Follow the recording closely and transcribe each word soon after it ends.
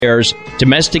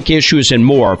domestic issues, and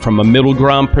more from a middle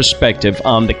ground perspective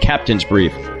on The Captain's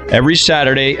Brief every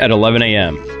Saturday at 11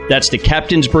 a.m. That's The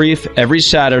Captain's Brief every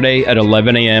Saturday at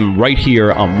 11 a.m. right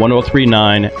here on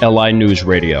 103.9 LI News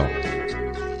Radio.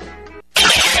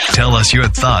 Tell us your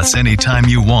thoughts anytime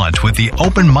you want with the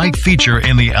open mic feature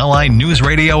in the LI News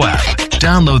Radio app.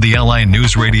 Download the LI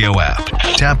News Radio app,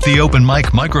 tap the open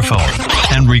mic microphone,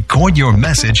 and record your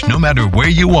message no matter where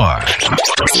you are.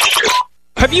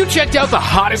 Have you checked out the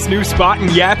hottest new spot in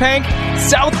Yaphank?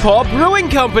 Southpaw Brewing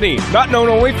Company. Not known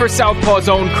only for Southpaw's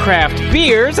own craft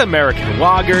beers, American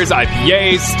lagers,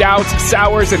 IPAs, stouts,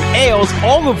 sours, and ales,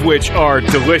 all of which are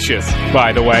delicious,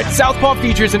 by the way. Southpaw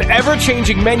features an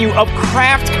ever-changing menu of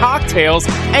craft cocktails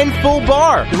and full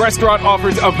bar. The restaurant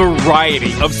offers a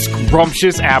variety of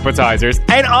scrumptious appetizers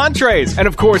and entrees, and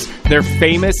of course, their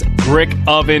famous brick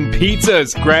oven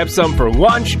pizzas. Grab some for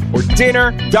lunch or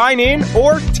dinner, dine in,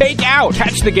 or take out.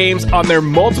 Catch the games on their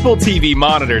multiple TV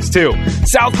monitors, too.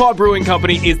 Southpaw Brewing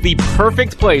Company is the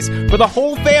perfect place for the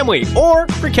whole family or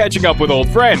for catching up with old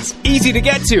friends. Easy to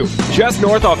get to, just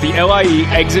north off the LIE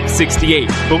exit 68,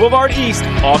 Boulevard East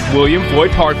off William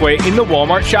Floyd Parkway in the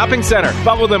Walmart Shopping Center.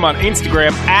 Follow them on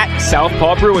Instagram at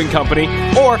Southpaw Brewing Company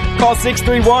or call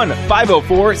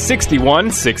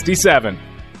 631-504-6167.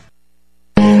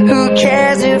 Who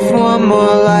cares if one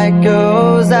more light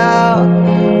goes out?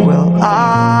 Well,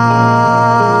 I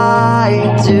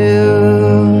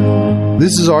do.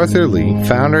 This is Arthur Lee,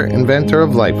 founder, inventor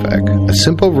of LifeVac, a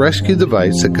simple rescue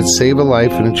device that could save a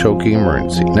life in a choking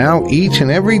emergency. Now, each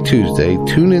and every Tuesday,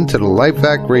 tune into the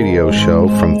LifeVac radio show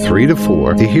from 3 to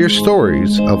 4 to hear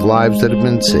stories of lives that have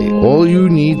been saved. All you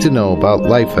need to know about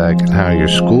LifeVac and how your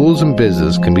schools and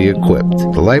business can be equipped.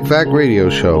 The LifeVac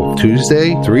radio show,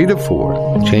 Tuesday, 3 to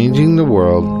 4, changing the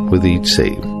world with each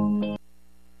save.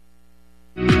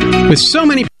 With so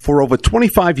many... For over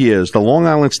 25 years, the Long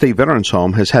Island State Veterans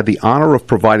Home has had the honor of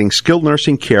providing skilled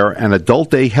nursing care and adult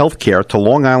day health care to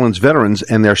Long Island's veterans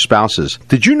and their spouses.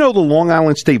 Did you know the Long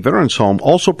Island State Veterans Home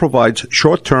also provides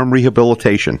short-term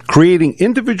rehabilitation? Creating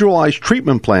individualized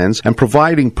treatment plans and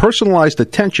providing personalized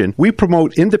attention, we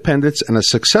promote independence and a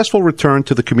successful return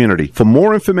to the community. For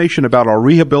more information about our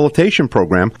rehabilitation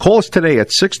program, call us today at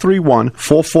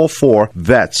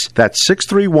 631-444-VETS. That's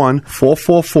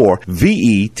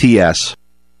 631-444-VETS.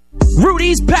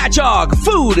 Rudy's Patchogue.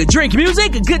 Food, drink,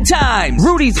 music, good times.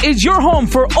 Rudy's is your home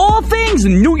for all things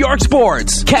New York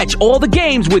sports. Catch all the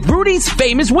games with Rudy's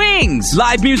Famous Wings.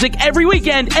 Live music every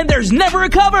weekend, and there's never a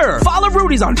cover. Follow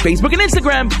Rudy's on Facebook and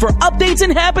Instagram for updates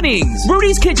and happenings.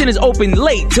 Rudy's Kitchen is open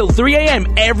late till 3 a.m.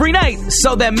 every night,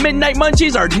 so that midnight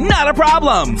munchies are not a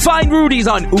problem. Find Rudy's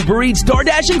on Uber Eats,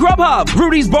 DoorDash, and Grubhub.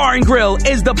 Rudy's Bar and Grill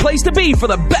is the place to be for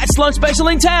the best lunch special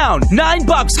in town.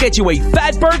 $9 gets you a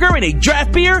fat burger and a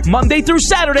draft beer Monday through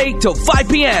Saturday till 5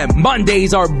 p.m.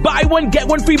 Mondays are buy one, get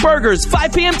one free burgers,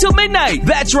 5 p.m. till midnight.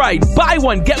 That's right, buy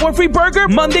one, get one free burger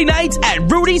Monday nights at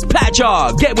Rudy's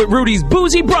Patchogue. Get with Rudy's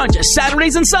Boozy Brunch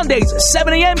Saturdays and Sundays,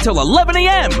 7 a.m. till 11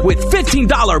 a.m. with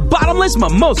 $15 bottomless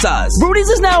mimosas. Rudy's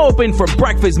is now open for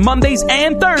breakfast Mondays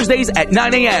and Thursdays at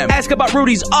 9 a.m. Ask about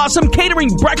Rudy's awesome catering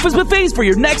breakfast buffets for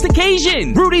your next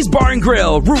occasion. Rudy's Bar and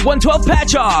Grill, Route 112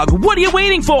 Patchogue. What are you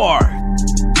waiting for?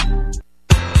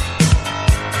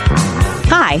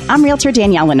 Hi, I'm Realtor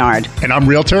Danielle Lennard. And I'm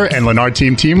Realtor and Lennard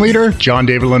team leader, John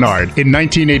David Lennard. In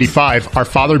 1985, our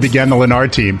father began the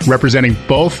Lennard team, representing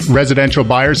both residential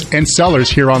buyers and sellers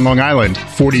here on Long Island.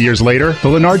 40 years later, the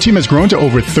Lennard team has grown to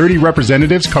over 30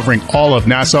 representatives covering all of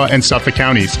Nassau and Suffolk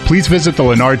counties. Please visit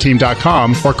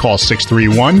thelennardteam.com or call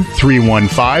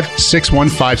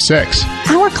 631-315-6156.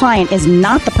 Our client is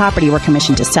not the property we're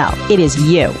commissioned to sell. It is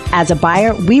you. As a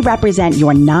buyer, we represent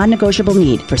your non-negotiable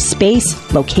need for space,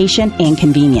 location, and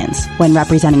convenience. When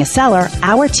representing a seller,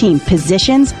 our team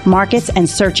positions, markets, and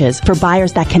searches for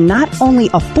buyers that can not only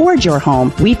afford your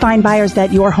home, we find buyers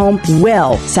that your home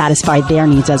will satisfy their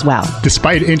needs as well.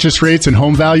 Despite interest rates and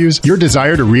home values, your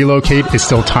desire to relocate is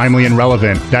still timely and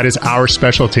relevant. That is our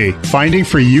specialty, finding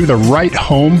for you the right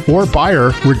home or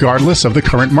buyer regardless of the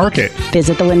current market.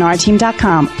 Visit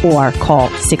thelennardteam.com or call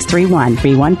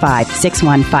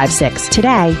 631-315-6156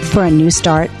 today for a new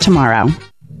start tomorrow.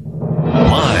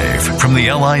 Live from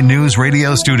the LI News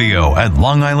Radio studio at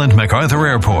Long Island MacArthur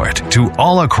Airport to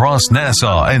all across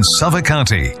Nassau and Suffolk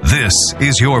County, this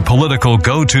is your political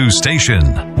go-to station,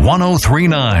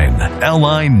 103.9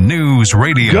 LI News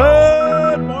Radio.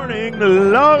 Good morning,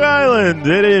 Long Island.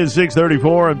 It is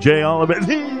 6:34. I'm Jay Oliver.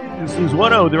 This is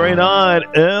 103.9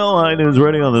 LI News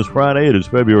Radio on this Friday. It is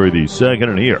February the 2nd,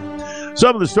 and here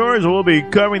some of the stories we'll be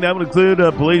covering that will include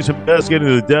police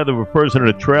investigating the death of a person in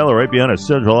a trailer right behind a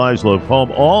Central Islip home.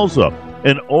 Also,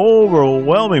 An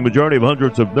overwhelming majority of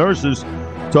hundreds of nurses,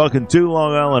 talking 2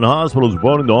 Long Island hospitals,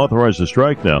 voting to authorize the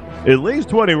strike now. At least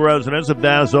 20 residents of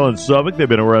Nassau and Suffolk, they've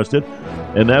been arrested,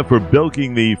 and that for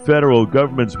bilking the federal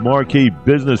government's marquee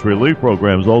business relief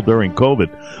programs all during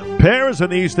COVID. Parents in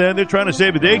the East End, they're trying to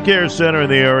save a daycare center in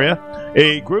the area.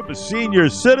 A group of senior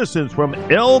citizens from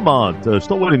Elmont,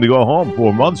 still waiting to go home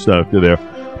 4 months after their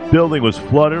building was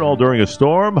flooded all during a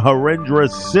storm. Harendra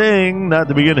Singh, not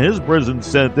to begin his prison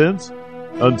sentence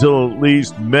until at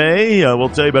least May. We'll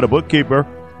tell you about a bookkeeper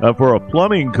for a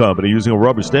plumbing company using a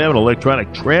rubber stamp and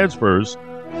electronic transfers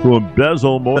to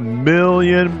embezzle more than $1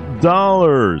 million.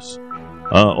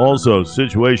 Also,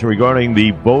 situation regarding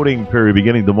the voting period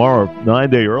beginning tomorrow,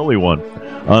 9-day early one.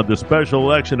 The special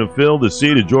election to fill the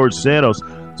seat of George Santos.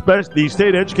 The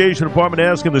state education department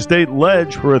asking the state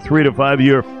ledge for a 3 to 5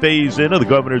 year phase in of the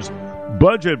governor's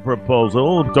budget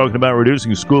proposal, talking about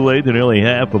reducing school aid to nearly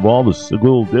half of all the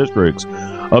school districts.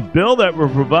 A bill that will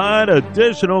provide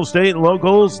additional state and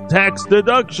local tax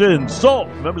deductions. SALT,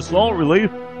 remember SALT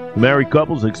relief? Married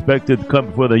couples expected to come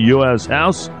before the U.S.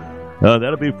 House.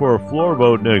 That'll be for a floor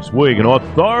vote next week. And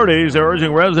authorities are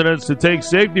urging residents to take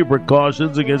safety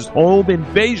precautions against home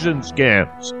invasion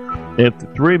scams after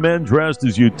 3 men dressed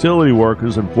as utility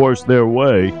workers and forced their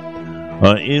way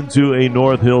into a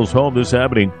North Hills home. This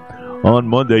happening on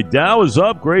Monday. Dow is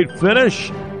up. Great finish.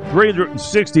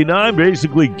 369.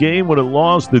 Basically gained what it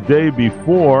lost the day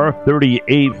before.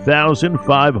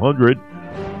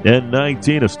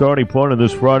 38,519. A starting point on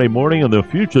this Friday morning. And the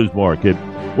futures market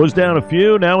was down a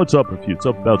few. Now it's up a few. It's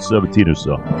up about 17 or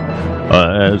so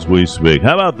as we speak.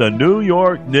 How about the New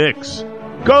York Knicks?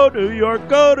 Go New York,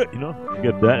 go to,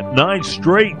 get that. 9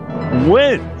 straight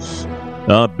wins.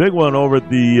 Big one over at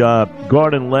the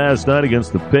Garden last night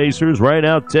against the Pacers. Right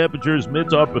now, temperatures mid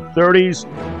to upper 30s.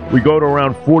 We go to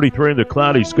around 43 in the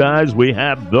cloudy skies. We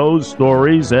have those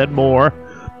stories and more.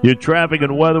 Your traffic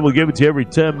and weather, we'll give it to you every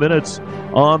 10 minutes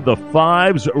on the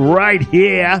 5s right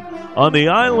here on the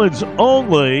island's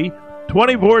only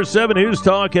 24/7 News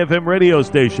Talk FM radio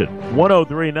station.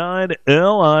 1039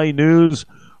 LI News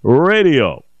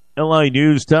Radio. LI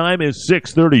News time is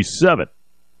 6:37.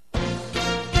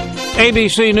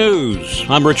 ABC News.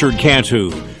 I'm Richard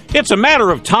Cantu. It's a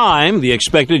matter of time, the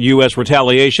expected U.S.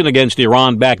 retaliation against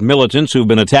Iran-backed militants who've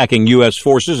been attacking U.S.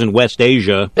 forces in West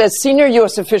Asia. A senior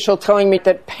U.S. official telling me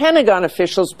that Pentagon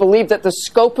officials believe that the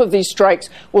scope of these strikes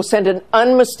will send an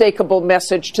unmistakable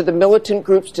message to the militant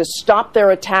groups to stop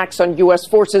their attacks on U.S.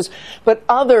 forces, but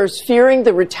others fearing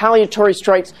the retaliatory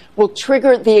strikes will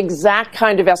trigger the exact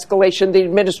kind of escalation the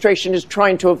administration is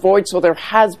trying to avoid. So there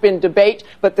has been debate,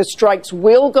 but the strikes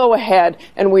will go ahead,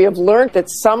 and we have learned that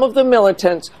some of the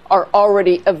militants are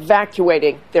already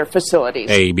evacuating their facilities.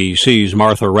 ABC's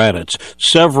Martha Raddatz.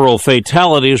 Several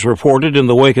fatalities reported in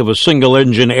the wake of a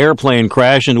single-engine airplane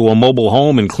crash into a mobile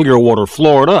home in Clearwater,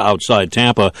 Florida, outside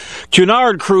Tampa.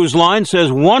 Cunard Cruise Line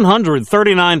says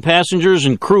 139 passengers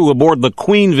and crew aboard the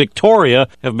Queen Victoria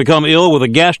have become ill with a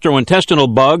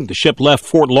gastrointestinal bug. The ship left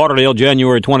Fort Lauderdale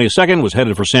January 22nd, was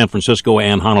headed for San Francisco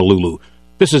and Honolulu.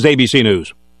 This is ABC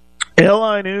News.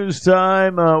 LI News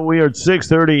time. We are at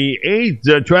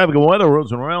 6:38. Traffic and weather,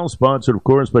 roads and rail, sponsored, of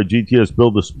course, by GTS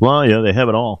Builder Supply. Yeah, they have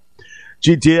it all.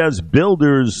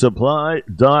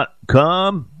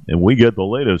 GTSBuildersSupply.com. And we get the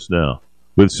latest now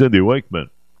with Cindy Wakeman.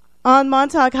 On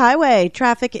Montauk Highway,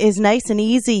 traffic is nice and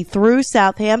easy through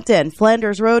Southampton.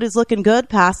 Flanders Road is looking good,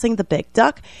 passing the Big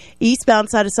Duck.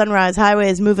 Eastbound side of Sunrise Highway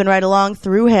is moving right along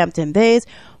through Hampton Bays.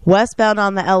 Westbound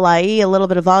on the LIE, a little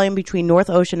bit of volume between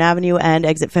North Ocean Avenue and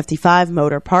Exit 55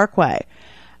 Motor Parkway.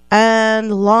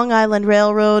 And Long Island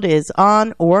Railroad is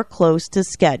on or close to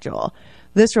schedule.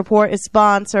 This report is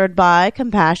sponsored by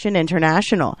Compassion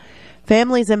International.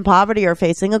 Families in poverty are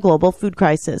facing a global food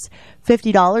crisis.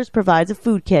 $50 provides a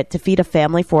food kit to feed a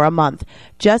family for a month.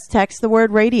 Just text the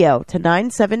word radio to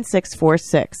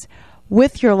 97646.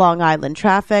 With your Long Island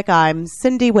traffic, I'm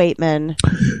Cindy Waitman.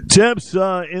 Temps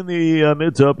in the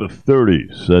mid to upper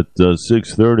 30s at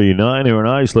 6:39 here in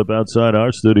Islip outside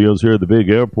our studios here at the big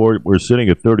airport. We're sitting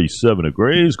at 37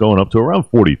 degrees, going up to around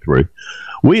 43.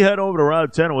 We head over to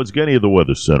Route 10. What's getting you the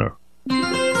Weather Center?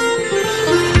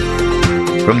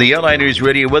 From the LI News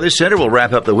Radio Weather Center, we'll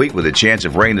wrap up the week with a chance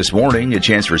of rain this morning. A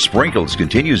chance for sprinkles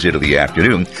continues into the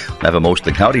afternoon. We'll have a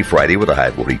mostly cloudy Friday with a high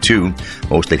of 42.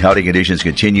 Mostly cloudy conditions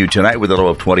continue tonight with a low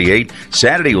of 28.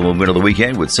 Saturday will move into the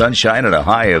weekend with sunshine and a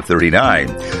high of 39.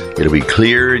 It'll be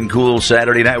clear and cool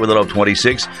Saturday night with a low of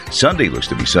 26. Sunday looks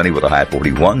to be sunny with a high of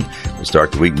 41. We'll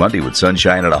start the week Monday with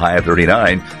sunshine and a high of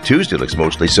 39. Tuesday looks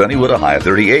mostly sunny with a high of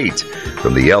 38.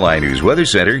 From the LI News Weather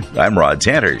Center, I'm Rod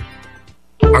Tanner.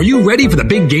 Are you ready for the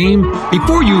big game?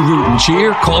 Before you root and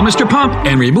cheer, call Mr. Pump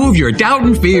and remove your doubt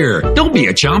and fear. Don't be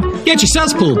a chump. Get your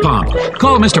cesspool pump.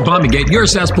 Call Mr. Pump and get your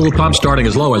cesspool pump starting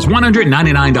as low as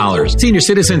 $199. Senior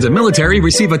citizens and military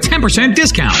receive a 10%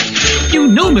 discount. You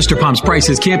know Mr. Pump's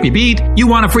prices can't be beat. You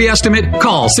want a free estimate?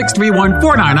 Call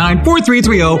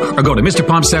 631-499-4330 or go to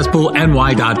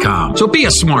MrPumpCesspoolNY.com. So be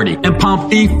a smarty and pump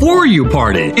before you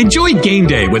party. Enjoy game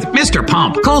day with Mr.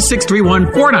 Pump. Call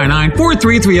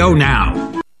 631-499-4330 now.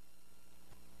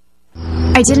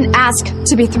 I didn't ask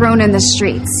to be thrown in the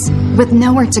streets with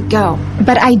nowhere to go,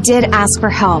 but I did ask for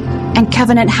help, and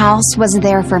Covenant House was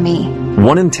there for me.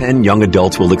 1 in 10 young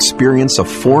adults will experience a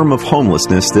form of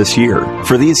homelessness this year.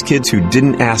 For these kids who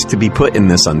didn't ask to be put in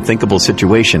this unthinkable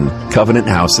situation, Covenant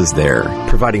House is there,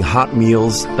 providing hot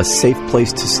meals, a safe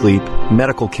place to sleep,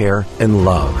 medical care, and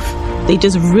love. They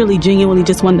just really genuinely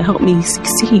just wanted to help me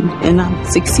succeed, and I'm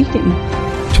succeeding.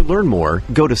 To learn more,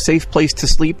 go to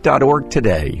safeplacetosleep.org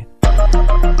today.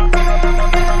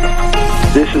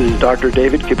 This is Dr.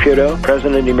 David Caputo,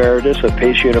 President Emeritus of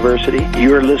Pace University.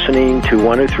 You are listening to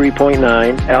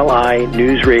 103.9 LI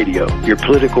News Radio, your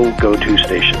political go-to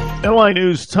station. LI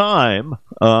News time.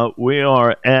 We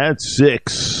are at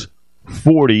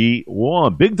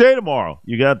 6:41. Big day tomorrow.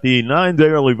 You got the 9-day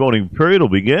early voting period will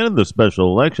begin. The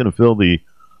special election to fill the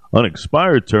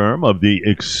unexpired term of the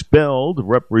expelled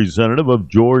representative of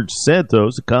George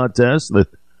Santos, a contest that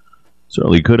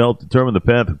certainly could help determine the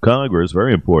path of Congress.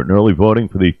 Very important. Early voting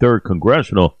for the 3rd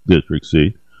Congressional District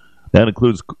seat. That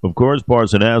includes, of course,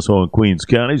 parts of Nassau and Queens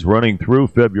counties running through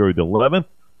February the 11th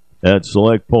at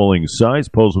select polling sites.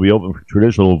 Polls will be open for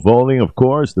traditional voting, of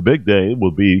course. The big day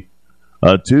will be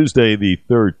Tuesday the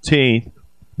 13th.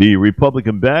 The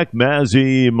Republican-backed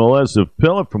Mazzy Melissa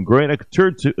Phillip from Great Neck, a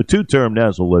two-term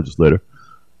Nassau legislator,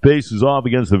 faces off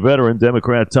against the veteran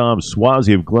Democrat Tom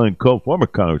Suozzi of Glen Cove, former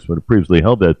congressman who previously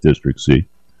held that district seat.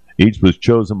 Each was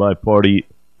chosen by party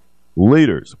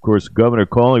leaders. Of course, the governor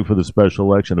calling for the special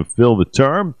election to fill the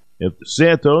term. If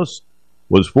Santos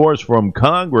was forced from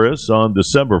Congress on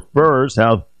December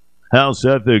 1st, House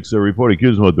Ethics report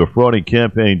accused him of defrauding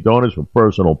campaign donors for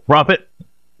personal profit.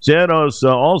 Santos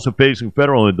also facing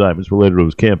federal indictments related to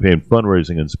his campaign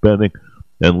fundraising and spending,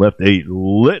 and left a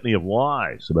litany of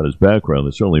lies about his background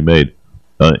that certainly made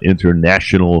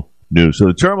international news. So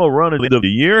the term will run at the end of the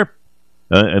year,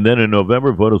 and then in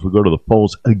November, voters will go to the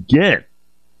polls again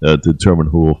to determine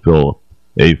who will fill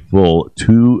a full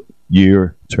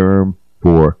 2-year term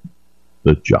for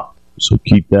the job. So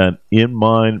keep that in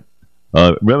mind.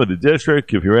 Remember the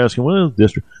district, if you're asking, well,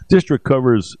 the district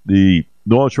covers the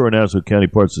North Shore, Nassau County,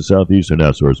 parts of southeastern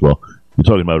Nassau as well. You're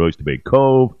talking about Oyster Bay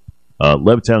Cove,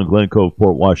 Levittown, Glen Cove,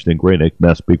 Port Washington, Great Neck,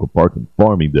 Massapequa Park, and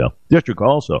Farmingdale. District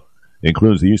also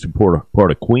includes the eastern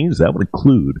part of Queens. That would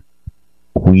include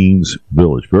Queens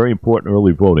Village. Very important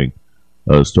early voting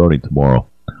starting tomorrow.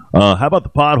 How about the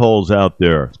potholes out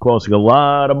there? It's costing a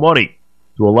lot of money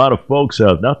to a lot of folks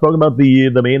out. Not talking about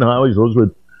the main highways. Those were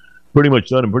pretty much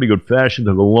done in pretty good fashion.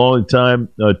 Took a long time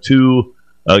to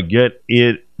get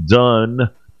it done.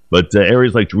 But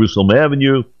areas like Jerusalem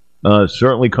Avenue,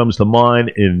 certainly comes to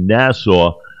mind in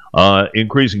Nassau.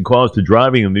 Increasing cost of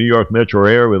driving in the New York metro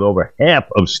area, with over half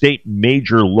of state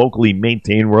major locally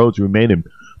maintained roads remain in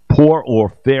poor or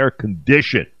fair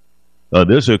condition.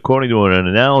 This, according to an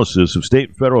analysis of state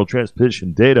and federal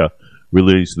transportation data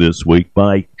released this week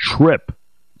by TRIP.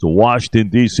 It's a Washington,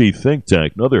 D.C. think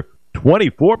tank. Another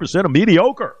 24% of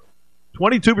mediocre.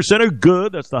 22% are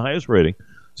good. That's the highest rating.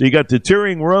 So you got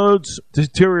deteriorating roads,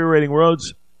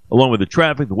 along with the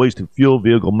traffic, the wasted fuel,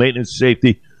 vehicle maintenance,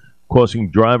 safety,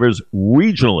 costing drivers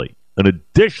regionally an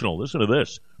additional, listen to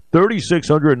this,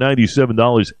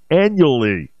 $3,697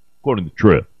 annually, according to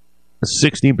TRIP. That's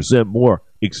 16% more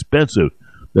expensive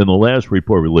than the last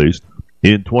report released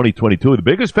in 2022. The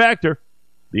biggest factor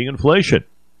being inflation.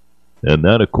 And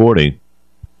that according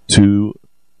to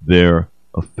their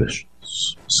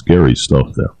officials. Scary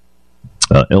stuff there.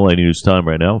 LA News time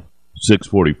right now,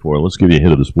 6:44. Let's give you a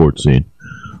hit of the sports scene.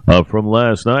 From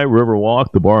last night,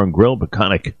 Riverwalk, the Bar and Grill,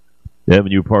 Peconic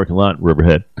Avenue parking lot,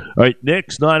 Riverhead. All right,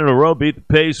 Knicks, 9 in a row, beat the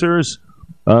Pacers.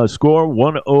 Score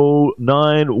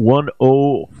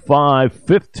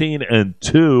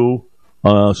 109-105,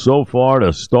 15-2 so far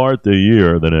to start the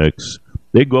year. The Knicks,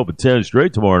 they go up at 10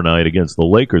 straight tomorrow night against the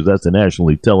Lakers. That's a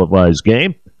nationally televised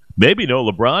game. Maybe no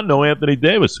LeBron, no Anthony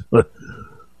Davis.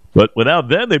 But without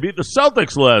them, they beat the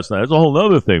Celtics last night. That's a whole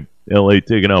other thing. L.A.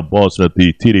 taking out Boston at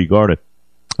the TD Garden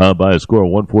by a score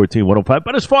of 114-105.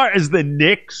 But as far as the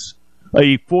Knicks,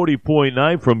 a 40-point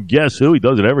night from guess who? He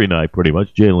does it every night pretty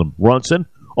much, Jalen Brunson.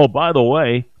 Oh, by the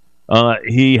way,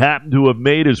 He happened to have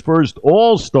made his first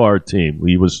All-Star team.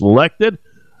 He was selected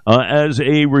as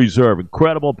a reserve.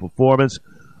 Incredible performance.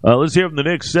 Let's hear from the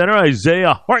Knicks center,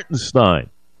 Isaiah Hartenstein.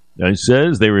 He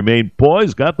says they remain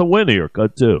poised, got the win here.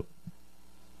 Cut 2.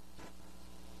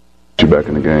 Back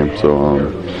in the game,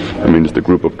 so just the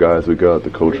group of guys we got, the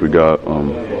coach we got,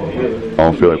 I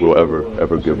don't feel like we'll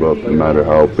ever give up, no matter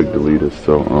how big the lead is.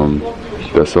 So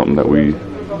that's something that we,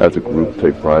 as a group,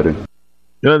 take pride in.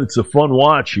 Yeah, it's a fun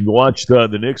watch. You watched the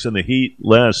Knicks and the Heat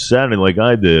last Saturday, like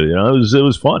I did. You know, it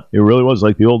was fun. It really was,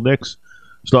 like the old Knicks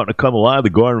starting to come alive.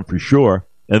 The Garden for sure,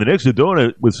 and the Knicks are doing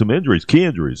it with some injuries, key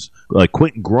injuries, like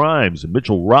Quentin Grimes and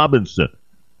Mitchell Robinson,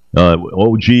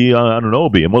 OG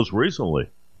Anunoby, and most recently.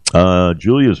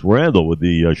 Julius Randle with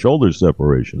the shoulder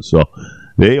separation. So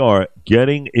they are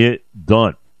getting it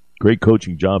done. Great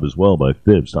coaching job as well by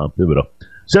Thibs, Tom Thibodeau.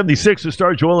 76ers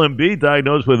star Joel Embiid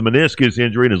diagnosed with a meniscus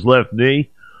injury in his left knee.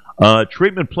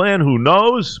 Treatment plan, who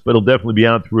knows? But he'll definitely be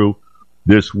out through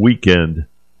this weekend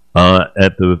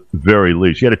at the very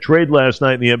least. You had a trade last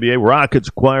night in the NBA. Rockets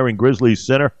acquiring Grizzlies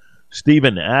center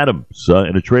Steven Adams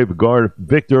in a trade for guard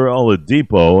Victor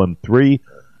Oladipo and 3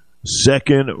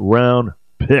 second-round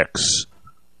picks.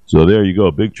 So there you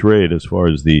go. Big trade as far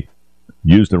as the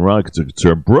Houston Rockets are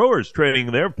concerned. Brewers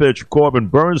trading their pitcher Corbin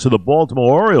Burnes to the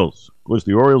Baltimore Orioles. Of course,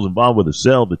 the Orioles involved with the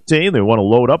sale of the team. They want to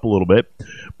load up a little bit.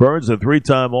 Burnes, a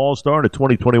 3-time All-Star and a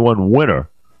 2021 winner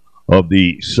of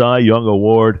the Cy Young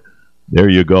Award. There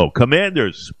you go.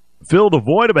 Commanders fill the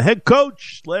void of a head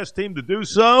coach. Last team to do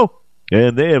so.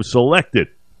 And they have selected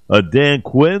Dan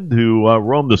Quinn, who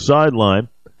roamed the sideline.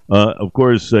 Of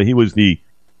course, he was the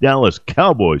Dallas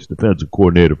Cowboys defensive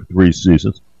coordinator for 3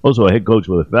 seasons. Also a head coach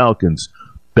for the Falcons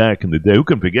back in the day. Who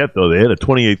can forget, though, they had a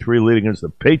 28-3 lead against the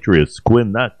Patriots.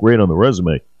 Quinn not great on the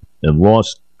resume and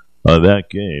lost that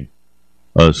game.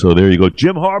 So there you go.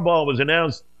 Jim Harbaugh was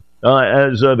announced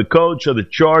as the coach of the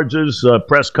Chargers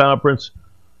press conference.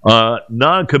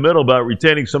 Non-committal about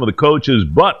retaining some of the coaches,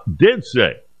 but did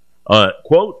say,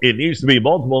 quote, it needs to be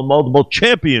multiple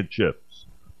championships.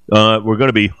 We're going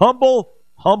to be humble,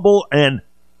 and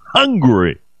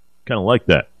hungry. Kind of like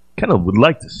that. Kind of would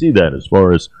like to see that as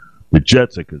far as the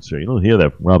Jets are concerned. You don't hear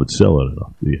that from Robert Sella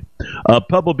enough, do you?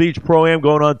 Pebble Beach Pro-Am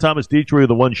going on. Thomas Dietrich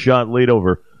with a 1-shot lead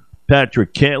over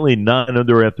Patrick Cantley, 9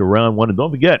 under after round 1. And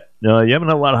don't forget, you haven't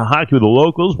had a lot of hockey with the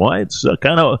locals. Why? It's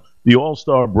kind of the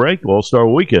All-Star break, All-Star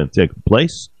weekend taking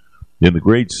place in the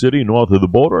great city north of the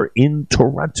border in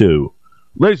Toronto.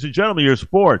 Ladies and gentlemen, your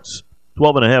sports,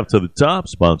 12.5 to the top,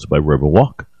 sponsored by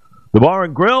Riverwalk. The Bar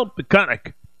and Grill,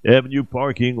 Peconic Avenue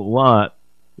parking lot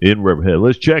in Riverhead.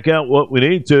 Let's check out what we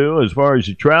need to as far as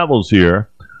your travels here.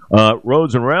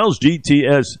 Roads and Rails,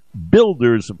 GTS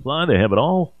Builders Supply. They have it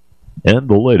all. And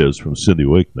the latest from Cindy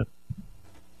Wakeman.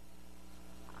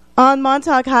 On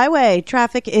Montauk Highway,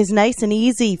 traffic is nice and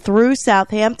easy through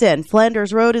Southampton.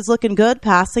 Flanders Road is looking good,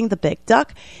 passing the Big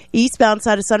Duck. Eastbound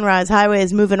side of Sunrise Highway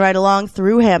is moving right along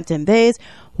through Hampton Bays.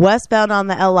 Westbound on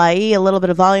the LIE, a little bit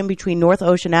of volume between North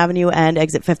Ocean Avenue and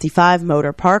Exit 55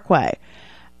 Motor Parkway.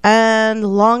 And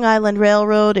Long Island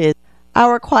Railroad is...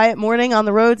 Our quiet morning on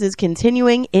the roads is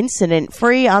continuing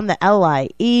incident-free on the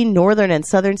LIE. Northern and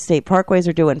Southern State Parkways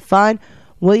are doing fine.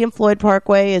 William Floyd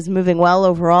Parkway is moving well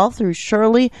overall through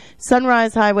Shirley.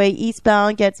 Sunrise Highway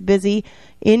eastbound gets busy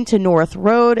into North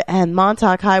Road, and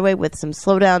Montauk Highway with some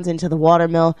slowdowns into the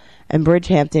Watermill and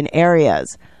Bridgehampton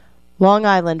areas. Long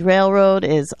Island Railroad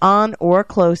is on or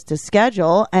close to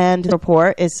schedule, and the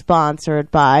report is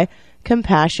sponsored by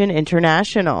Compassion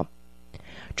International.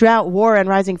 Drought, war, and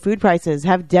rising food prices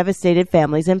have devastated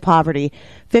families in poverty.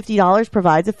 $50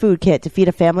 provides a food kit to feed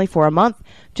a family for a month.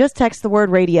 Just text the word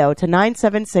radio to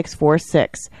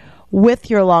 97646. With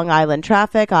your Long Island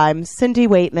traffic, I'm Cindy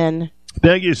Waitman.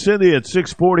 Thank you, Cindy. At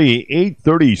 6:40,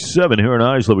 8:37 here in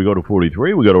Islip, we go to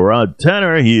 43. We go to Rod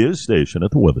Tanner. He is stationed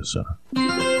at the Weather Center.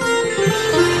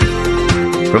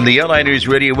 From the LI News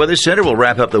Radio Weather Center, we'll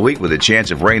wrap up the week with a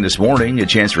chance of rain this morning. A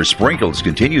chance for sprinkles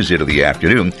continues into the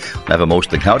afternoon. We'll have a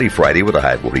mostly cloudy Friday with a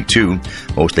high of 42.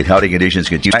 Mostly cloudy conditions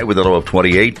continue with a low of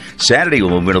 28. Saturday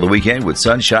will move into the weekend with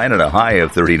sunshine and a high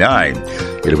of 39.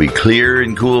 It'll be clear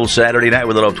and cool Saturday night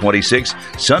with a low of 26.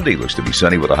 Sunday looks to be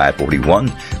sunny with a high of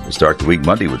 41. We'll start the week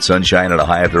Monday with sunshine and a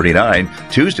high of 39.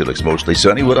 Tuesday looks mostly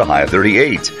sunny with a high of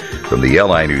 38. From the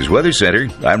LI News Weather Center,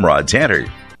 I'm Rod Tanner.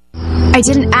 I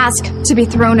didn't ask to be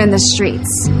thrown in the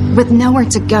streets with nowhere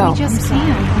to go.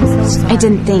 I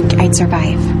didn't think I'd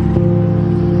survive.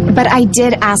 But I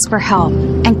did ask for help,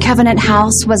 and Covenant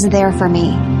House was there for me.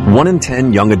 1 in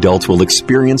 10 young adults will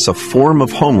experience a form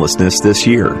of homelessness this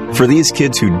year. For these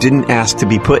kids who didn't ask to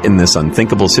be put in this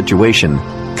unthinkable situation,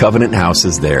 Covenant House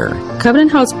is there.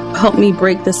 Covenant House helped me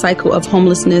break the cycle of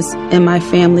homelessness in my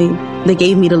family. They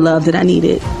gave me the love that I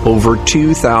needed. Over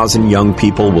 2,000 young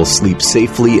people will sleep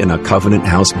safely in a Covenant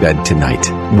House bed tonight.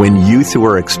 When youth who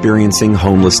are experiencing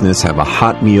homelessness have a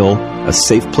hot meal, a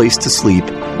safe place to sleep,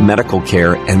 medical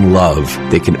care, and love,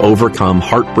 they can overcome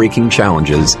heartbreaking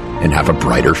challenges and have a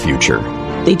brighter future.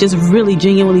 They just really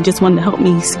genuinely just wanted to help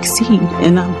me succeed,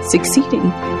 and I'm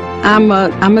succeeding. I'm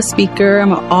a speaker,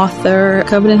 I'm an author.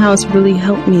 Covenant House really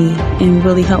helped me and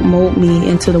really helped mold me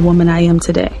into the woman I am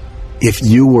today. If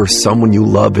you or someone you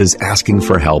love is asking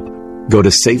for help, go to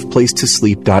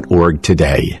safeplacetosleep.org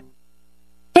today.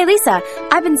 Hey Lisa,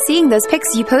 I've been seeing those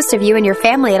pics you post of you and your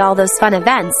family at all those fun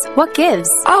events. What gives?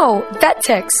 Oh,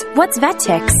 VetTix. What's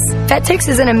VetTix? VetTix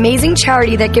is an amazing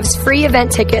charity that gives free event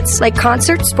tickets, like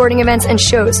concerts, sporting events, and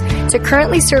shows, to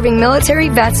currently serving military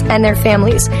vets and their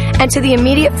families, and to the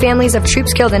immediate families of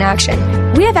troops killed in action.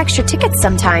 We have extra tickets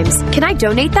sometimes. Can I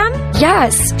donate them?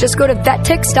 Yes, just go to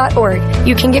vettix.org.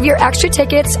 You can give your extra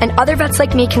tickets, and other vets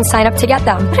like me can sign up to get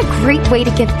them. What a great way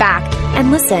to give back.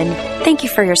 And listen, thank you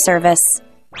for your service.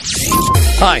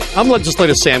 Hi, I'm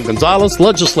Legislator Sam Gonzalez,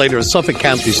 legislator in Suffolk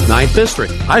County's 9th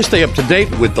District. I stay up to date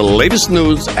with the latest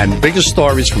news and biggest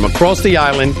stories from across the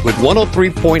island with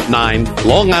 103.9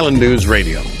 Long Island News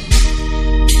Radio.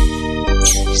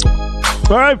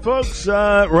 All right, folks,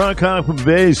 Ron Connick from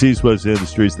Bay's East West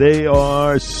Industries, they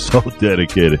are so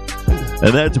dedicated.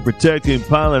 And that to protecting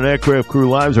pilot and aircraft crew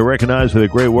lives, are recognized for their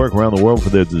great work around the world for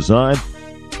their design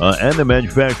and the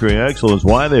manufacturing excellence.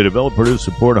 Why they develop, produce,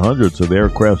 support hundreds of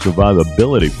aircraft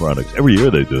survivability products. Every year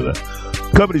they do that.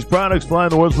 Company's products fly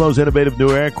the world's most innovative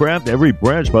new aircraft. Every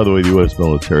branch, by the way, the U.S.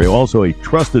 military. Also a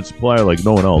trusted supplier like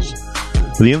no one else.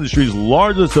 For the industry's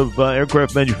largest of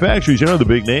aircraft manufacturers, you know the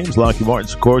big names: Lockheed Martin,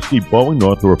 Sikorsky, Boeing,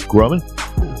 Northrop Grumman,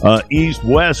 East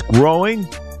West growing.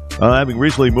 Having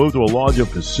recently moved to a larger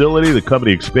facility, the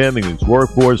company expanding its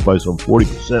workforce by some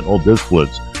 40%, all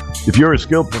disciplines. If you're a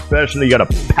skilled professional, you got a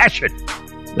passion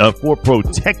for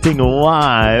protecting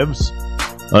lives,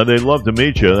 they'd love to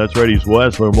meet you. That's right, East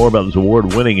West. Learn more about this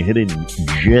award-winning hidden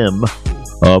gem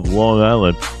of Long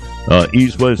Island.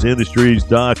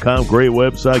 EastWestIndustries.com. Great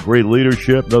website, great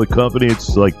leadership. Another company,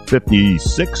 it's like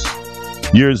 56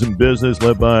 years in business,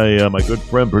 led by my good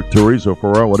friend Teresa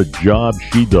Ferraro. What a job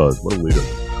she does. What a leader.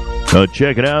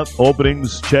 Check it out.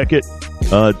 Openings, check it.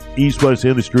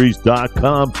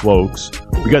 EastWestIndustries.com, folks.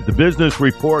 We got the business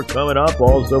report coming up.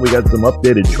 Also, we got some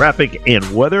updated traffic and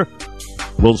weather.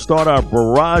 We'll start our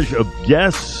barrage of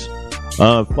guests,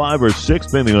 5 or 6,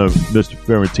 depending on if Mr.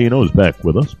 Ferrantino is back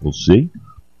with us. We'll see.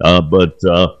 But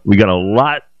we got a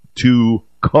lot to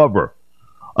cover.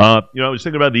 I was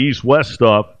thinking about the East-West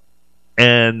stuff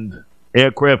and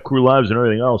aircraft crew lives and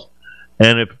everything else.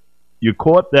 And if you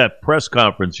caught that press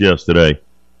conference yesterday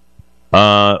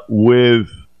with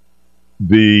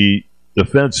the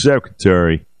Defense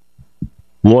Secretary,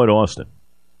 Lloyd Austin,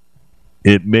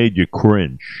 it made you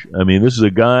cringe. I mean, this is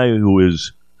a guy who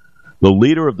is the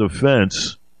leader of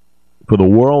defense for the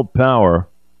world power,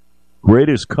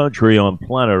 greatest country on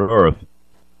planet Earth.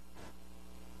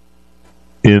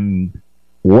 In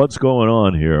what's going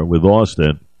on here with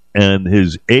Austin and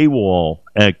his AWOL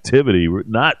activity,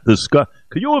 not discuss.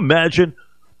 Could you imagine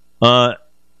a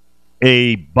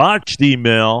botched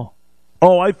email?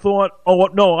 No.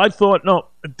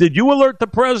 Did you alert the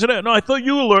president? No, I thought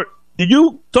you alert. Did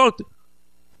you talk to...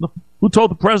 Who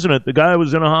told the president the guy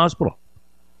was in a hospital?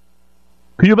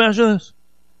 Can you imagine this?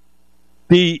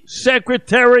 The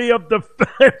Secretary of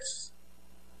Defense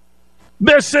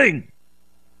missing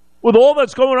with all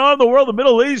that's going on in the world, the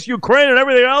Middle East, Ukraine, and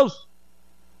everything else.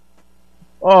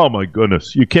 Oh, my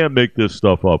goodness. You can't make this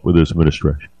stuff up with this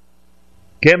administration.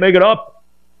 Can't make it up.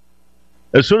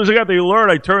 As soon as I got the alert,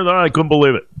 I turned it on. I couldn't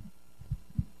believe it.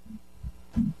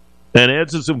 And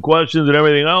answered some questions and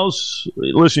everything else.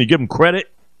 Listen, you give him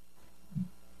credit.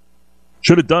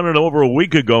 Should have done it over a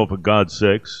week ago, for God's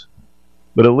sakes.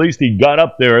 But at least he got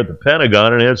up there at the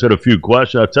Pentagon and answered a few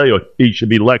questions. I'll tell you, he should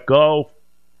be let go.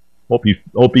 Hope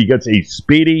he gets a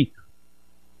speedy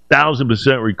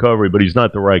 1,000% recovery, but he's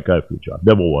not the right guy for the job.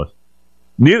 Never was.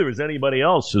 Neither is anybody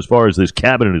else as far as this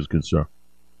cabinet is concerned.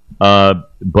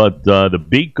 But the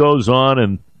beat goes on,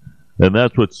 and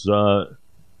that's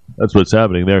what's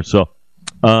happening there. So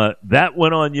that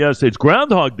went on yesterday. It's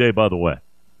Groundhog Day, by the way.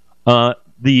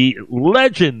 The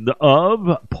legend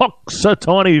of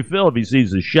Punxsutawney Phil, if he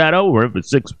sees the shadow, we're in for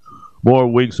 6 more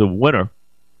weeks of winter.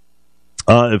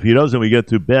 If he doesn't, we get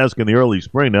to bask in the early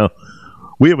spring. Now,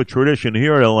 We have a tradition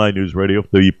here at LI News Radio.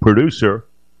 The producer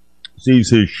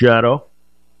sees his shadow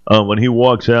when he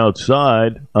walks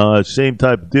outside. Same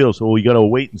type of deal. So we got to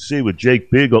wait and see with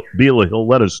Jake Beeler. He'll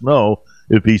let us know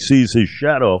if he sees his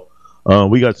shadow.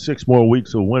 We got 6 more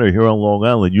weeks of winter here on Long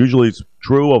Island. Usually it's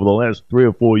true over the last 3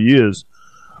 or 4 years.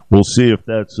 We'll see if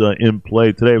that's in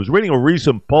play today. I was reading a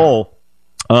recent poll,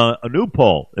 a new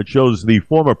poll that shows the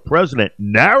former president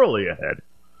narrowly ahead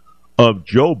of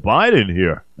Joe Biden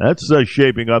here. That's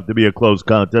shaping up to be a close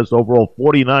contest. Overall,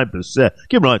 49%.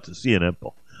 Give it to CNN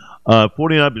poll.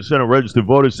 49% of registered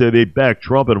voters say they back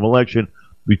Trump in an election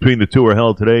between the two are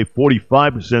held today.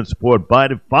 45% support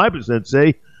Biden. 5%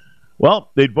 say, well,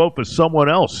 they'd vote for someone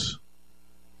else.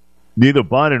 Neither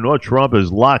Biden nor Trump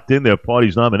has locked in their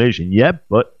party's nomination yet,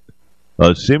 but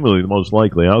seemingly the most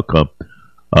likely outcome.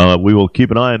 We will keep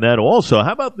an eye on that. Also,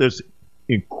 how about this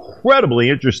incredibly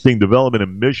interesting development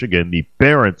in Michigan? The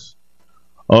parents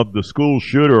of the school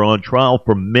shooter on trial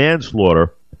for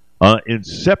manslaughter in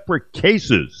separate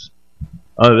cases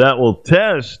that will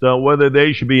test whether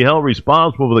they should be held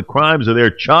responsible for the crimes of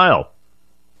their child.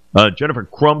 Jennifer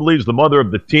Crumbley is the mother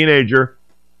of the teenager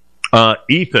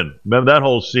Ethan. Remember that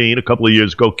whole scene a couple of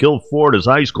years ago? Killed 4 at his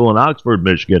high school in Oxford,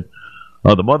 Michigan.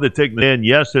 The mother taking the stand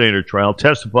yesterday in her trial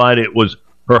testified it was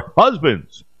her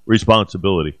husband's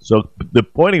responsibility. So the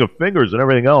pointing of fingers and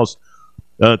everything else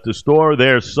to store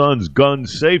their son's gun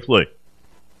safely.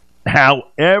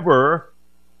 However,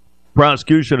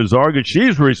 prosecution has argued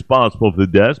she's responsible for the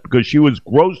deaths because she was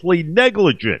grossly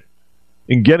negligent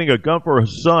in getting a gun for her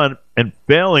son and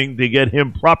failing to get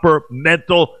him proper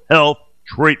mental health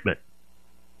treatment.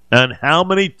 And how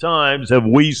many times have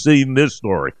we seen this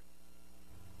story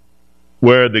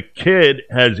where the kid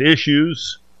has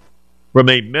issues from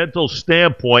a mental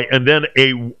standpoint and then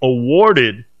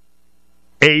awarded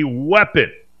a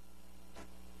weapon,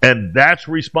 and that's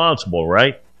responsible,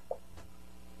 right?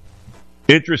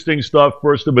 Interesting stuff,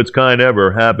 first of its kind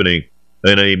ever happening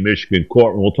in a Michigan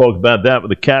courtroom. We'll talk about that with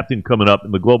the captain coming up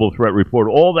in the Global Threat Report.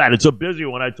 All that. It's a busy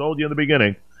one. I told you in the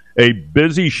beginning. A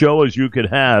busy show as you could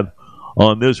have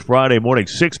on this Friday morning.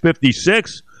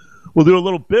 6:56. We'll do a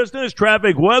little business,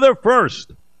 traffic, weather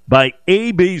first by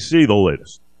ABC, the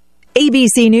latest.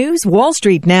 ABC News, Wall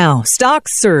Street now.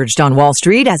 Stocks surged on Wall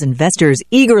Street as investors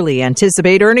eagerly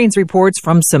anticipate earnings reports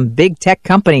from some big tech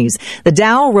companies. The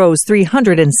Dow rose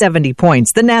 370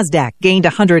 points. The Nasdaq gained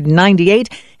 198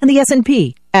 and the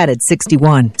S&P added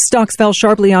 61. Stocks fell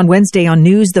sharply on Wednesday on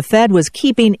news the Fed was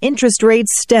keeping interest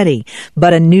rates steady.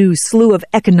 But a new slew of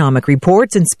economic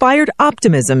reports inspired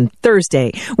optimism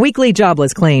Thursday. Weekly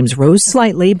jobless claims rose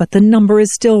slightly, but the number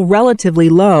is still relatively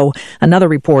low. Another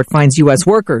report finds U.S.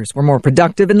 workers were more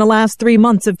productive in the last 3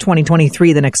 months of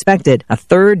 2023 than expected. A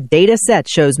third data set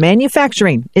shows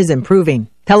manufacturing is improving.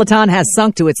 Peloton has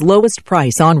sunk to its lowest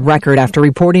price on record after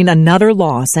reporting another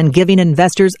loss and giving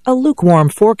investors a lukewarm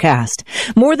forecast.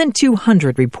 More than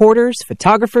 200 reporters,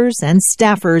 photographers, and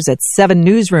staffers at 7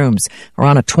 newsrooms are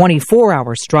on a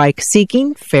 24-hour strike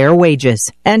seeking fair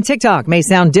wages. And TikTok may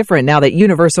sound different now that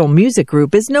Universal Music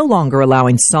Group is no longer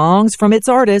allowing songs from its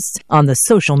artists on the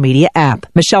social media app.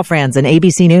 Michelle Franzen,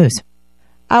 ABC News.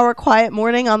 Our quiet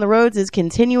morning on the roads is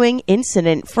continuing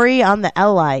incident-free on the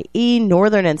LIE.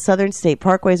 Northern and Southern State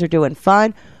Parkways are doing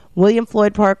fine. William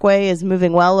Floyd Parkway is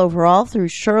moving well overall through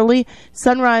Shirley.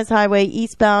 Sunrise Highway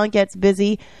eastbound gets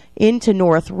busy into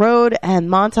North Road, and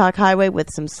Montauk Highway with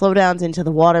some slowdowns into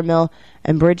the Watermill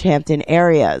and Bridgehampton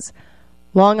areas.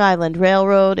 Long Island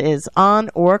Railroad is on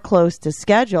or close to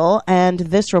schedule, and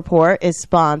this report is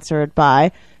sponsored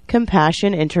by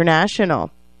Compassion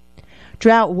International.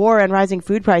 Drought, war, and rising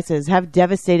food prices have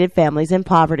devastated families in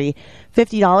poverty.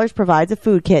 $50 provides a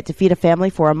food kit to feed a family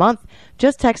for a month.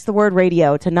 Just text the word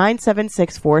radio to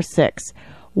 97646.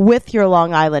 With your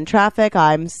Long Island traffic,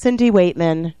 I'm Cindy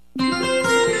Waitman.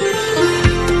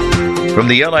 From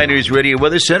the LI News Radio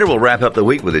Weather Center, we'll wrap up the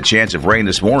week with a chance of rain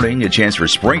this morning. A chance for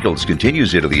sprinkles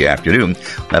continues into the afternoon.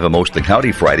 We'll have a mostly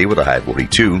cloudy Friday with a high of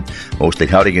 42. Mostly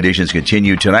cloudy conditions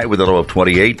continue tonight with a low of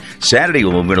 28. Saturday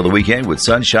will move into the weekend with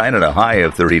sunshine and a high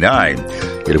of 39.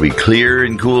 It'll be clear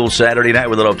and cool Saturday night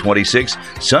with a low of 26.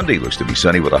 Sunday looks to be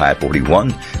sunny with a high of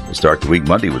 41. We'll start the week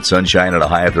Monday with sunshine and a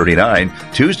high of 39.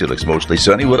 Tuesday looks mostly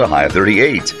sunny with a high of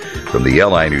 38. From the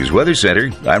LI News Weather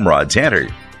Center, I'm Rod Tanner.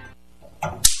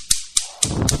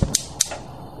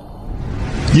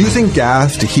 Using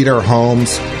gas to heat our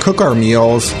homes, cook our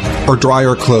meals, or dry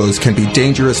our clothes can be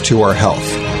dangerous to our health,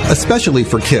 especially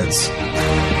for kids.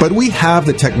 But we have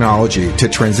the technology to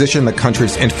transition the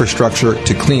country's infrastructure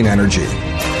to clean energy.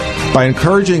 By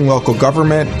encouraging local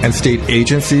government and state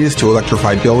agencies to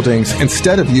electrify buildings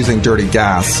instead of using dirty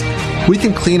gas, we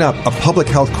can clean up a public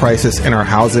health crisis in our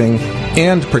housing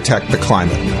and protect the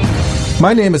climate.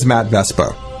 My name is Matt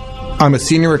Vespa. I'm a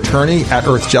senior attorney at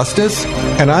Earth Justice,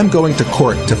 and I'm going to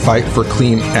court to fight for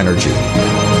clean energy.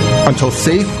 Until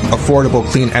safe, affordable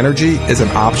clean energy is an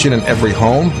option in every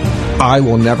home, I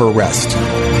will never rest.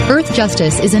 Earth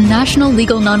Justice is a national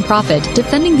legal nonprofit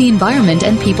defending the environment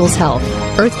and people's health.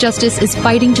 Earth Justice is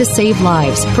fighting to save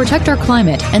lives, protect our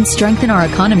climate, and strengthen our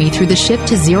economy through the shift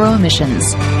to zero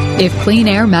emissions. If clean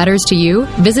air matters to you,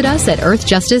 visit us at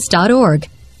earthjustice.org.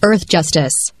 Earth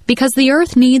Justice, because the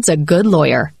earth needs a good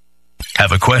lawyer.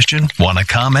 Have a question? Want to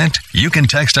comment? You can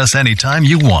text us anytime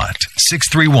you want.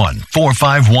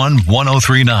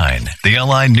 631-451-1039. The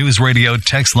LI News Radio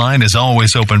text line is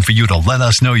always open for you to let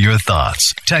us know your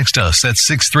thoughts. Text us at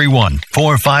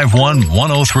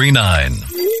 631-451-1039.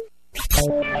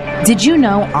 Did you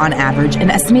know, on average,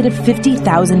 an estimated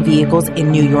 50,000 vehicles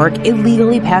in New York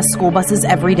illegally pass school buses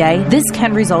every day? This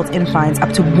can result in fines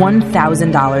up to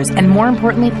 $1,000 and, more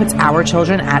importantly, puts our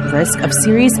children at risk of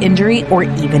serious injury or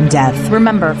even death.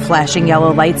 Remember, flashing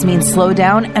yellow lights means slow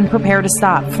down and prepare to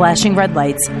stop. Flashing red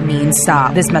lights means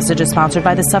stop. This message is sponsored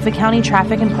by the Suffolk County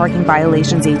Traffic and Parking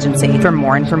Violations Agency. For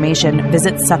more information,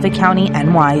 visit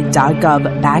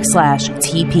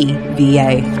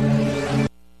suffolkcountyny.gov/TPVA.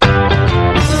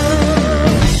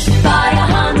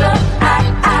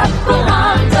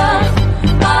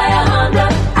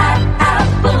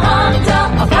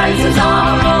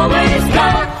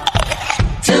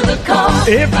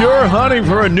 If you're hunting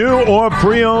for a new or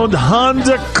pre-owned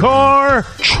Honda car,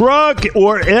 truck,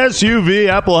 or SUV,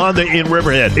 Apple Honda in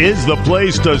Riverhead is the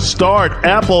place to start.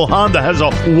 Apple Honda has a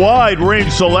wide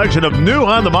range selection of new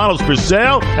Honda models for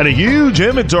sale and a huge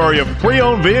inventory of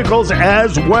pre-owned vehicles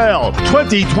as well.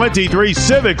 2023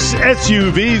 Civics,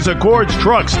 SUVs, Accords,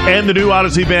 trucks, and the new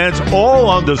Odyssey vans all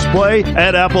on display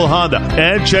at Apple Honda.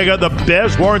 And check out the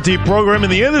best warranty program in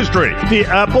the industry, the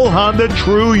Apple Honda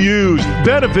True Use.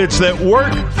 Benefits that work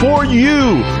for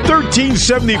you.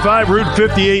 1375 Route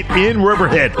 58 in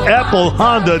Riverhead.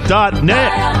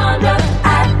 AppleHonda.net.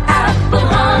 Apple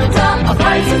Honda.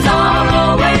 Prices are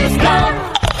always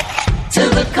low. To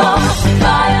the core.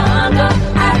 Buy a Honda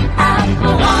at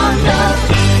Apple Honda.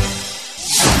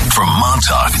 From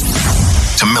Montauk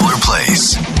to Miller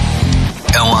Place,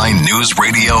 LI News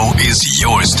Radio is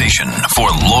your station for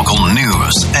local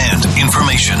news and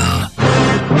information.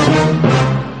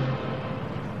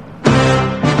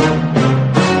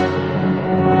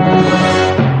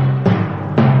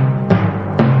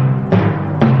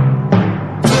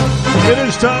 It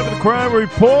is time for the Crime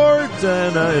Report,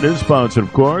 and it is sponsored,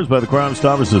 of course, by the Crime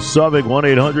Stoppers of Suffolk,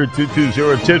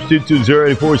 1-800-220-TIPS,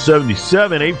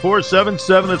 220-8477,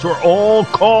 8477. That's where all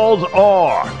calls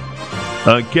are.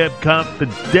 Kept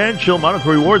confidential.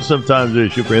 Monetary rewards sometimes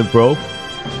issue for info.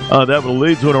 That will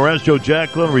lead to an arrest. Joe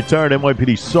Giacalone, retired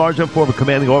NYPD sergeant, former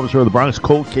commanding officer of the Bronx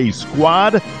Cold Case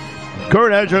Squad,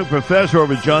 current adjunct professor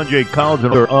over at John Jay College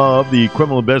of the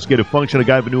Criminal Investigative Function, a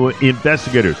guy for new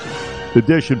investigators.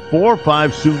 Edition 4,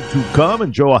 5 soon to come,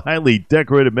 and Joe, a highly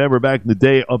decorated member back in the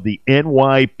day of the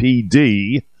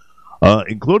NYPD,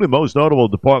 including most notable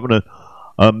Department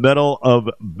of Medal of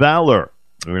Valor.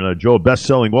 Joe, a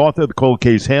best-selling author, The Cold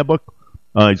Case Handbook.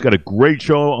 He's got a great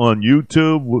show on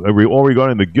YouTube, all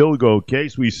regarding the Gilgo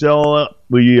case. We say a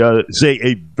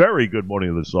very good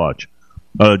morning to the Sarge,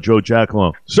 Joe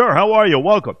Giacalone. Sir, how are you?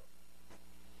 Welcome.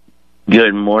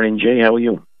 Good morning, Jay. How are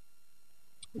you?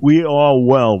 We are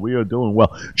well. We are doing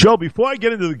well. Joe, before I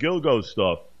get into the Gilgo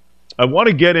stuff, I want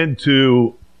to get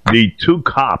into the two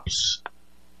cops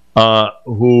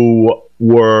who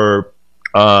were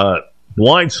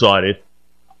blindsided,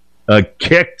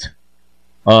 kicked,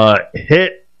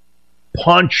 hit,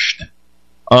 punched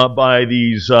by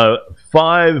these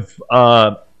 5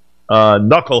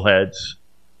 knuckleheads,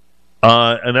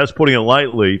 and that's putting it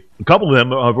lightly. A couple of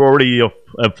them have already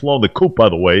have flown the coop, by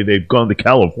the way. They've gone to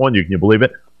California. Can you believe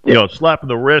it? You know, slap in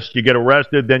the wrist, you get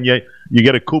arrested, then you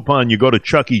get a coupon, you go to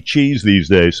Chuck E. Cheese these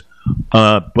days.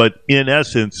 But in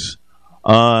essence,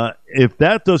 if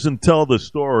that doesn't tell the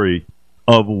story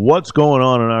of what's going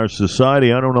on in our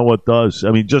society, I don't know what does. I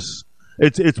mean, just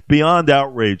it's beyond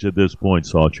outrage at this point,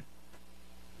 Sarge.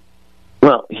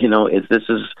 Well, you know, this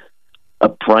is a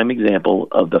prime example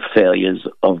of the failures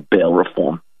of bail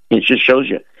reform. It just shows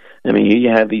you. I mean, here you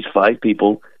have these 5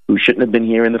 people who shouldn't have been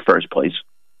here in the first place.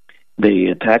 They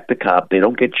attack the cop. They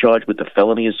don't get charged with the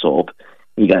felony assault.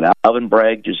 You got Alvin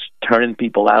Bragg just turning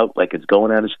people out like it's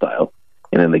going out of style.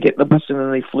 And then they get in the bus and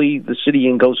then they flee the city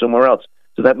and go somewhere else.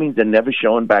 So that means they're never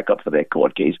showing back up for their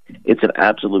court case. It's an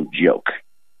absolute joke.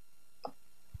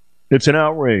 It's an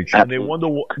outrage. Absolutely.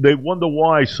 And they wonder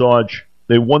why, Sarge.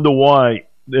 They wonder why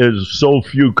there's so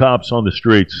few cops on the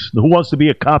streets. Who wants to be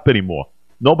a cop anymore?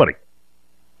 Nobody.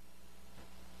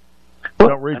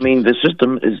 Well, I mean, the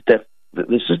system is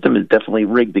definitely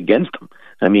rigged against them.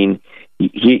 I mean,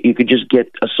 you could just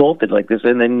get assaulted like this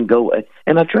and then go.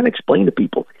 And I try to explain to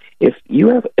people, if you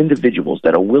have individuals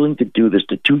that are willing to do this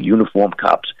to two uniformed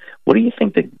cops, what do you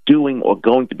think they're doing or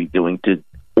going to be doing to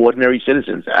ordinary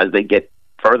citizens as they get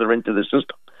further into the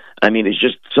system? I mean, it's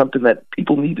just something that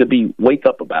people need to wake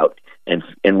up about and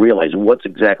realize what's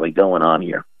exactly going on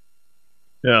here.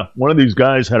 Yeah, one of these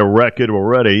guys had a record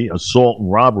already, assault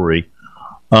and robbery.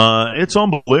 It's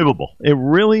unbelievable. It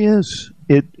really is.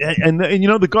 And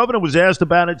the governor was asked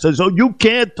about it. Says, "Oh, you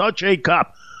can't touch a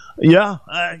cop." Yeah,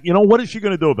 what is she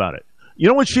going to do about it? You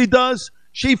know what she does?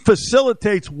 She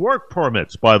facilitates work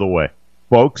permits. By the way,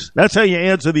 folks, that's how you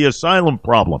answer the asylum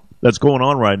problem that's going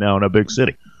on right now in a big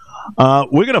city.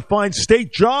 We're going to find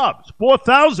state jobs,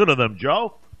 4,000 of them,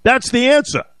 Joe. That's the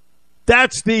answer.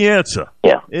 That's the answer.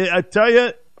 Yeah, I tell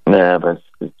you. Yeah, but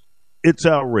it's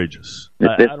outrageous.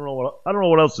 I don't know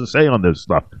what else to say on this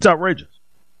stuff. It's outrageous.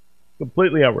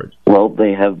 Completely outrageous. Well,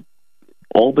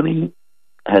 Albany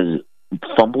has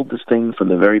fumbled this thing from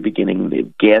the very beginning.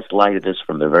 They've gaslighted us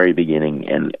from the very beginning,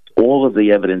 and all of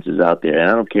the evidence is out there. And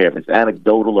I don't care if it's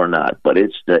anecdotal or not, but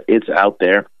it's out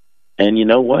there. And you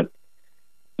know what?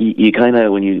 You kind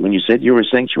of, when you said you were a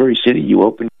sanctuary city, you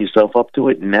opened yourself up to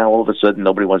it, and now all of a sudden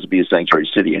nobody wants to be a sanctuary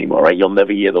city anymore, right? You'll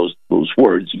never hear those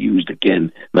words used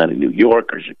again, not in New York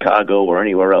or Chicago or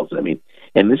anywhere else. I mean,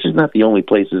 and this is not the only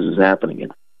place this is happening in.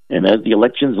 And as the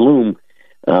elections loom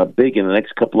big in the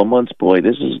next couple of months, boy,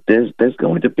 there's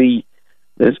going to be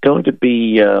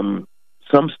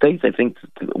some states I think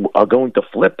are going to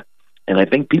flip, and I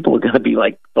think people are going to be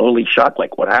like totally shocked,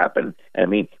 like what happened? I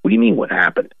mean, what do you mean what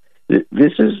happened?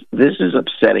 This is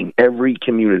upsetting every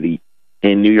community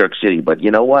in New York City. But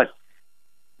you know what?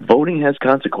 Voting has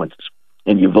consequences,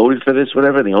 and you voted for this,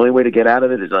 whatever. The only way to get out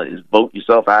of it is vote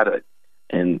yourself out of it.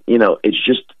 And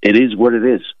it is what it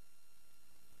is.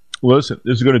 Listen,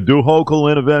 this is going to do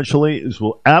Hochul in eventually. This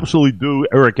will absolutely do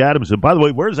Eric Adams. And by the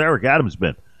way, where's Eric Adams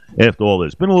been after all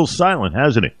this? Been a little silent,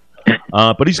 hasn't he?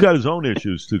 But he's got his own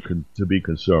issues to be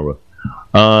concerned with.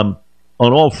 On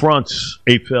all fronts,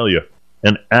 a failure.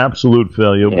 An absolute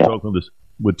failure. Yeah.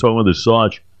 We're talking with the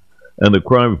Sarge and the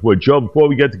crime report. Joe, before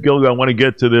we get to Gilgo, I want to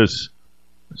get to this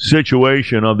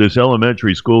situation of this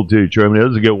elementary school teacher. I mean, it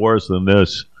doesn't get worse than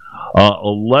this.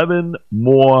 11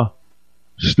 more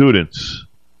students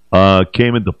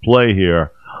came into play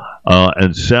here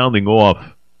and sounding off.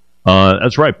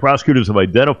 That's right. Prosecutors have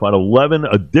identified 11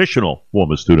 additional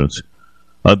former students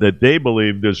that they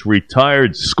believe this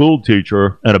retired school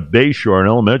teacher at a Bayshore, an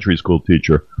elementary school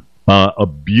teacher,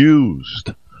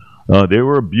 abused. They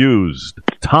were abused.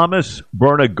 Thomas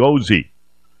Bernagozzi.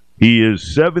 He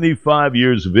is 75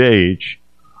 years of age.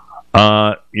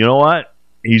 You know what?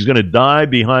 He's going to die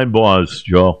behind bars,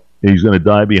 Joe. He's going to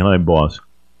die behind bars.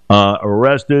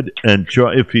 Arrested and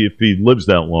if he lives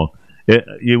that long.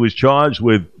 He was charged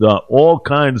with all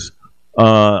kinds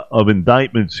of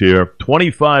indictments here.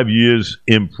 25 years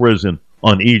in prison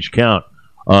on each count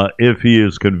if he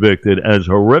is convicted. As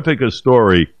horrific a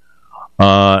story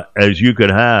as you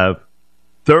could have.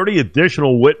 30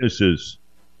 additional witnesses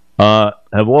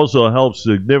have also helped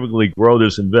significantly grow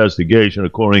this investigation,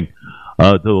 according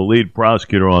to the lead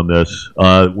prosecutor on this,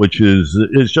 which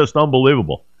is just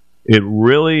unbelievable. It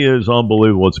really is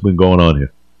unbelievable what's been going on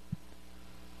here.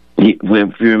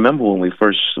 If you remember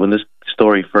when this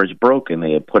story first broke and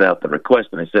they had put out the request,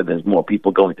 and I said there's more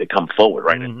people going to come forward,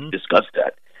 right, and discuss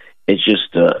that. It's just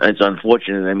it's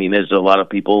unfortunate. I mean, there's a lot of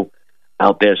people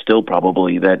out there still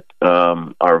probably that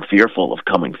are fearful of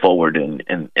coming forward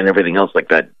and everything else like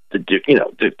that.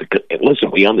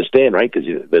 Listen, we understand, right? Because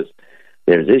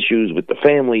there's issues with the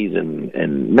families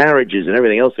and marriages and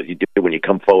everything else that you do when you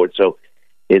come forward. So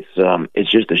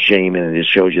it's just a shame, and it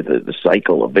just shows you the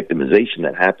cycle of victimization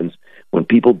that happens when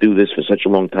people do this for such a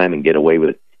long time and get away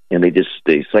with it, and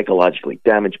they psychologically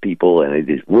damage people and they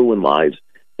just ruin lives.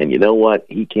 And you know what?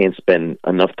 He can't spend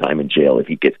enough time in jail if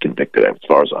he gets convicted, as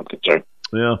far as I'm concerned.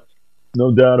 Yeah,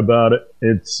 no doubt about it.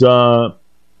 It's a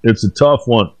tough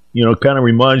one. You know, it kind of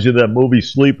reminds you of that movie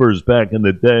Sleepers back in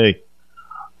the day.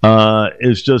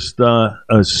 It's just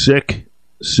a sick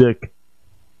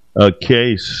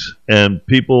case, and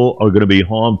people are going to be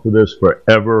harmed for this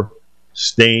forever,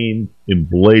 stained,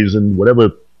 emblazoned,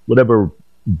 whatever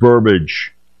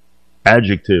verbiage,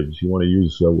 adjectives you want to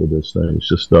use with this thing. It's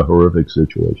just a horrific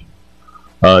situation.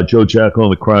 Joe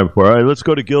Giacalone, the crime report. All right, let's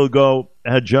go to Gilgo.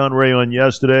 I had John Ray on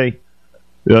yesterday.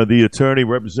 The attorney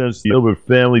represents the Gilbert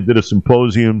family, did a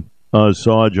symposium,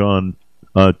 Sarge, on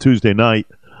Tuesday night.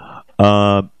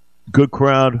 Good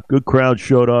crowd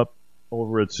showed up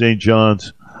over at St.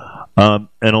 John's, and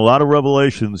a lot of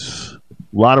revelations.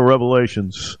 4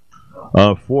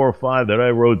 or 5 that I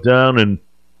wrote down, and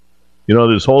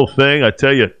this whole thing. I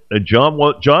tell you,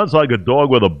 John's like a dog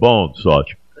with a bone,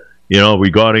 such.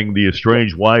 Regarding the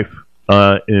estranged wife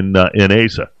in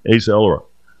Asa Ellerer.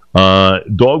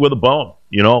 Dog with a bone.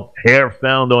 Hair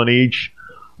found on each.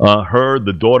 Her,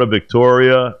 the daughter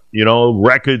Victoria.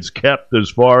 Records kept as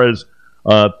far as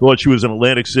thought she was in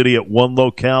Atlantic City at one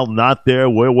locale, not there.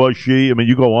 Where was she? I mean,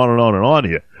 you go on and on and on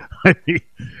here. I mean,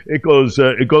 it goes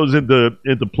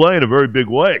into play in a very big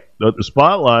way. The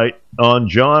spotlight on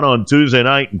John on Tuesday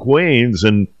night in Queens,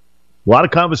 and a lot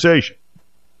of conversation.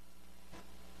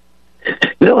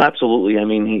 No, absolutely. I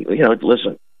mean,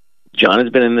 listen, John has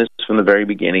been in this from the very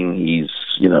beginning. He's,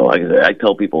 I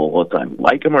tell people all the time,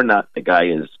 like him or not, the guy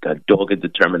has got dogged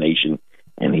determination,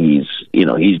 and he's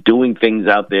doing things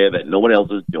out there that no one else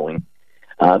is doing.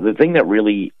 The thing that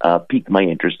really piqued my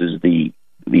interest is the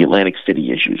Atlantic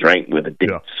City issues, right, where the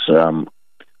dates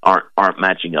aren't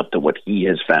matching up to what he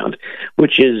has found,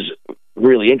 which is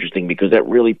really interesting because that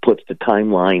really puts the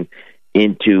timeline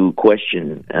into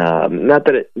question. Not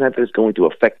that it's going to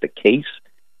affect the case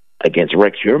against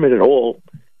Rex Sherman at all,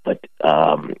 but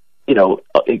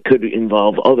it could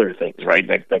involve other things, right,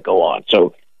 that go on.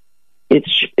 So it's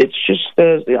just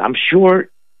I'm sure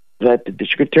that the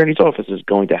district attorney's office is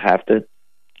going to have to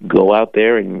go out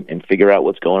there and figure out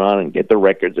what's going on and get the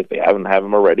records if they haven't have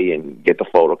them already, and get the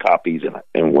photocopies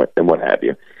and what have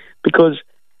you, because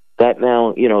that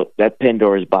now that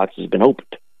Pandora's box has been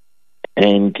opened.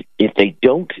 And if they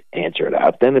don't answer it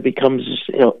out, then it becomes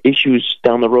issues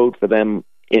down the road for them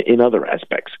in other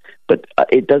aspects. But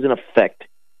it doesn't affect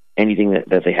anything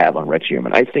that they have on Rex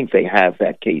Sherman. I think they have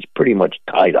that case pretty much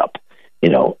tied up.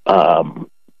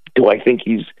 Do I think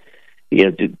he's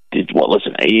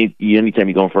listen, anytime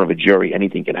you go in front of a jury,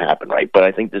 anything can happen, right? But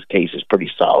I think this case is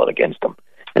pretty solid against him,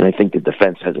 and I think the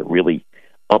defense has a really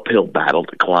uphill battle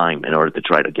to climb in order to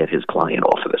try to get his client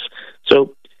off of this.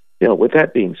 So, with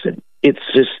that being said, it's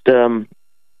just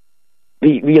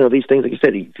these things, like you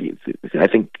said. I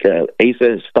think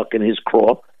Asa is stuck in his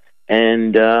craw,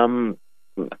 and I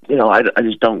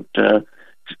just don't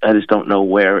know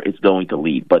where it's going to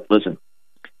lead. But listen,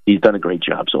 he's done a great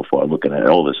job so far looking at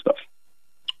all this stuff.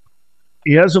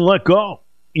 He hasn't let go,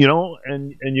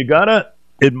 and you gotta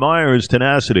admire his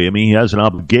tenacity. I mean, he has an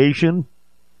obligation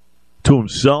to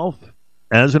himself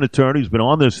as an attorney. He's been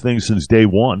on this thing since day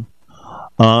one.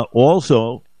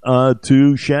 Also,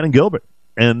 to Shannon Gilbert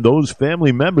and those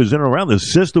family members in and around.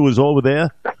 His sister was over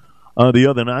there the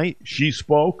other night. She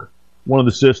spoke, one of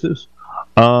the sisters.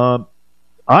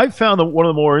 I found that one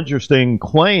of the more interesting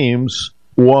claims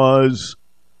was,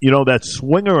 that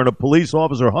swinger and a police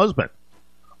officer husband.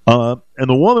 And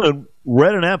the woman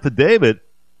read an affidavit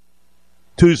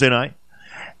Tuesday night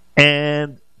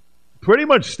and pretty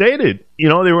much stated, they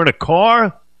were in a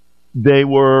car. They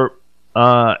were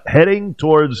heading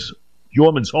towards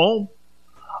Jorman's home.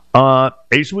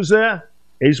 Ace was there,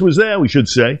 we should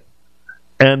say.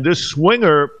 And this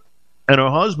swinger and her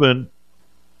husband,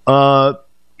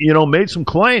 made some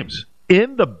claims.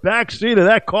 In the back seat of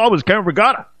that car was Karen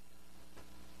Regatta.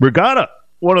 Regatta,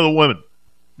 one of the women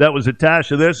that was attached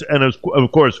to this, and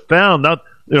of course found not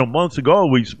months ago.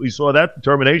 We saw that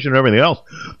determination and everything else.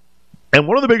 And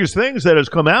one of the biggest things that has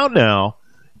come out now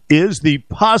is the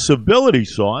possibility,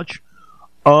 Sarge,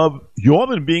 of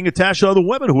Jorman being attached to other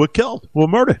women who were killed, who were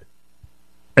murdered.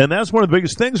 And that's one of the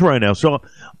biggest things right now. So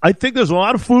I think there's a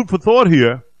lot of food for thought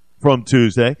here from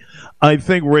Tuesday. I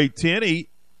think Ray Tierney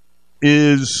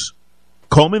is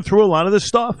combing through a lot of this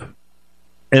stuff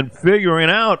and figuring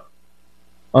out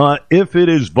if it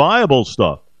is viable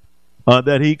stuff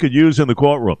that he could use in the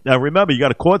courtroom. Now, remember, you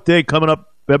got a court date coming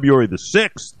up February the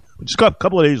 6th, which is a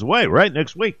couple of days away, right?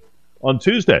 Next week on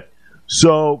Tuesday.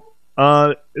 So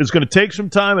it's going to take some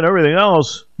time and everything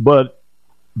else, but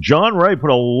John Ray put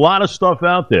a lot of stuff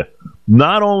out there.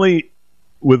 Not only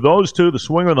with those two, the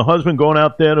swinger and the husband, going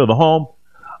out there to the home,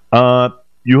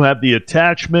 you have the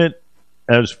attachment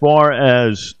as far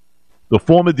as the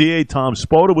former DA, Tom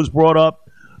Spoda, was brought up,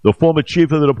 the former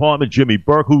chief of the department, Jimmy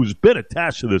Burke, who's been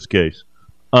attached to this case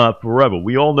forever.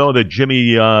 We all know that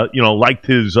Jimmy, liked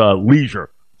his leisure,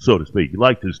 so to speak. He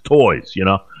liked his toys,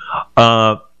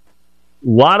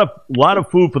 Lot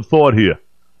of food for thought here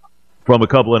from a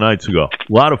couple of nights ago.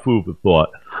 A lot of food for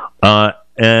thought.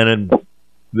 And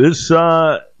this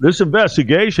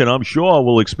investigation, I'm sure,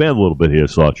 will expand a little bit here,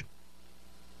 Sarge.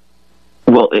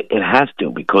 Well, it has to,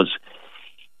 because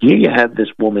here you have this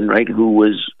woman, right, who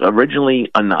was originally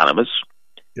anonymous,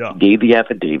 gave the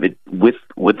affidavit with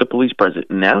the police present.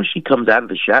 Now she comes out of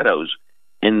the shadows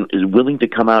and is willing to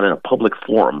come out in a public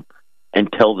forum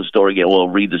and tell the story again. Well,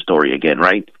 read the story again,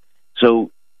 right?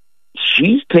 So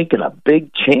she's taken a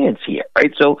big chance here,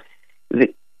 right? So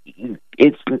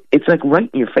it's like right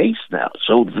in your face now.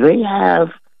 So they have,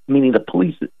 meaning the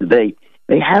police, they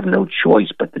have no choice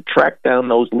but to track down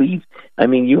those leads. I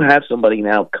mean, you have somebody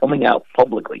now coming out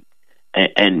publicly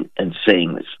and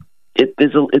saying this.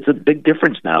 It's a big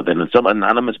difference now than some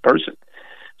anonymous person.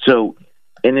 So,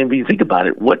 and then when you think about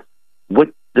it, what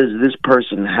does this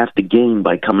person have to gain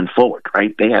by coming forward,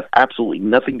 right? They have absolutely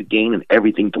nothing to gain and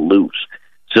everything to lose.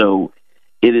 So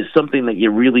it is something that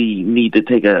you really need to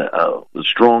take a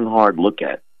strong, hard look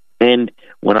at. And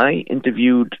when I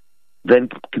interviewed then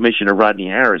Commissioner Rodney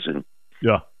Harrison,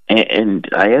 and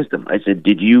I asked him, I said,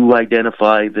 did you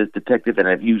identify the detective and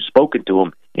have you spoken to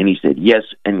him? And he said, yes,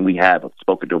 and we have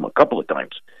spoken to him a couple of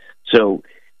times. So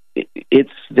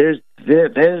there's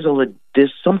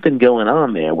something going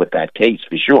on there with that case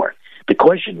for sure. The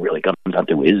question really comes down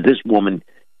to, was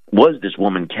this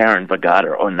woman Karen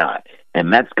Vergata or not?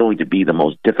 And that's going to be the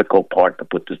most difficult part to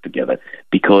put this together,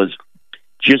 because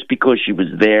just because she was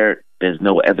there, there's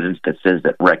no evidence that says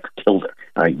that Rex killed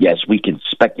her. Yes, we can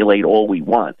speculate all we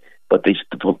want, but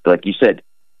like you said,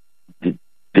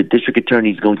 the district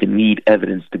attorney is going to need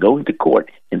evidence to go into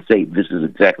court and say this is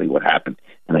exactly what happened.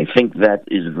 And I think that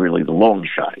is really the long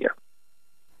shot here.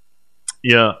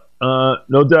 Yeah,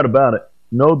 no doubt about it.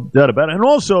 No doubt about it. And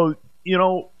also,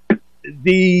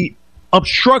 the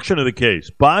obstruction of the case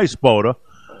by Spoda,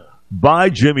 by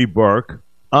Jimmy Burke,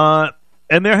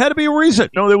 and there had to be a reason.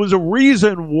 There was a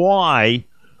reason why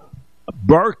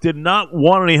Burke did not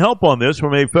want any help on this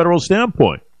from a federal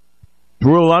standpoint.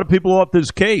 Threw a lot of people off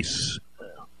this case.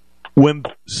 When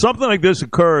something like this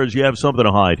occurs, you have something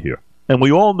to hide here. And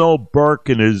we all know Burke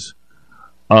and his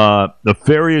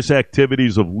nefarious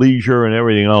activities of leisure and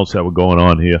everything else that were going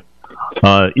on here.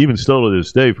 Even still to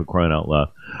this day, for crying out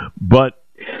loud. But,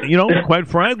 quite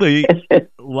frankly, a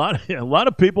lot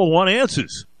of people want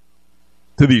answers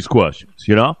to these questions,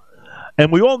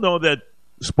 And we all know that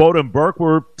Spoda and Burke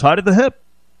were tied at the hip,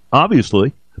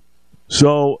 obviously.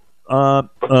 So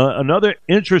another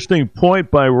interesting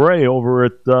point by Ray over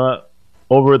at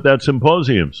that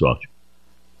symposium, Such.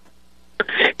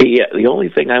 Yeah, the only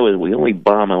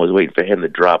bomb I was waiting for him to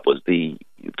drop was the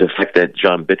fact that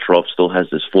John Bitroff still has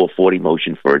this 440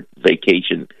 motion for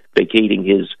vacating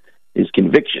his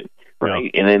conviction,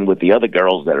 right? Yeah. And then with the other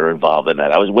girls that are involved in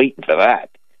that, I was waiting for that.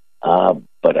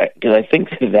 But I think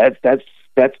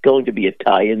that's going to be a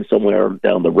tie-in somewhere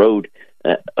down the road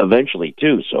eventually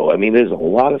too. So I mean, there's a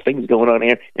lot of things going on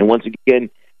here, and once again,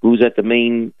 who's at the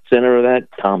main center of that?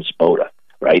 Tom Spoda,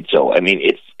 right? So I mean,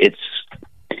 it's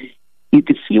you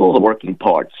can see all the working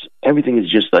parts. Everything is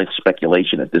just like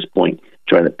speculation at this point,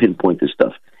 trying to pinpoint this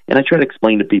stuff. And I try to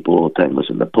explain to people all the time,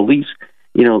 listen, the police,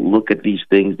 look at these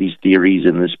things, these theories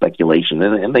and this speculation,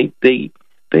 and they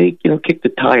kick the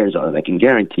tires on it. I can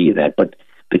guarantee you that. But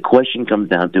the question comes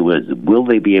down to is, will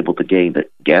they be able to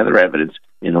gather evidence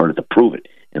in order to prove it?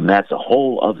 And that's a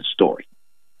whole other story.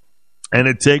 And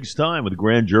it takes time with the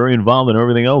grand jury involved and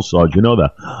everything else, Sarge. You know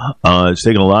that. It's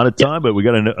taking a lot of time, but we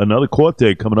got another court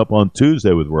date coming up on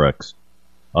Tuesday with Rex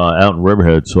out in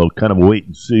Riverhead. So kind of wait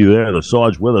and see there. The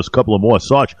Sarge with us, a couple of more.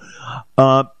 Sarge,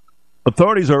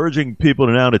 authorities are urging people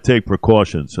now to take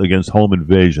precautions against home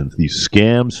invasions, these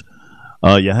scams.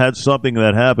 You had something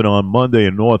that happened on Monday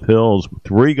in North Hills.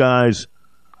 3 guys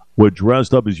were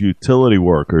dressed up as utility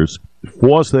workers,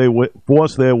 forced their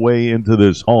way into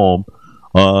this home.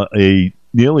 A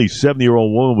nearly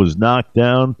 70-year-old woman was knocked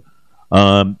down.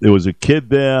 There was a kid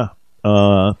there.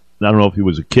 I don't know if he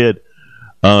was a kid,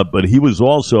 but he was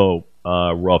also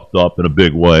roughed up in a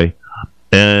big way.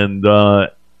 And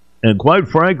quite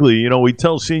frankly, we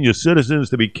tell senior citizens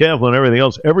to be careful and everything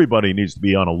else. Everybody needs to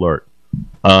be on alert.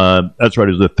 That's right.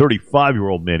 It was a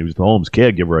 35-year-old man. He was the home's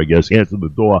caregiver, I guess. He answered the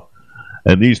door,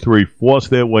 and these 3 forced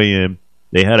their way in.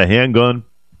 They had a handgun,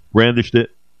 brandished it,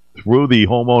 threw the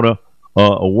homeowner,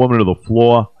 a woman to the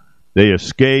floor. They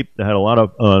escaped. They had a lot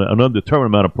of an undetermined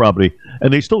amount of property,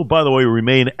 and they still, by the way,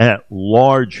 remain at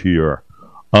large here.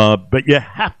 But you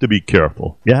have to be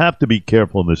careful. You have to be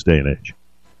careful in this day and age.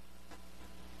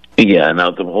 Yeah,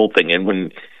 now the whole thing, and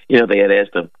when they had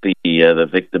asked the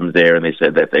victims there, and they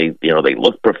said that they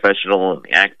look professional and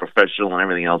they act professional and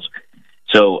everything else.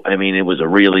 So I mean, it was a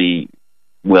really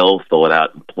well thought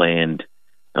out and planned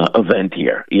event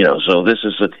here. So this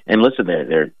is and listen,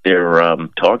 they're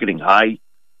targeting high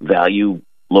value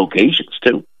locations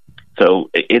too. So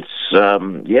it's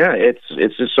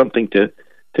just something to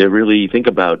to really think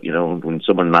about, when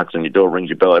someone knocks on your door, rings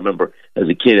your bell. I remember as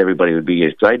a kid, everybody would be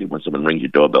excited when someone rings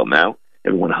your doorbell. Now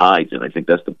everyone hides, and I think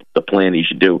that's the plan you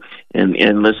should do.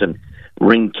 And listen,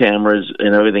 Ring cameras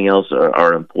and everything else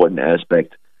are an important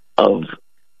aspect of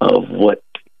what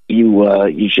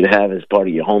you should have as part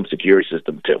of your home security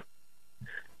system too.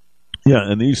 Yeah,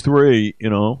 and these three,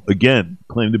 again,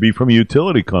 claim to be from a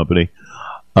utility company.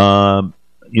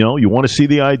 You want to see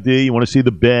the ID, you want to see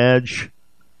the badge,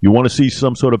 you want to see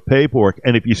some sort of paperwork.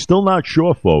 And if you're still not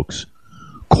sure, folks,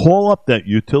 call up that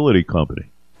utility company.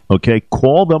 Okay,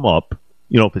 call them up.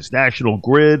 If it's National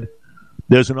Grid,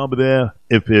 there's a number there.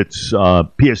 If it's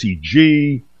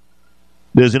PSEG,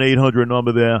 there's an 800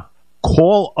 number there.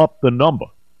 Call up the number,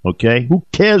 okay? Who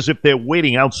cares if they're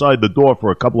waiting outside the door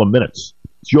for a couple of minutes?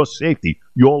 It's your safety,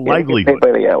 your livelihood.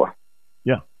 By the hour.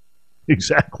 Yeah,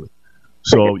 exactly.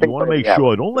 So you want to make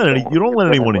sure you don't let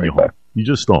anyone in your home. You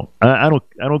just don't. I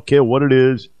don't care what it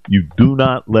is. You do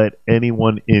not let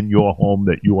anyone in your home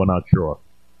that you are not sure of.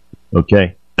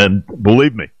 Okay? And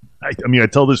believe me, I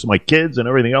tell this to my kids and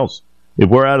everything else. If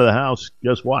we're out of the house,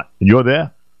 guess what? And you're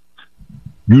there,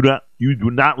 you do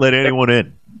not let anyone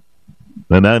in.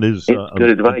 And that is good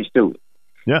advice too.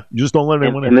 Yeah, you just don't let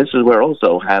anyone in. And this is where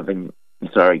also having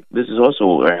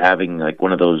like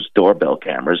one of those doorbell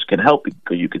cameras can help,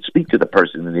 because you could speak to the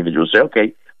person, the individual, say,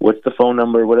 okay, what's the phone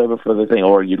number, whatever for the thing,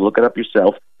 or you look it up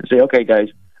yourself and say, okay, guys,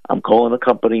 I'm calling the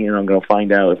company and I'm going to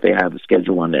find out if they have the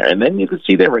schedule on there. And then you can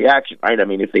see their reaction, right? I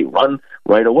mean, if they run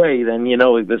right away, then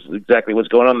this is exactly what's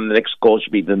going on. And the next call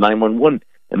should be the 911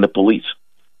 and the police.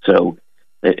 So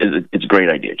it's a great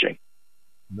idea, Jay.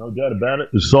 No doubt about it.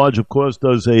 The Sarge, of course,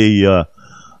 does a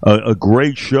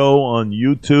great show on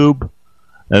YouTube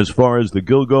as far as the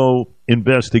Gilgo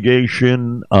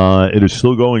investigation. It is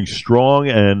still going strong,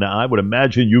 and I would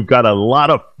imagine you've got a lot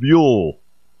of fuel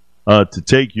to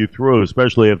take you through,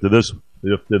 especially after this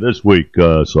week,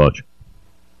 Sarge.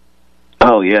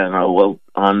 Oh yeah, no. Well,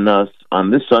 on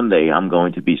this Sunday, I'm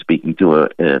going to be speaking to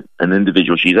an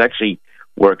individual. She's actually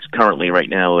works currently right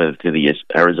now to the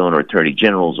Arizona Attorney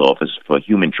General's office for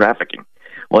human trafficking.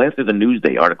 Well, after the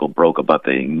Newsday article broke about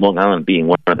the Long Island being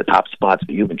one of the top spots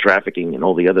for human trafficking and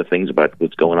all the other things about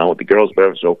what's going on with the girls,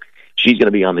 so she's going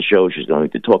to be on the show. She's going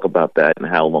to talk about that and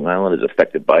how Long Island is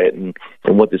affected by it, and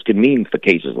what this could mean for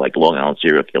cases like Long Island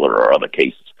serial killer or other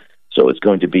cases. So it's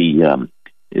going to be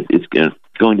it's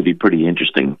going to be pretty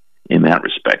interesting in that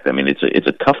respect. I mean, it's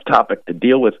a tough topic to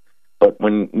deal with, but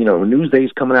when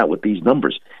Newsday's coming out with these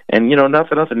numbers, and not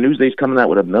for nothing, Newsday's coming out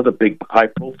with another big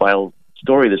high-profile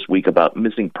story this week about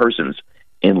missing persons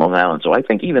in Long Island. So I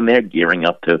think even they're gearing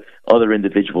up to other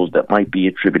individuals that might be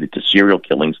attributed to serial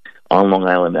killings on Long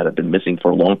Island that have been missing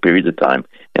for long periods of time,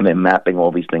 and they're mapping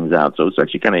all these things out. So it's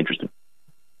actually kind of interesting.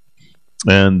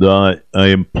 And I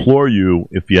implore you,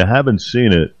 if you haven't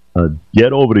seen it,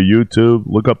 get over to YouTube,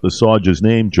 look up the Sarge's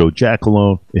name, Joe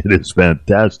Giacalone. It is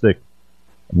fantastic.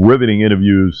 Riveting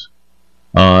interviews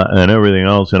and everything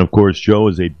else. And, of course, Joe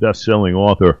is a best-selling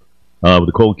author with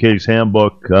the Cold Case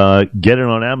Handbook. Get it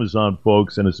on Amazon,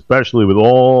 folks, and especially with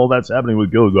all that's happening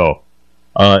with Gilgo.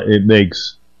 It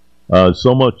makes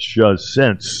so much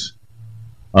sense.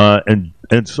 And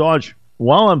Sarge,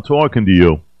 while I'm talking to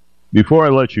you, before I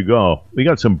let you go, we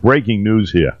got some breaking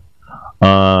news here.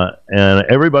 And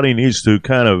everybody needs to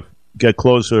kind of get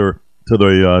closer to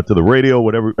the radio,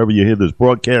 whatever you hear this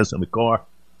broadcast in the car.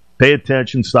 Pay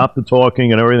attention, stop the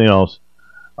talking and everything else.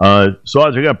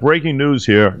 Sarge, I got breaking news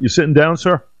here. You sitting down,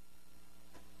 sir?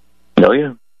 Oh,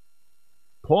 yeah.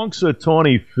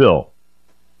 Punxsutawney Phil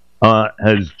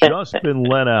has just been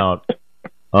let out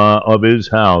of his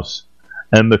house.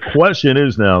 And the question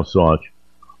is now, Sarge,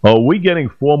 are we getting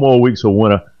 4 more weeks of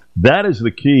winter? That is the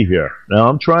key here. Now,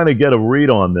 I'm trying to get a read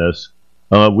on this.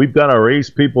 We've got our ace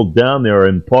people down there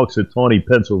in Punxsutawney,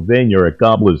 Pennsylvania at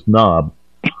Gobbler's Knob.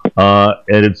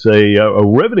 And it's a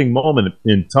riveting moment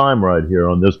in time right here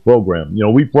on this program.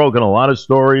 We've broken a lot of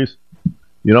stories.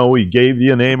 We gave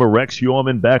you a name of Rex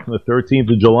Yorman back on the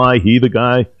 13th of July. He, the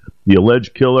guy, the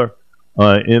alleged killer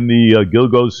in the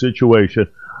Gilgo situation.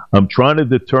 I'm trying to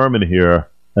determine here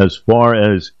as far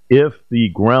as if the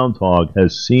groundhog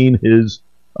has seen his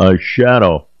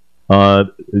shadow.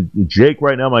 Jake,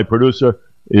 right now, my producer,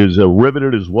 is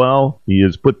riveted as well. He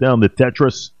has put down the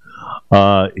Tetris.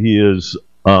 He is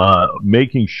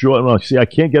making sure. See, I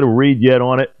can't get a read yet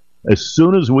on it. As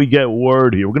soon as we get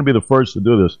word here, we're going to be the first to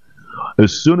do this.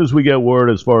 As soon as we get word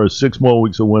as far as 6 more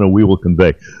weeks of winter, we will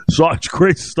convey. Sarge,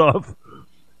 great stuff.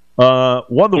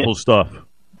 Wonderful stuff,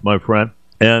 my friend.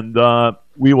 And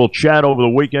we will chat over the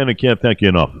weekend. I can't thank you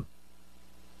enough.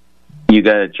 You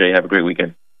got it, Jay. Have a great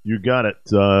weekend. You got it.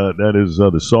 That is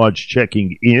the Sarge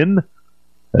checking in.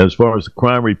 As far as the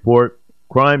crime report,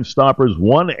 Crime Stoppers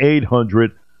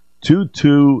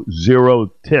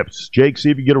 1-800-220-TIPS. Jake,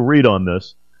 see if you get a read on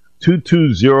this.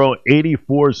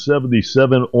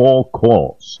 220-8477. All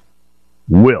calls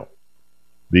will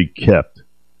be kept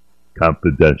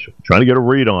confidential. Trying to get a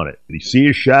read on it. Did he see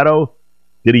his shadow?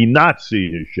 Did he not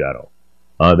see his shadow?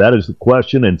 That is the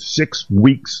question, and 6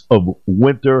 weeks of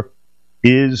winter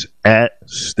is at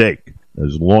stake.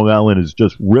 As Long Island is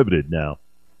just riveted now,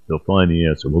 they'll find the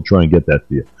answer. We'll try and get that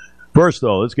for you. First,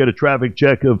 though, let's get a traffic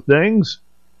check of things.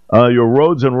 Your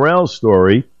roads and rail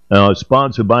story,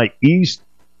 sponsored by East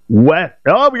West.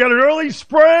 Oh, we got an early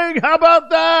spring. How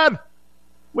about that?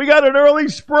 We got an early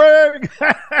spring.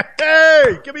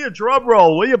 Hey, give me a drum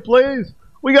roll, will you, please?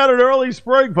 We got an early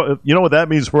spring. You know what that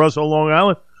means for us on Long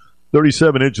Island?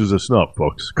 37 inches of snow,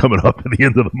 folks, coming up at the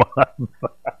end of the month.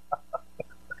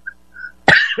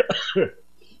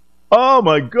 Oh,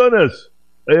 my goodness.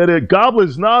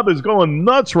 Gobbler's Knob is going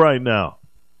nuts right now.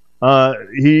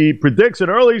 He predicts an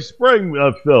early spring,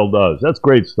 Phil does. That's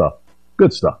great stuff.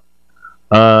 Good stuff.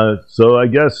 So I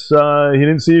guess he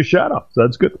didn't see his shadow. So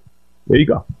that's good. There you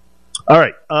go. All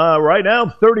right. Right now,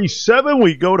 37.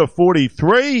 We go to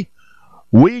 43.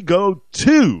 We go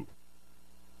to...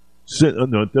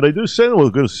 No, did I do Cindy?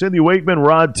 We'll go to Cindy Wakeman,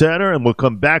 Rod Tanner, and we'll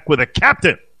come back with a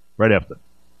captain right after.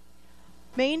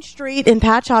 Main Street in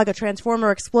Patchogue, a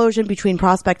transformer explosion between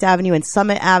Prospect Avenue and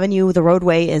Summit Avenue. The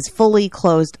roadway is fully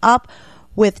closed up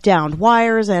with downed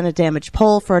wires and a damaged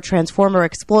pole for a transformer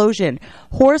explosion.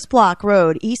 Horse Block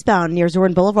Road, eastbound near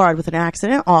Zorn Boulevard, with an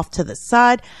accident off to the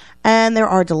side. And there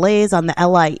are delays on the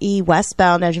LIE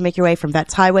westbound as you make your way from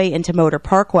Vets Highway into Motor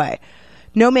Parkway.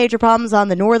 No major problems on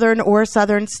the northern or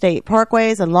southern state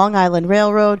parkways, and Long Island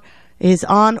Railroad is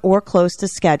on or close to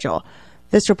schedule.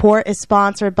 This report is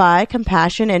sponsored by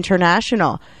Compassion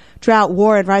International. Drought,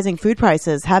 war, and rising food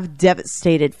prices have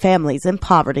devastated families in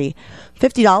poverty.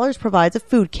 $50 provides a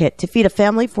food kit to feed a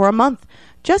family for a month.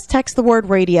 Just text the word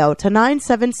radio to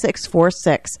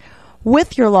 97646.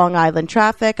 With your Long Island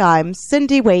traffic, I'm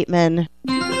Cindy Waitman.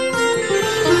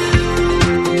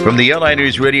 From the LI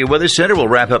News Radio Weather Center, we'll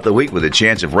wrap up the week with a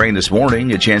chance of rain this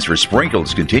morning. A chance for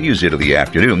sprinkles continues into the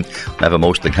afternoon. We'll have a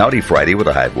mostly cloudy Friday with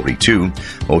a high of 42.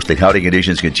 Mostly cloudy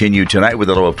conditions continue tonight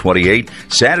with a low of 28.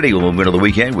 Saturday will move into the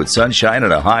weekend with sunshine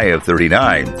and a high of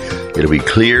 39. It'll be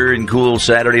clear and cool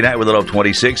Saturday night with a low of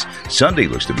 26. Sunday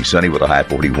looks to be sunny with a high of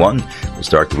 41. We'll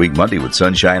start the week Monday with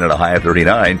sunshine and a high of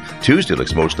 39. Tuesday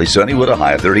looks mostly sunny with a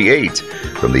high of 38.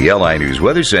 From the LI News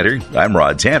Weather Center, I'm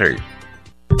Rod Tanner.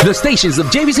 The stations of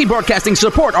JVC Broadcasting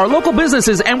support our local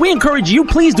businesses, and we encourage you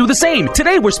please do the same.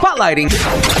 Today we're spotlighting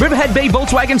Riverhead Bay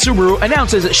Volkswagen Subaru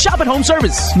announces Shop at Home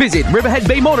service. Visit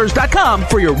riverheadbaymotors.com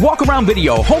for your walk-around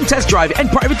video, home test drive, and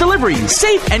private delivery.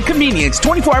 Safe and convenience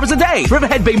 24 hours a day.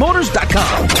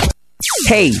 riverheadbaymotors.com.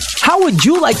 Hey, how would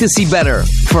you like to see better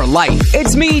for life?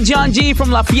 It's me, John G.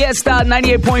 from La Fiesta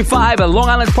 98.5, a Long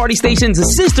Island Party Station's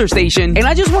sister station, and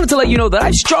I just wanted to let you know that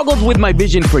I've struggled with my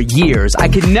vision for years. I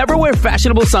could never wear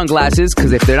fashionable sunglasses,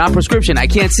 because if they're not prescription, I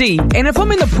can't see. And if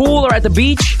I'm in the pool or at the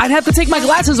beach, I'd have to take my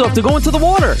glasses off to go into the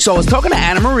water. So I was talking to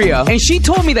Anna Maria, and she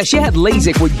told me that she had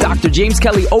LASIK with Dr. James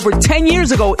Kelly over 10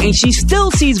 years ago, and she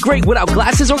still sees great without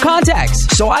glasses or contacts.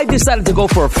 So I decided to go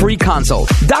for a free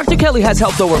consult. Dr. Kelly has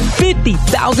helped over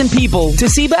 50,000 people to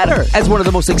see better as one of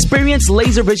the most experienced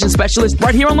laser vision specialists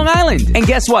right here on Long Island. And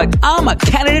guess what? I'm a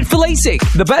candidate for LASIK.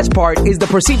 The best part is the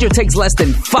procedure takes less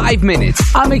than 5 minutes.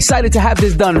 I'm excited to have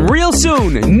this done real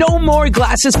soon. No more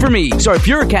glasses for me. So if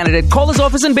you're a candidate, call his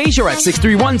office in Bayshore at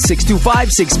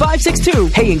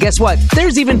 631-625-6562. Hey, and guess what?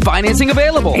 There's even financing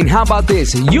available. And how about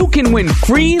this? You can win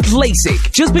free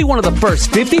LASIK. Just be one of the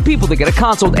first 50 people to get a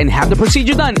consult and have the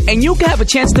procedure done, and you can have a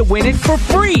chance to win it for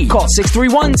free. Call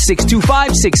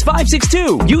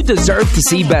 631-625-6562. You deserve to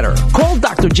see better. Call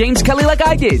Dr. James Kelly like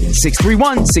I did.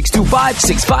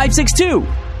 631-625-6562.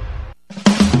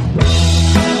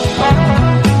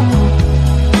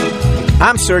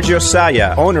 I'm Sergio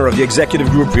Saya, owner of the Executive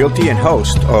Group Realty and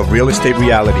host of Real Estate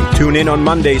Reality. Tune in on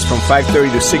Mondays from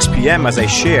 5:30 to 6 p.m. as I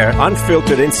share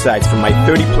unfiltered insights from my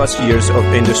 30-plus years of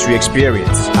industry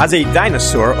experience. As a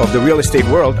dinosaur of the real estate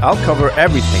world, I'll cover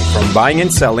everything from buying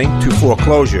and selling to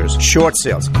foreclosures, short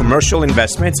sales, commercial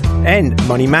investments, and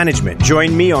money management.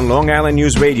 Join me on Long Island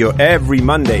News Radio every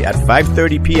Monday at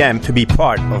 5:30 p.m. to be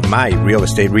part of my Real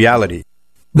Estate Reality.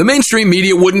 The mainstream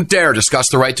media wouldn't dare discuss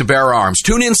the right to bear arms.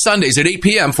 Tune in Sundays at 8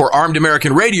 p.m. for Armed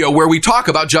American Radio, where we talk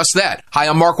about just that. Hi,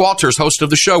 I'm Mark Walters, host of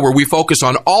the show, where we focus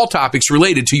on all topics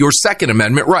related to your Second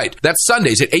Amendment right. That's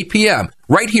Sundays at 8 p.m.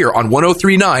 right here on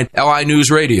 103.9 LI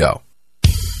News Radio.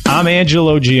 I'm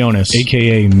Angelo Gionis,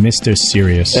 a.k.a. Mr.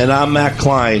 Serious. And I'm Matt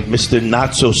Klein, Mr.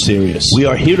 Not So Serious. We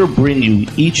are here to bring you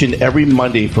each and every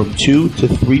Monday from 2 to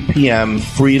 3 p.m.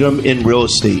 Freedom in Real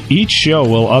Estate. Each show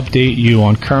will update you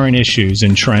on current issues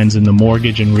and trends in the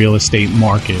mortgage and real estate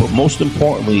market. But most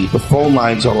importantly, the phone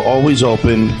lines are always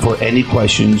open for any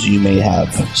questions you may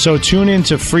have. So tune in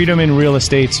to Freedom in Real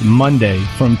Estate's Monday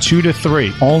from 2 to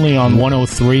 3, only on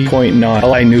 103.9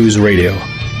 LI News Radio.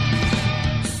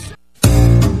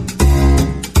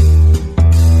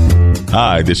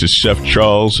 Hi, this is Chef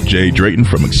Charles J. Drayton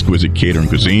from Exquisite Catering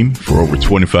Cuisine. For over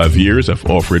 25 years, I've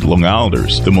offered Long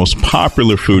Islanders the most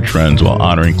popular food trends while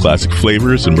honoring classic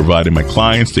flavors and providing my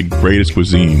clients the greatest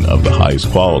cuisine of the highest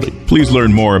quality. Please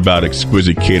learn more about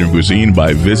Exquisite Catering Cuisine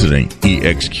by visiting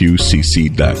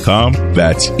exqcc.com.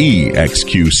 That's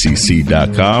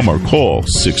exqcc.com or call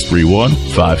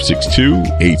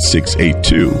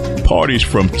 631-562-8682. Parties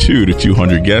from 2 to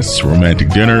 200 guests, romantic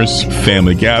dinners,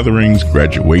 family gatherings,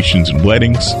 graduations, and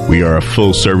weddings. We are a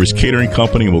full-service catering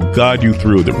company and will guide you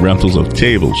through the rentals of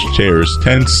tables, chairs,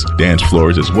 tents, dance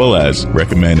floors, as well as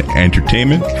recommend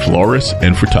entertainment, florists,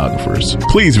 and photographers.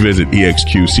 Please visit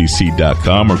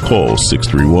exqcc.com or call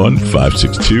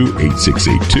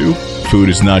 631-562-8682. Food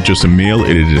is not just a meal,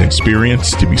 it is an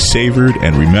experience to be savored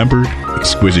and remembered.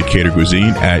 Exquisite Cater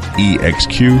Cuisine at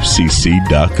exqcc.com.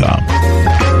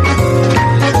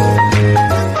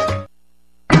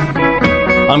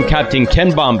 I'm Captain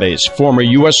Ken Bombays, former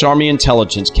U.S. Army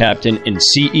intelligence captain and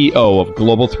CEO of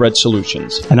Global Threat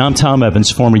Solutions. And I'm Tom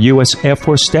Evans, former U.S. Air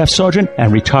Force Staff Sergeant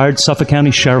and retired Suffolk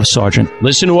County Sheriff Sergeant.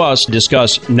 Listen to us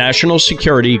discuss national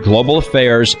security, global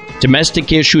affairs,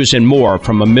 domestic issues, and more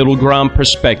from a middle ground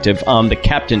perspective on The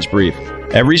Captain's Brief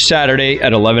every Saturday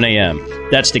at 11 a.m.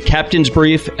 That's The Captain's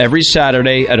Brief every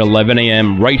Saturday at 11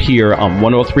 a.m. right here on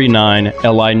 103.9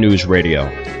 LI News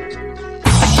Radio.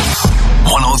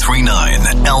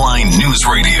 103.9 LI News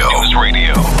Radio.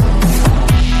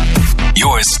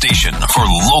 Your station for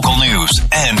local news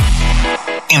and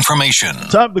information.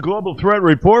 Top of the Global Threat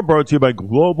Report brought to you by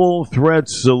Global Threat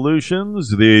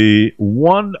Solutions, the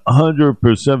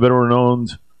 100%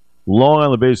 veteran-owned Long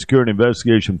Island-based security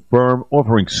investigation firm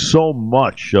offering so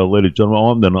much, ladies and gentlemen,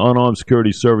 armed and unarmed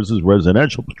security services,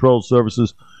 residential patrol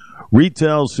services,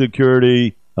 retail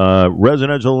security,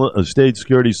 residential estate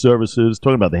security services,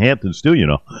 talking about the Hamptons too,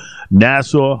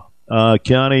 Nassau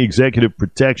County Executive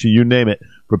Protection, you name it.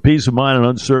 For peace of mind in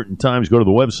uncertain times, go to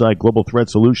the website,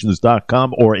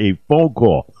 globalthreatsolutions.com, or a phone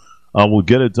call. We'll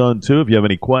get it done too. If you have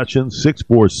any questions,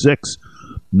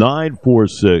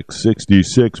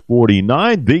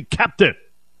 646-946-6649. The Captain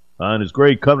and his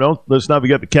great company. Let's not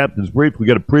forget the Captain's Brief. We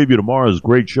got a preview tomorrow's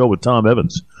great show with Tom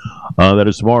Evans. That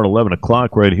is tomorrow at 11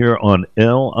 o'clock right here on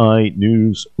LI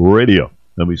News Radio.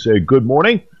 Let me say good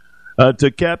morning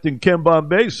to Captain Ken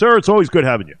Bombay. Sir, it's always good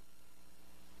having you.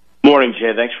 Morning,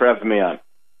 Jay. Thanks for having me on.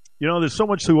 There's so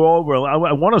much to go over.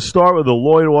 I want to start with the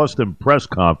Lloyd Austin press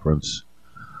conference.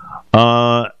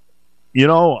 I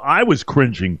was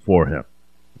cringing for him.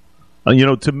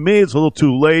 To me, it's a little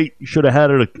too late. You should have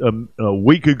had it a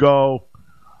week ago.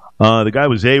 The guy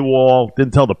was AWOL,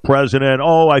 didn't tell the president.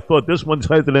 Oh, I thought this one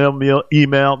typed an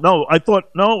email. No,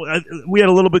 we had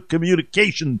a little bit of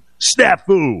communication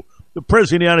snafu. The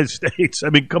president of the United States. I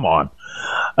mean, come on.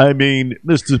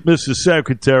 Mr.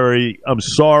 Secretary, I'm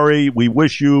sorry. We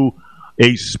wish you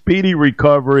a speedy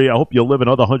recovery. I hope you live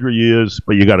another 100 years,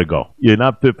 but you got to go. You're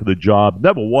not fit for the job.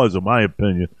 Never was, in my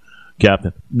opinion,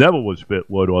 Captain. Never was fit,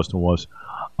 Lloyd Austin was.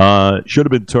 Should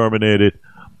have been terminated.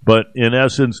 But in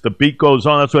essence, the beat goes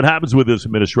on. That's what happens with this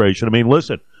administration.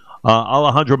 Listen,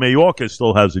 Alejandro Mayorkas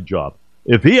still has a job.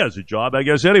 If he has a job, I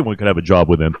guess anyone can have a job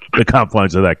within the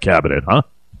confines of that cabinet, huh?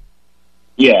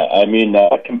 Yeah,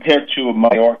 compared to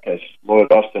Mayorkas, Lloyd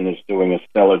Austin is doing a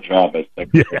stellar job as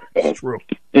Secretary. Yeah, that's true.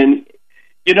 And,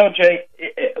 Jay,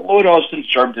 Lloyd Austin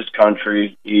served his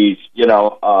country. He's,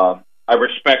 I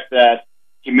respect that.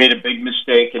 He made a big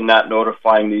mistake in not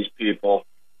notifying these people,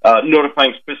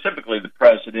 notifying specifically the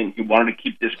president. He wanted to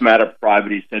keep this matter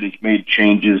private. He said he's made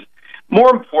changes.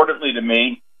 More importantly to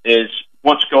me is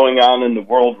what's going on in the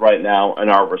world right now and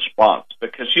our response,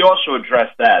 because he also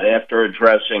addressed that after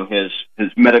addressing his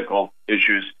medical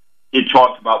issues. He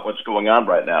talked about what's going on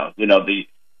right now. The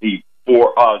 3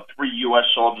 U.S.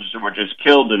 soldiers that were just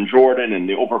killed in Jordan and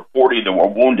the over 40 that were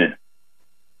wounded.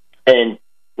 And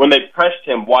when they pressed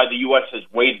him why the U.S. has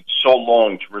waited so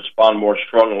long to respond more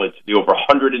strongly to the over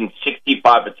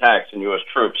 165 attacks on U.S.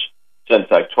 troops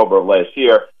since October of last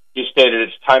year, he stated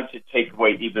it's time to take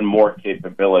away even more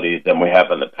capability than we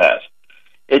have in the past.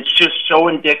 It's just so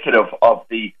indicative of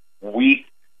the weak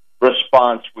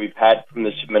response we've had from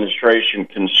this administration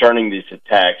concerning these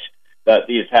attacks,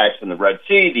 the attacks in the Red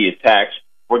Sea, the attacks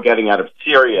we're getting out of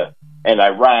Syria and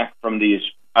Iraq from these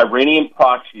Iranian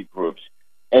proxy groups.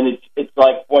 And it's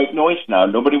like white noise now.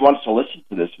 Nobody wants to listen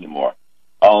to this anymore.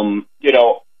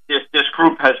 This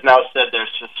group has now said they're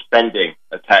suspending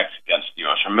attacks against the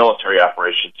U.S. or military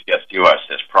operations against the U.S.,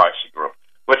 this proxy group.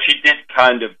 But she did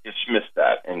kind of dismiss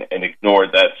that and ignore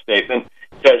that statement.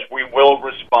 Says we will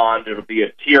respond. It'll be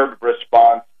a tiered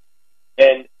response.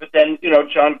 But then,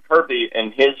 John Kirby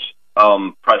in his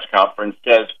press conference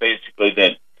says basically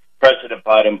that President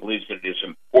Biden believes that it is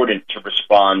important to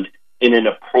respond in an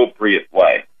appropriate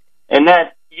way. And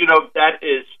that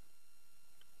is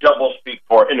double speak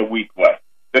for in a weak way,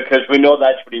 because we know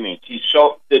that's what he means.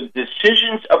 The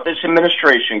decisions of this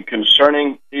administration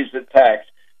concerning these attacks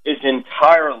is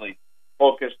entirely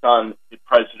focused on the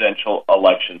presidential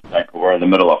election cycle we're in the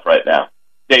middle of right now.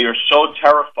 They are so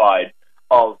terrified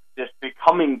of this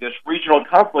becoming this regional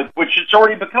conflict, which it's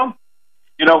already become.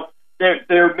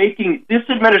 They're making this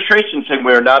administration saying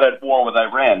we're not at war with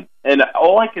Iran. And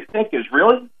all I could think is,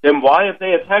 really? Then why have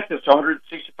they attacked us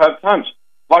 165 times?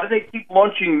 Why do they keep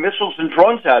launching missiles and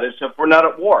drones at us if we're not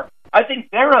at war? I think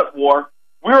they're at war.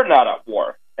 We're not at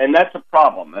war. And that's a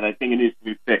problem. And I think it needs to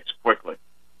be fixed quickly.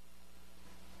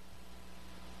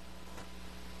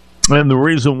 And the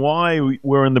reason why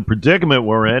we're in the predicament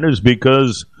we're in is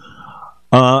because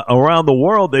around the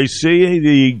world they see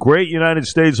the great United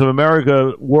States of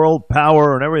America, world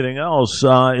power and everything else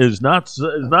is not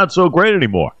so great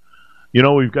anymore.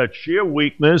 We've got sheer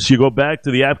weakness. You go back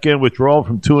to the Afghan withdrawal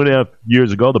from 2.5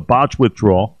 years ago, the botched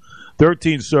withdrawal,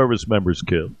 13 service members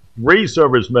killed, 3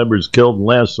 service members killed in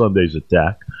last Sunday's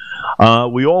attack.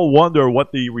 We all wonder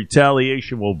what the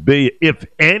retaliation will be, if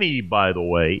any, by the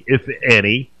way, if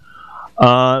any.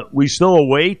 We still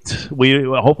await.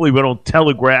 Hopefully we don't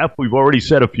telegraph. We've already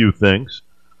said a few things.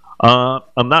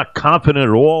 I'm not confident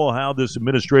at all how this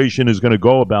administration is going to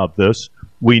go about this.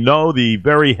 We know the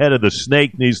very head of the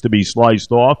snake needs to be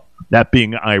sliced off, that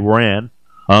being Iran.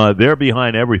 They're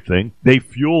behind everything. They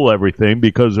fuel everything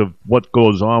because of what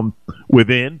goes on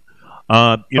within.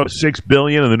 $6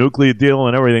 billion in the nuclear deal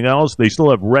and everything else. They still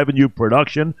have revenue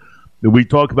production. We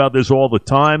talk about this all the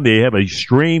time. They have a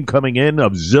stream coming in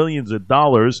of zillions of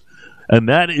dollars, and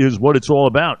that is what it's all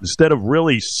about. Instead of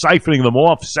really siphoning them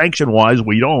off sanction-wise,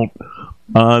 we don't.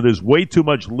 There's way too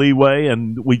much leeway,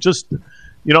 and we just,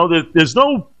 there's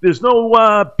no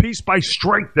peace by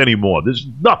strength anymore. There's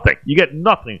nothing. You get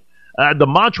nothing. The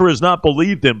mantra is not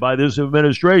believed in by this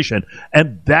administration,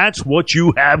 and that's what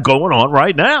you have going on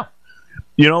right now.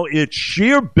 It's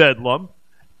sheer bedlam,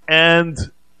 and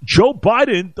Joe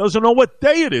Biden doesn't know what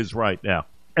day it is right now.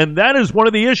 And that is one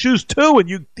of the issues, too. And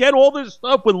you get all this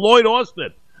stuff with Lloyd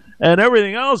Austin and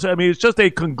everything else. I mean, it's just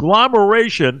a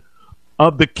conglomeration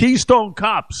of the Keystone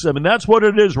Cops. I mean, that's what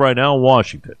it is right now in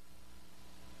Washington.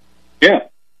 Yeah.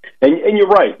 And you're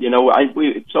right.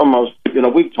 It's almost,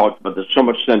 we've talked about this so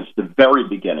much since the very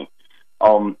beginning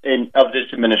of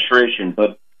this administration.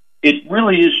 But it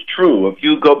really is true. If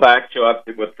you go back to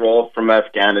the withdrawal from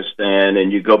Afghanistan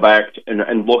and you go back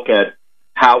and look at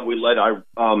how we let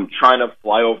China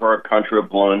fly over our country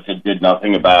with balloons and did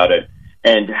nothing about it,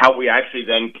 and how we actually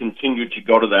then continued to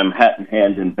go to them hat in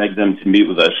hand and beg them to meet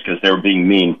with us because they were being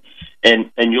mean.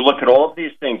 And you look at all of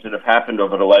these things that have happened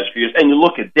over the last few years, and you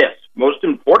look at this, most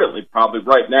importantly, probably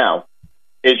right now,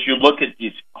 is you look at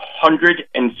these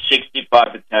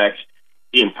 165 attacks.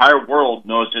 The entire world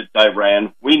knows it's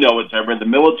Iran. We know it's Iran. The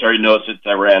military knows it's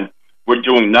Iran. We're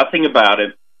doing nothing about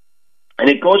it. And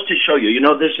it goes to show you,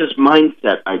 there's this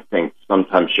mindset, I think,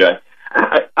 sometimes, Jay.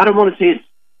 I don't want to say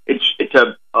it's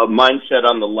a mindset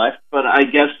on the left, but I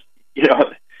guess,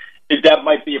 that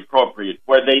might be appropriate,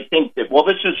 where they think that, well,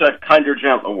 this is a kinder,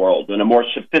 gentler world and a more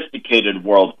sophisticated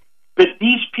world. But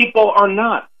these people are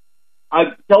not.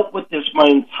 I've dealt with this my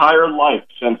entire life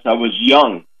since I was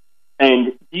young.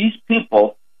 And these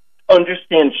people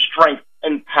understand strength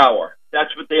and power.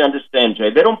 That's what they understand, Jay.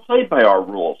 They don't play by our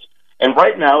rules. And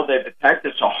right now, they've attacked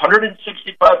us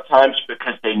 165 times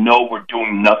because they know we're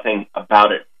doing nothing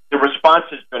about it. The response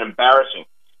has been embarrassing.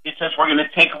 He says we're going to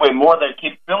take away more of their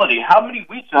capability. How many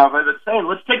weeks have I been saying,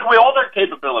 let's take away all their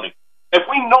capability? If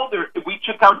we know if we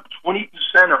took out 20%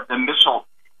 of the missile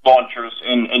launchers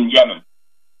in Yemen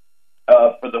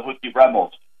for the Houthi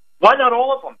rebels, why not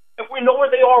all of them? If we know where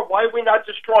they are, why are we not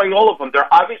destroying all of them?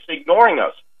 They're obviously ignoring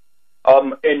us.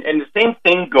 And the same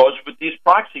thing goes with these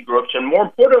proxy groups. And more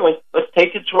importantly, let's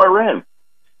take it to Iran.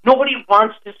 Nobody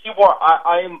wants to see war.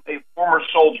 I am a former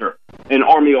soldier, an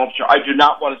Army officer. I do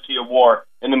not want to see a war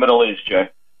in the Middle East, Jay.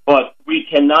 But we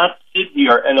cannot sit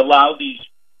here and allow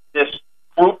this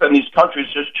countries,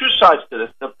 there's two sides to this.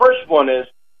 The first one is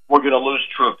we're going to lose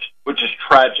troops, which is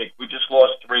tragic. We just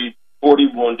lost 40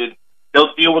 wounded.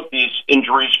 They'll deal with these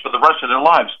injuries for the rest of their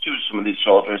lives, too, some of these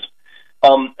soldiers.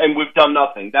 And we've done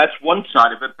nothing. That's one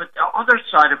side of it. But the other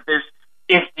side of this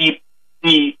is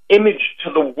the image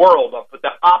to the world of the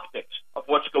optics of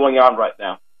what's going on right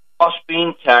now. Us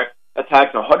being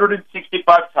attacked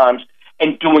 165 times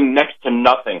and doing next to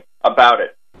nothing about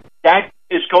it. That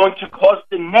is going to cause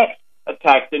the next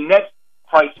attack, the next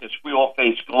crisis we all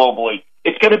face globally.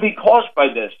 It's going to be caused by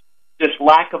this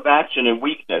lack of action and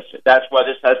weakness. That's why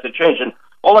this has to change. And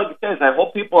all I can say is I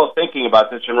hope people are thinking about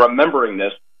this and remembering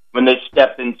this when they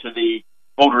step into the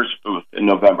voters' booth in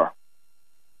November.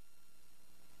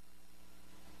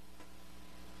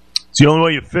 It's the only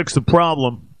way you fix the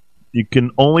problem. You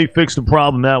can only fix the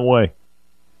problem that way.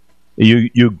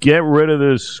 You get rid of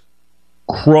this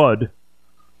crud.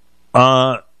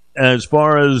 As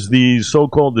far as the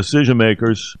so-called decision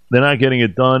makers, they're not getting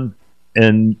it done.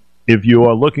 And if you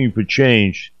are looking for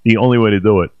change, the only way to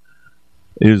do it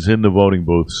is in the voting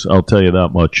booths. I'll tell you that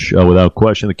much without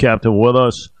question. The captain with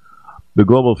us, the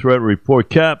Global Threat Report.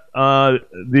 Cap,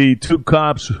 the two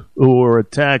cops who were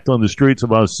attacked on the streets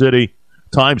of our city,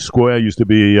 Times Square used to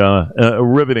be a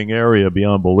riveting area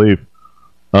beyond belief.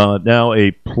 Now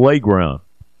a playground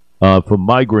for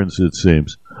migrants, it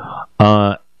seems.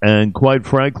 And quite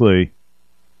frankly,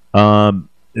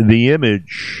 the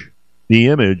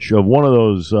image of one of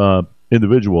those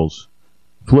individuals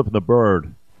flipping the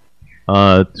bird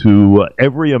to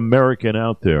every American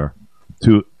out there,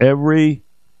 to every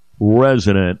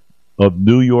resident of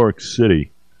New York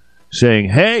City, saying,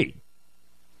 hey,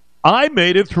 I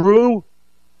made it through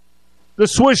the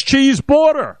Swiss cheese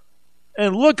border,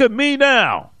 and look at me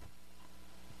now.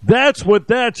 That's what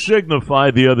that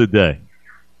signified the other day.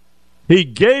 He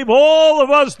gave all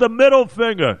of us the middle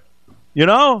finger. You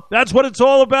know, that's what it's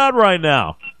all about right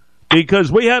now.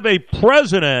 Because we have a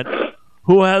president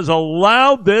who has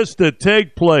allowed this to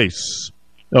take place.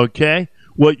 Okay?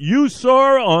 What you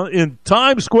saw in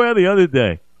Times Square the other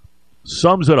day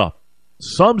sums it up.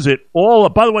 Sums it all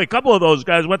up. By the way, a couple of those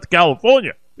guys went to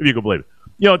California, if you can believe it.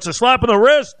 You know, it's a slap in the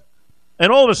wrist,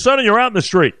 and all of a sudden you're out in the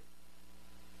street.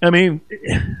 I mean,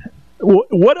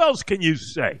 what else can you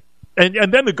say?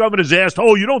 And then the governor's asked,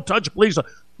 oh, you don't touch police.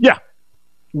 Yeah.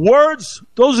 Words,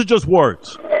 those are just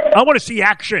words. I want to see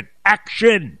action.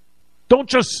 Action. Don't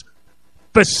just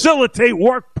facilitate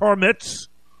work permits.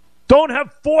 Don't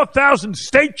have 4,000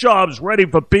 state jobs ready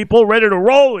for people, ready to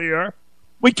roll here.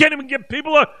 We can't even give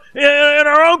people in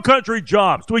our own country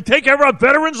jobs. Do we take care of our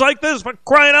veterans like this, for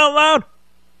crying out loud?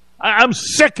 I'm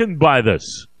sickened by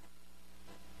this.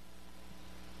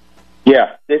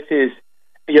 Yeah, this is,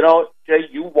 Jay,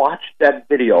 you watched that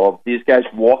video of these guys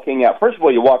walking out. First of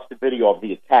all, you watched the video of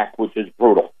the attack, which is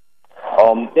brutal.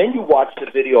 Then you watched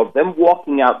the video of them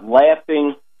walking out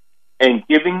laughing and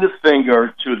giving the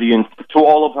finger to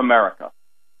all of America.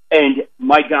 And,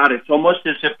 my God, it's almost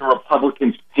as if the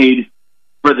Republicans paid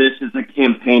for this as a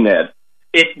campaign ad.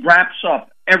 It wraps up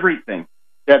everything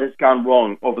that has gone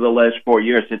wrong over the last 4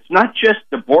 years. It's not just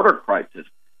the border crisis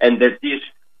and that these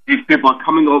people are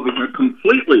coming over here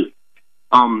completely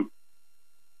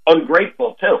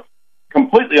ungrateful, too.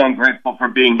 Completely ungrateful for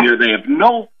being here. They have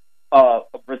no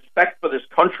respect for this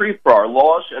country, for our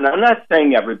laws. And I'm not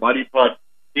saying everybody, but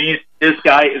this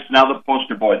guy is now the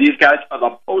poster boy. These guys are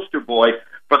the poster boy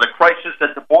for the crisis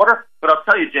at the border. But I'll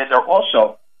tell you, Jay, they're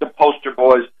also the poster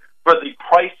boys for the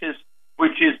crisis,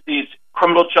 which is these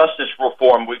criminal justice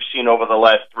reform we've seen over the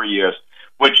last 3 years,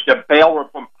 which the bail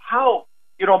reform,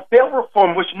 bail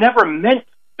reform was never meant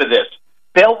for this.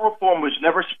 Bail reform was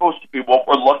never supposed to be what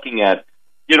we're looking at.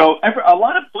 A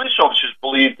lot of police officers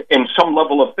believed in some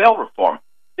level of bail reform.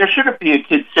 There shouldn't be a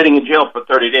kid sitting in jail for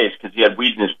 30 days because he had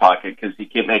weed in his pocket because he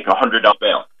can't make $100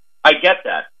 bail. I get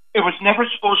that. It was never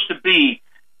supposed to be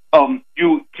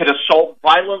you could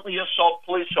violently assault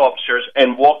police officers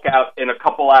and walk out in a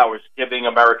couple hours giving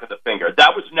America the finger.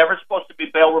 That was never supposed to be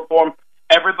bail reform.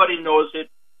 Everybody knows it.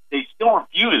 They still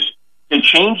refuse to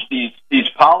change these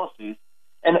policies.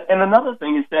 And another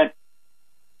thing is that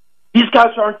these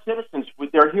guys aren't citizens.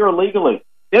 They're here illegally.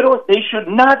 They should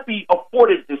not be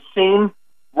afforded the same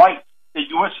rights that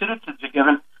U.S. citizens are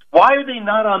given. Why are they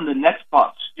not on the next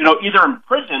bus? Either in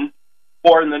prison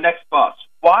or in the next bus.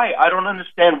 Why? I don't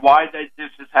understand why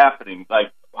this is happening.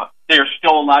 Like, they're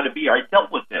still allowed to be here. I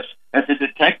dealt with this as a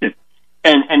detective.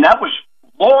 And that was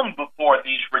long before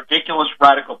these ridiculous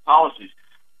radical policies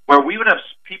where we would have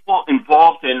people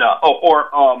involved in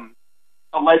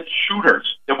alleged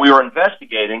shooters that we were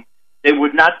investigating. They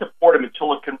would not deport them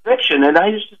until a conviction. And I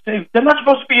used to say, they're not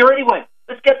supposed to be here anyway.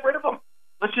 Let's get rid of them.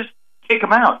 Let's just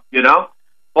come out,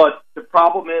 But the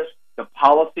problem is the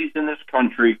policies in this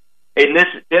country, and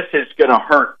this is going to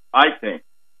hurt, I think,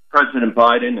 President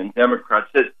Biden and Democrats.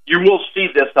 That you will see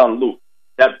this on loop,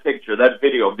 that picture, that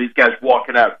video of these guys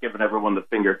walking out, giving everyone the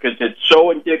finger, because it's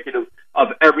so indicative of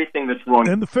everything that's wrong.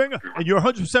 And the finger, and you're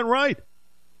 100% right.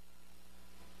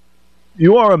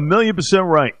 You are 1,000,000%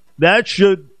 right.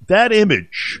 That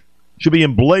image should be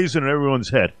emblazoned in everyone's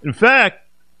head. In fact,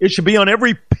 it should be on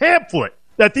every pamphlet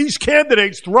that these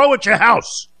candidates throw at your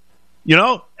house.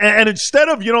 And instead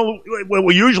of, what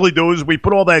we usually do is we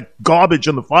put all that garbage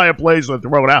in the fireplace and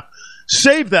throw it out.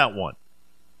 Save that one.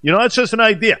 That's just an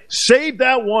idea. Save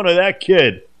that one of that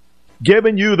kid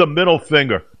giving you the middle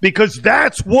finger, because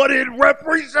that's what it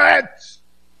represents.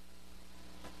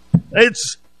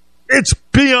 It's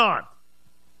beyond.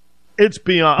 It's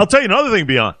beyond. I'll tell you another thing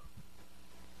beyond.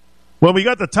 When we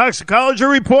got the toxicology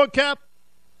report, Cap,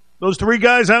 those 3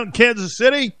 guys out in Kansas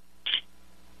City,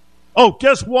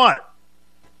 guess what?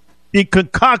 The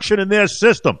concoction in their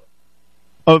system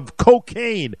of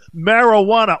cocaine,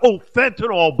 marijuana,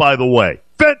 fentanyl, by the way.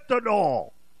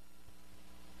 Fentanyl.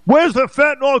 Where's the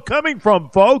fentanyl coming from,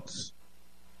 folks?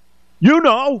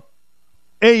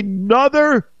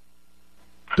 Another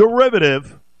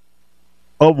derivative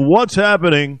of what's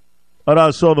happening at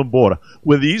our southern border.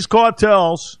 With these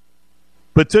cartels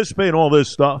participate in all this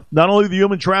stuff, not only the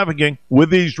human trafficking with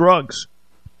these drugs,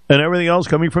 and everything else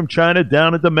coming from China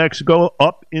down into Mexico,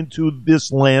 up into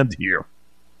this land here.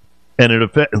 And it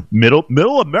affects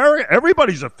middle America.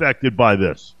 Everybody's affected by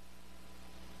this.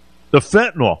 The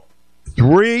fentanyl.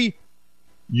 3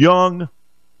 young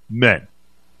men.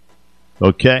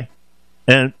 Okay?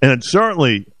 And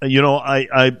certainly,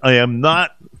 I am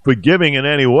not forgiving in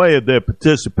any way of their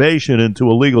participation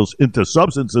into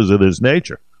substances of this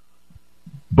nature.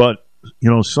 But,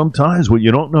 sometimes what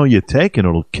you don't know you're taking,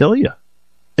 it'll kill you.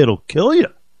 It'll kill you.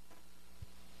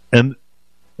 And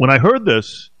when I heard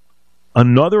this,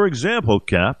 another example,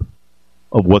 Cap,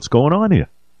 of what's going on here.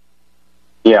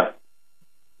 Yeah.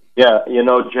 Yeah,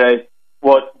 Jay,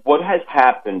 what has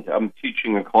happened, I'm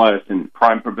teaching a class in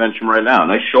crime prevention right now,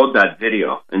 and I showed that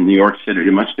video in New York City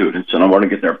to my students, and I want to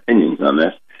get their opinions on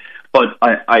this. But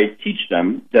I teach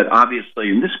them that obviously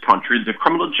in this country, the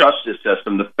criminal justice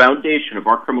system, the foundation of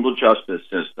our criminal justice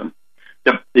system,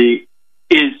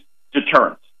 is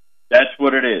deterrence. That's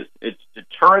what it is. It's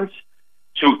deterrence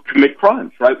to commit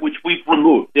crimes, right, which we've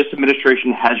removed. This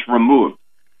administration has removed.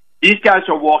 These guys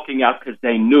are walking out because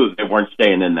they knew they weren't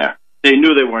staying in there. They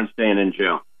knew they weren't staying in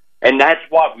jail. And that's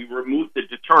why we removed the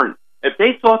deterrent. If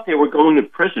they thought they were going to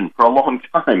prison for a long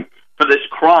time for this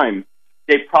crime,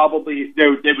 they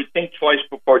would think twice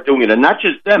before doing it. And not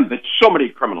just them, but so many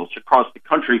criminals across the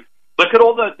country. Look at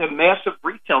all the massive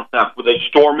retail theft where they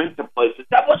storm into places.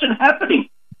 That wasn't happening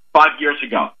 5 years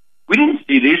ago. We didn't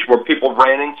see these where people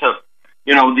ran into,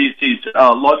 these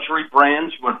luxury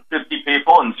brands with 50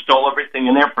 people and stole everything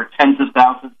in there for tens of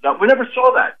thousands of dollars. We never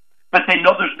saw that. But they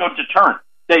know there's no deterrent.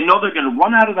 They know they're going to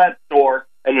run out of that store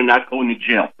and they're not going to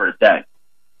jail for a day.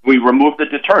 We removed the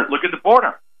deterrent. Look at the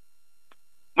border.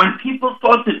 When people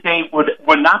thought that they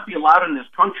would not be allowed in this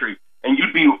country and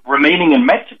you'd be remaining in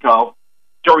Mexico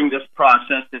during this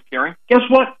process, this hearing, guess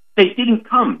what? They didn't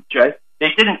come, Jay.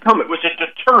 They didn't come. It was a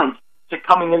deterrent to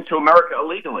coming into America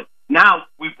illegally. Now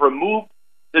we've removed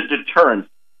the deterrence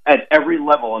at every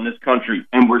level in this country,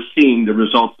 and we're seeing the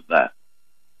results of that.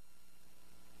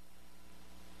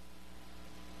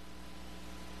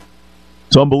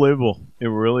 It's unbelievable. It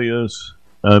really is.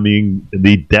 I mean,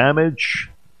 the damage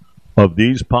of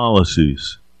these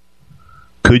policies.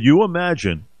 Could you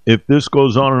imagine if this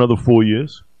goes on another 4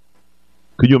 years?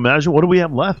 Could you imagine? What do we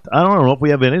have left? I don't know if we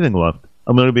have anything left.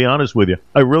 I'm going to be honest with you.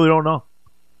 I really don't know.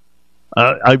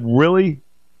 I really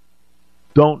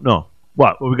don't know.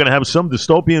 What, are we going to have some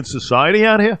dystopian society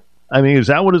out here? I mean, is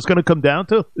that what it's going to come down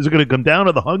to? Is it going to come down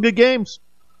to the Hunger Games?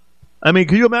 I mean,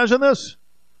 can you imagine this?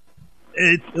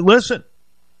 Listen,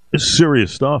 it's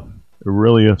serious stuff. It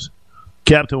really is.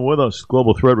 Captain with us,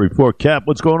 Global Threat Report. Cap,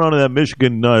 what's going on in that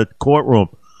Michigan courtroom?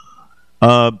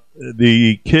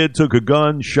 The kid took a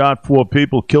gun, shot 4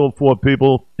 people, killed 4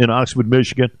 people in Oxford,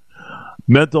 Michigan.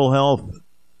 Mental health,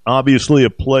 obviously,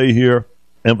 at play here.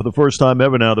 And for the first time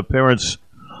ever now, the parents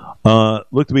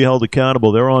look to be held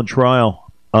accountable. They're on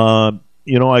trial.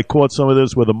 I caught some of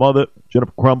this with a mother,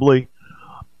 Jennifer Crumbly.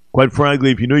 Quite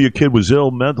frankly, if you knew your kid was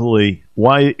ill mentally,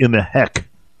 why in the heck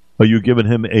are you giving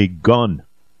him a gun?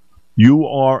 You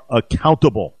are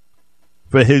accountable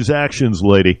for his actions,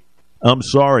 lady. I'm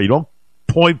sorry. Don't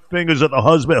point fingers at the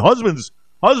husband.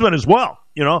 Husband as well,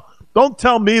 Don't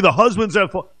tell me the husband's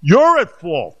at fault. You're at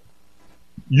fault.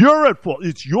 You're at fault.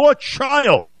 It's your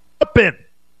child. weapon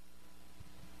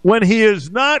when he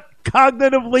is not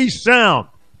cognitively sound.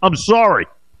 I'm sorry.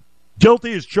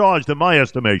 Guilty is charged in my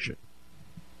estimation.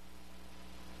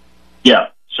 Yeah.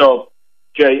 So,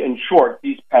 Jay, in short,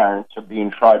 these parents are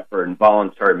being tried for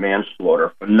involuntary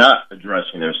manslaughter for not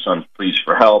addressing their son's pleas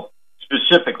for help,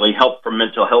 specifically help for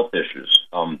mental health issues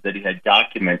that he had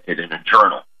documented in a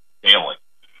journal daily.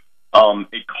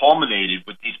 It culminated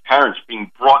with these parents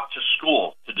being brought to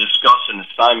school to discuss an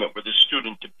assignment where the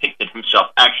student depicted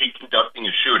himself actually conducting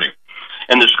a shooting.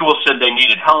 And the school said they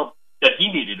needed help, that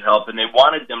he needed help, and they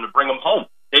wanted them to bring him home.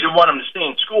 They didn't want him to stay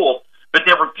in school, but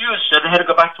they refused, said they had to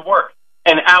go back to work.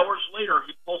 And hours later,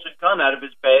 he pulls a gun out of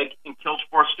his bag and kills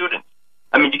 4 students.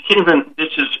 I mean, you can't even,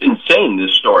 this is insane,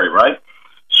 this story, right?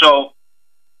 So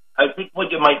I think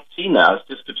what you might see now is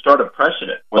just to start a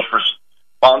precedent, which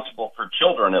responsible for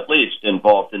children, at least,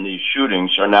 involved in these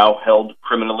shootings are now held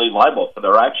criminally liable for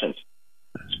their actions,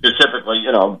 specifically,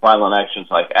 violent actions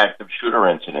like active shooter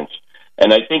incidents.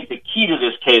 And I think the key to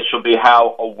this case will be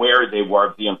how aware they were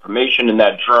of the information in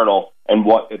that journal and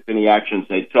what, if any, actions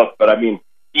they took. But, I mean,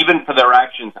 even for their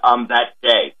actions on that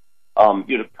day,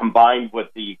 combined with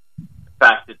the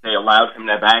fact that they allowed him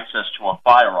to have access to a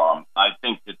firearm, I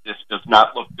think that this does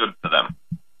not look good for them.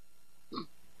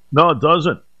 No, it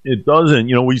doesn't. It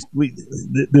doesn't.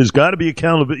 There's got to be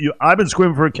accountability. I've been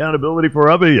screaming for accountability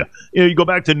forever here. You go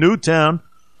back to Newtown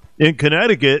in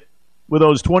Connecticut with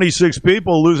those 26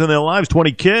 people losing their lives,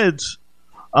 20 kids.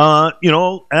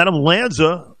 Adam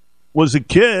Lanza was a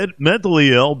kid,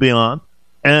 mentally ill beyond,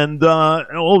 and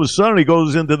all of a sudden he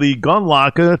goes into the gun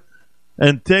locker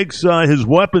and takes his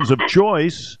weapons of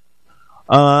choice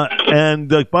and,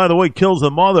 by the way, kills the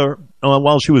mother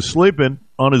while she was sleeping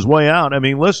on his way out. I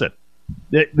mean, listen.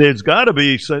 There's got to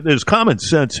be there's common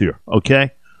sense here,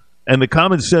 okay? And the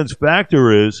common sense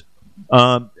factor is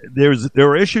there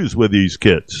are issues with these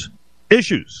kids.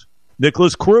 Issues.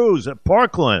 Nicholas Cruz at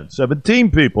Parkland, 17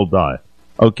 people died,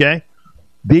 okay?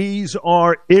 These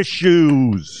are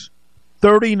issues.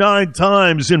 39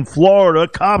 times in Florida,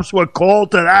 cops were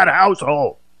called to that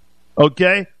household,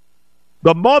 okay?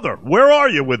 The mother, where are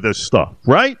you with this stuff,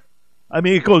 right? I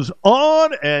mean, it goes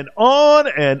on and on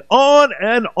and on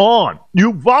and on.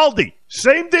 Uvalde,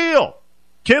 same deal.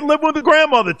 Kid lived with the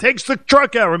grandmother, takes the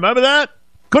truck out. Remember that?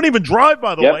 Couldn't even drive,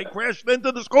 by the way. Crashed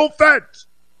into the school fence.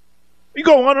 You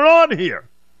go on and on here.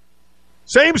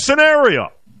 Same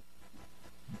scenario.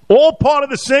 All part of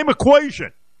the same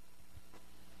equation.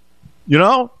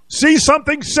 See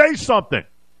something, say something.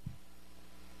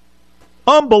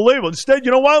 Unbelievable. Instead,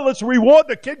 you know what? Let's reward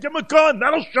the kid. Give him a gun.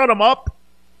 That'll shut him up.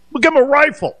 We'll give him a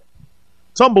rifle.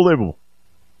 It's unbelievable.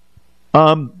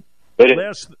 It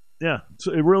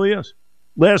really is.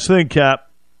 Last thing,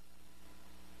 Cap.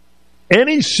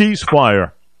 Any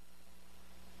ceasefire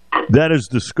that is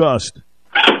discussed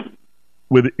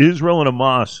with Israel and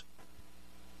Hamas,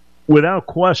 without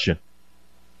question,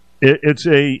 it's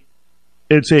a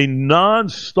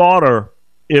non-starter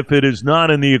if it is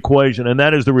not in the equation, and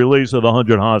that is the release of the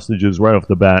 100 hostages right off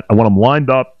the bat. I want them lined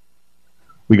up.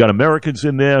 We got Americans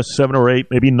in there, 7 or 8,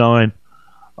 maybe 9,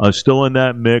 still in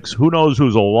that mix. Who knows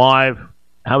who's alive?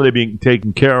 How are they being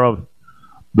taken care of?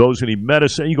 Those who need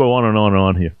medicine. You go on and on and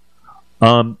on here.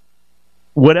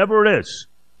 Whatever it is,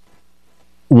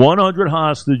 100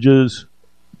 hostages,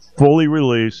 fully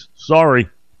released. Sorry,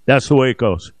 that's the way it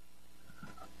goes.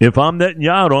 If I'm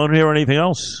Netanyahu, I don't hear anything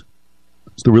else.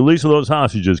 It's the release of those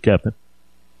hostages, Captain.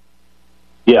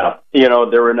 Yeah,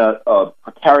 they're in a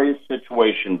precarious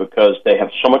situation because they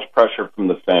have so much pressure from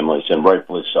the families, and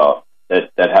rightfully so,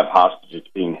 that have hostages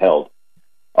being held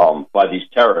by these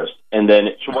terrorists. And then,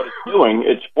 so what it's doing,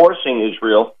 it's forcing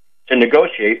Israel to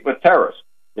negotiate with terrorists.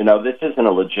 This isn't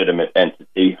a legitimate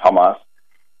entity, Hamas,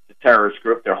 the terrorist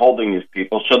group. They're holding these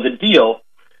people. So the deal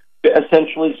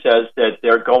essentially says that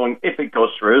they're going, if it goes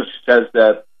through, says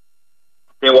that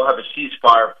they will have a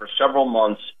ceasefire for several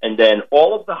months, and then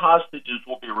all of the hostages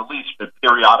will be released, but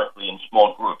periodically in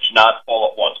small groups, not all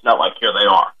at once, not like here they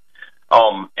are.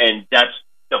 And that's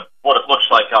what it looks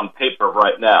like on paper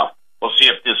right now. We'll see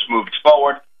if this moves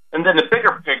forward. And then the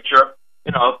bigger picture,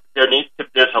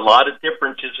 there's a lot of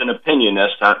differences in opinion as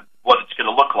to what it's going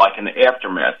to look like in the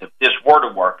aftermath. If this were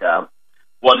to work out,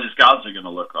 what is Gaza going to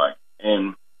look like?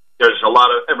 And there's a lot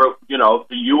of,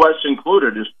 the U.S.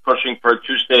 included is pushing for a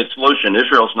two-state solution.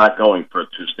 Israel's not going for a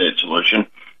two-state solution,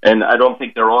 and I don't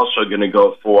think they're also going to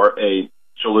go for a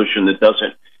solution that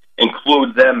doesn't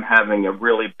include them having a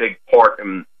really big part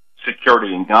in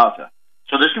security in Gaza.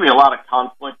 So there's going to be a lot of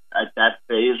conflict at that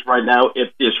phase right now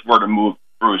if this were to move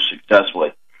through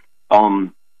successfully.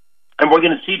 And we're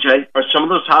going to see, Jay, are some of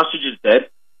those hostages dead?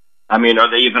 I mean,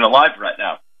 are they even alive right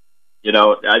now?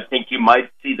 I think you might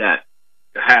see that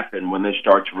happen when they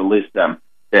start to release them,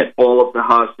 that all of the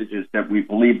hostages that we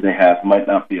believe they have might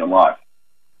not be alive.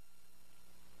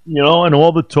 And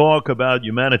all the talk about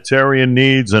humanitarian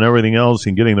needs and everything else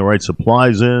and getting the right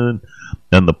supplies in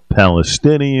and the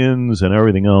Palestinians and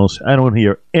everything else, I don't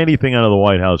hear anything out of the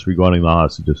White House regarding the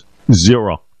hostages.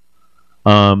 Zero.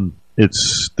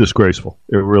 It's disgraceful.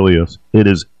 It really is. It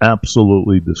is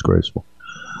absolutely disgraceful.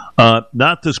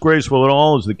 Not disgraceful at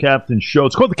all is the Captain's Show.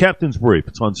 It's called the Captain's Brief.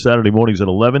 It's on Saturday mornings at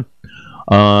 11.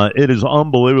 It is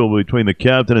unbelievable between the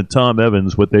Captain and Tom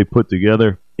Evans what they put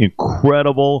together.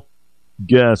 Incredible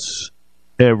guests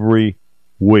every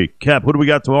week. Cap, what do we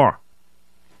got tomorrow?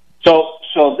 So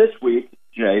this week,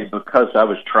 Jay, because I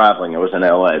was traveling, I was in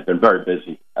L.A. I've been very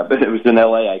busy. It was in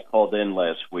L.A. I called in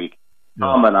last week.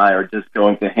 Tom and I are just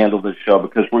going to handle this show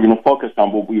because we're going to focus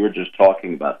on what we were just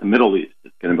talking about, the Middle East.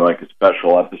 It's going to be like a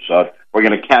special episode. We're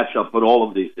going to catch up with all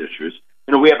of these issues.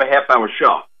 We have a half-hour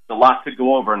show. It's a lot to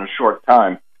go over in a short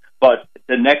time. But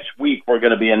the next week, we're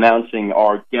going to be announcing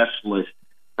our guest list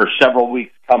for several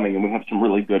weeks coming, and we have some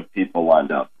really good people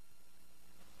lined up.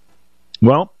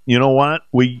 Well, you know what?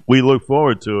 We look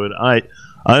forward to it. I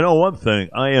know one thing.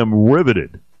 I am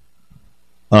riveted.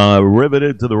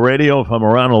 Riveted to the radio if I'm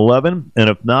around 11, and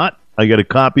if not, I get a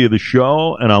copy of the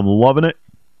show, and I'm loving it.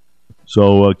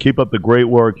 So keep up the great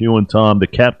work, you and Tom. The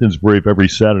Captain's Brief every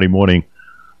Saturday morning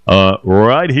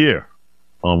right here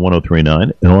on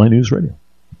 103.9 LI News Radio.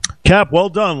 Cap, well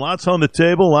done. Lots on the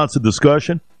table, lots of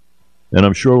discussion, and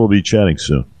I'm sure we'll be chatting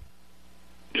soon.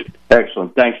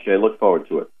 Excellent. Thanks, Jay. Look forward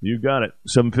to it. You got it.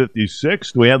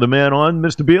 7:56. Do we have the man on,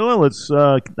 Mr. Beeler? Let's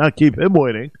not keep him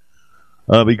waiting.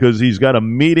 Because he's got a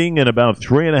meeting in about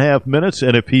 3.5 minutes,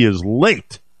 and if he is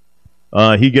late,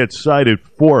 he gets cited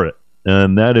for it.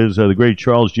 And that is the great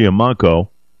Charles Giacalone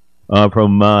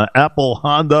from Apple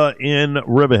Honda in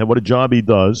Riverhead. What a job he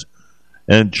does.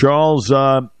 And Charles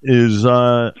is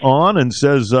on and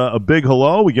says a big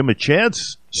hello. We give him a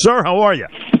chance. Sir, how are you?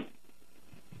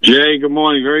 Jay, good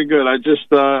morning. Very good. I just,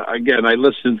 again, I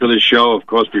listened to the show, of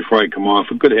course, before I come on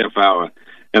for a good half hour.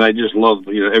 And I just love,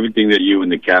 everything that you and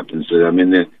the captain said. I mean,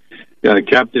 the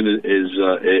captain is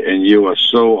and you are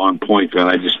so on point, and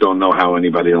I just don't know how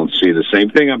anybody don't see the same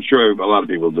thing. I'm sure a lot of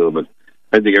people do, but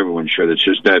I think everyone should. It's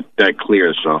just that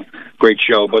clear. So great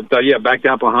show. But back to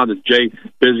Apple Honda. Jay,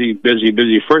 busy.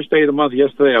 First day of the month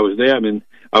yesterday. I was there. I mean,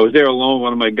 I was there alone.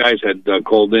 One of my guys had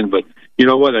called in, but you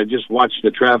know what? I just watched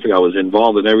the traffic. I was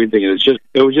involved in everything, and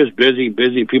it was just busy.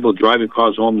 People driving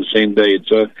cars home the same day.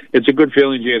 It's a good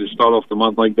feeling, Jay, to start off the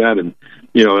month like that. And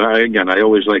I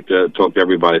always like to talk to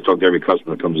everybody, talk to every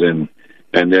customer that comes in.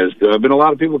 And there's been a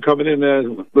lot of people coming in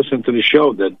listening to the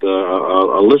show that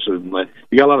are listening.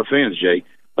 You got a lot of fans, Jay,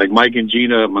 like Mike and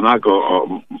Gina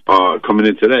Monaco are coming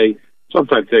in today.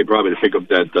 Sometime today, probably to pick up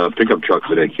that pickup truck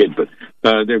for their kid. But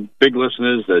they're big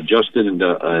listeners. Justin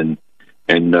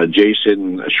and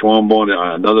Jason Schwamborn,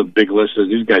 another big listener.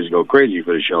 These guys go crazy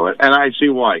for the show, and I see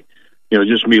why.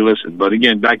 Just me listen. But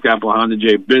again, back to Apple Honda,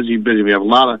 Jay, busy. We have a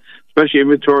lot of, especially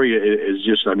inventory is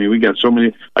just. I mean, we got so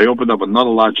many. I opened up another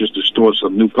lot just to store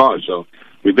some new cars. So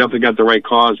we definitely got the right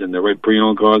cars and the right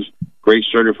pre-owned cars. Great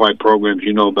certified programs.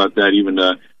 You know about that. Even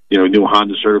new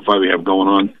Honda certified we have going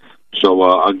on. So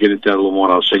I'll get into that a little more,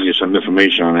 and I'll send you some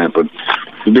information on that. But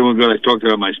they're doing good. I talked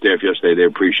to my staff yesterday. They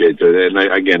appreciate it.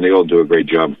 And they all do a great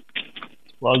job.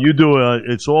 Well, you do.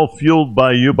 It's all fueled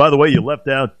by you. By the way, you left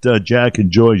out Jack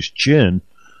and Joy's Chin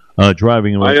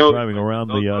driving around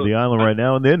the island right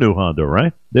now in their new Honda,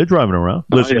 right? They're driving around,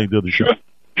 listening to the show.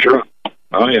 Sure.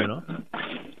 Oh, yeah.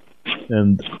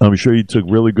 And I'm sure you took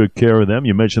really good care of them.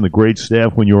 You mentioned the great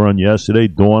staff when you were on yesterday.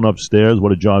 Dawn upstairs,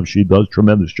 what a job she does.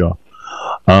 Tremendous job.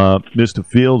 Mr.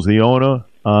 Fields, the owner,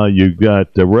 you got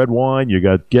Red Wine, you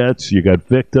got Getz, you got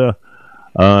Victor,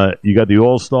 you got the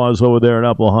All-Stars over there at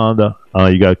Apple Honda,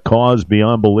 you got cars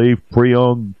beyond belief,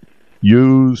 pre-owned,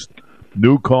 used,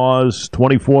 new cars,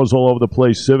 24s all over the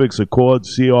place, Civics,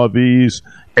 Accords, CRVs,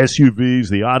 SUVs,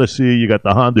 the Odyssey, you got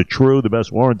the Honda True, the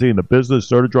best warranty in the business,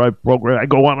 certified program. I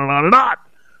go on and on and on.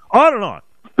 On and on.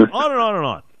 On and on and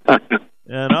on.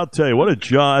 And I'll tell you, what a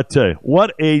job.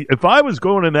 If I was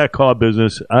going in that car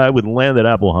business, I would land at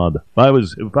Apple Honda.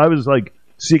 If I was like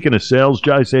seeking a sales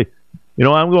job, I'd say,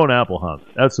 I'm going to Apple Honda.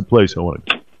 That's the place I want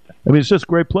to go. I mean, it's just a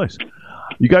great place.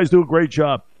 You guys do a great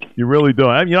job. You really do.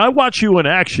 I watch you in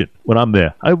action when I'm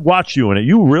there. I watch you in it.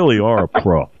 You really are a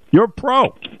pro. You're a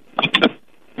pro.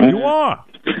 You are.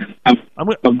 I'm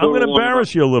going to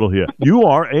embarrass you a little here. You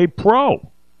are a pro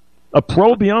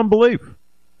beyond belief.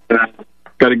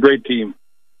 Got a great team.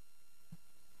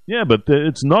 Yeah, but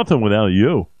it's nothing without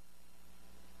you.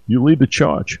 You lead the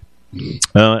charge.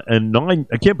 And 9,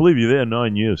 I can't believe you're there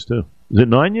 9 years, too. Is it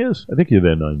 9 years? I think you're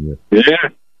there 9 years. Yeah,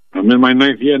 I'm in my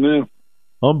 9th year now.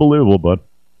 Unbelievable, bud.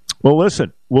 Well,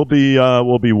 listen, we'll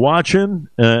be watching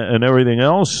and everything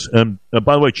else. And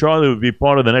by the way, Charlie will be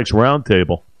part of the next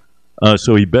roundtable,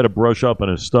 so he better brush up on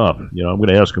his stuff. You know, I'm going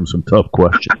to ask him some tough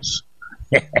questions.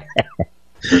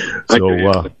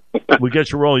 So we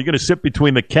get you rolling. You're going to sit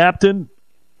between the captain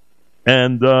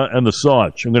and the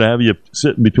Sarge. I'm going to have you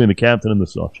sitting between the captain and the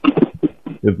Sarge.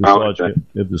 If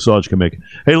the Sarge can make it.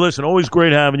 Hey, listen, always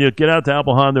great having you. Get out to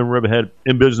Apple Honda and Riverhead,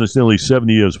 in business nearly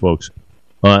 70 years, folks,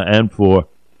 and for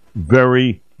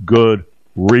very good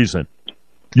reason.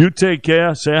 You take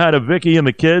care. Say hi to Vicky and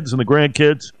the kids and the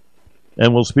grandkids,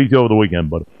 and we'll speak to you over the weekend,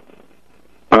 buddy.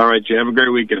 All right, you have a great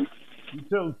weekend. You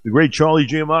too. The great Charlie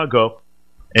Giammago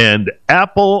and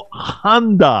Apple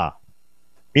Honda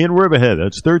in Riverhead.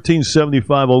 That's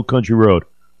 1375 Old Country Road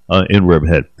in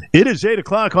Riverhead. It is 8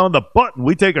 o'clock on the button.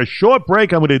 We take a short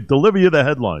break. I'm going to deliver you the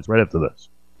headlines right after this.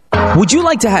 Would you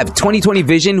like to have 20/20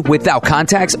 vision without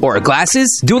contacts or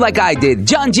glasses? Do like I did,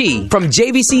 John G. from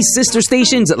JVC's sister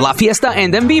stations La Fiesta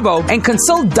and En Vivo, and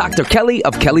consult Dr. Kelly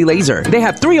of Kelly Laser. They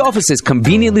have 3 offices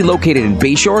conveniently located in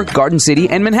Bayshore, Garden City,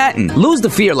 and Manhattan. Lose the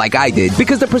fear like I did,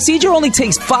 because the procedure only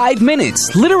takes 5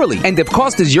 minutes, literally. And if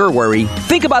cost is your worry,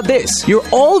 think about this. You're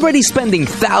already spending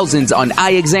thousands on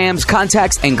eye exams,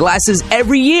 contacts, and glasses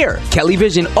every year. Kelly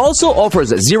Vision also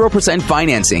offers 0%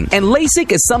 financing, and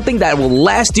LASIK is something that will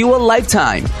last you a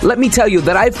lifetime. Let me tell you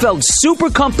that I felt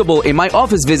super comfortable in my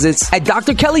office visits at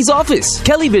Dr. Kelly's office.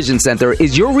 Kelly Vision Center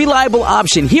is your reliable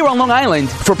option here on Long Island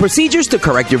for procedures to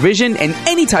correct your vision and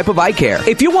any type of eye care.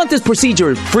 If you want this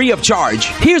procedure free of charge,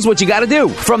 here's what you got to do.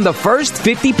 From the first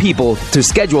 50 people to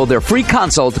schedule their free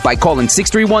consult by calling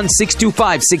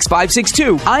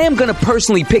 631-625-6562, I am going to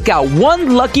personally pick out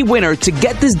one lucky winner to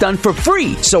get this done for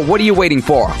free. So what are you waiting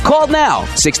for? Call now,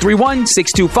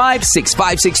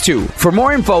 631-625-6562. For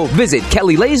more info, visit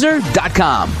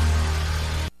kellylaser.com.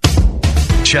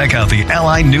 Check out the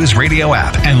LI News Radio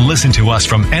app and listen to us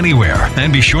from anywhere.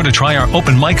 And be sure to try our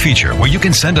open mic feature, where you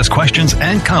can send us questions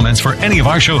and comments for any of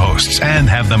our show hosts and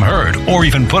have them heard or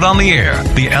even put on the air.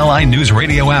 The LI News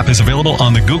Radio app is available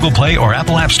on the Google Play or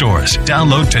Apple App Stores.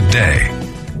 Download today.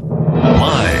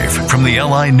 Live from the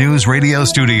LI News Radio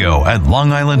studio at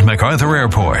Long Island MacArthur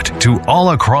Airport to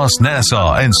all across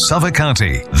Nassau and Suffolk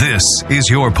County, this is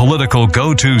your political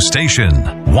go-to station,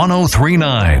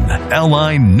 103.9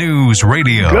 LI News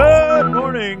Radio. Good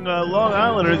morning, Long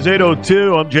Island. It's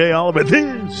 8:02. I'm Jay Oliver.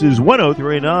 This is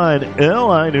 103.9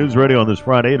 LI News Radio on this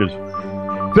Friday. It is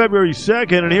February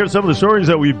 2nd, and here's some of the stories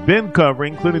that we've been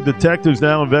covering, including detectives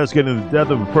now investigating the death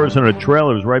of a person in a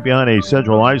trailer that was right behind a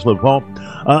Central Islip home.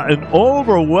 An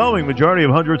overwhelming majority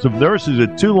of hundreds of nurses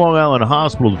at 2 Long Island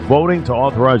hospitals voting to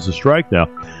authorize the strike now.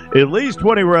 At least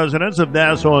 20 residents of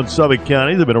Nassau and Suffolk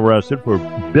counties have been arrested for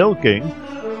bilking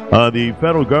the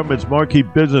federal government's marquee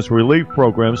business relief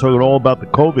program, so it's all about the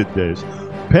COVID days.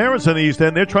 Parents in the East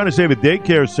End, they're trying to save a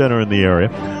daycare center in the area.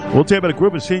 We'll tell you about a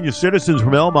group of senior citizens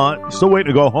from Elmont still waiting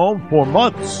to go home for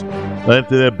months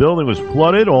after their building was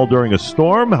flooded, all during a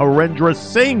storm. Harendra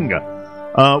Singh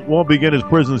won't begin his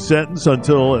prison sentence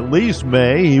until at least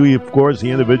May. He, of course,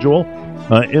 the individual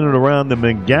in and around the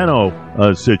Mangano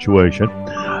situation.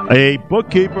 A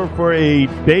bookkeeper for a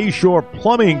Bayshore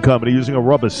plumbing company using a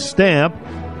rubber stamp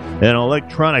and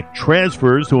electronic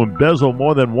transfers to embezzle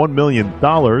more than $1 million.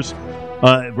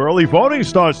 Early voting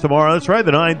starts tomorrow. That's right,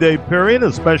 the 9-day period.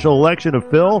 A special election to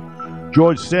fill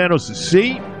George Santos'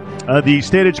 seat. The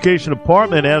State Education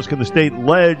Department asking the state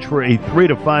ledge for a 3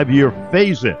 to 5 year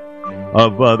phase-in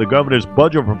of the governor's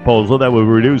budget proposal that would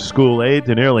reduce school aid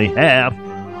to nearly half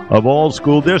of all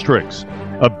school districts.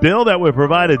 A bill that would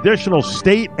provide additional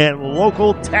state and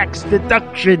local tax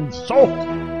deductions.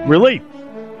 Relief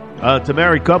to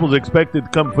married couples expected to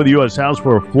come for the U.S. House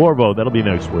for a floor vote. That'll be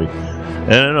next week.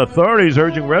 And authorities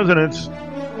urging residents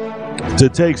to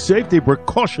take safety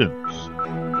precautions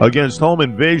against home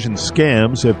invasion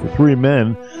scams after 3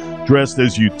 men dressed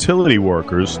as utility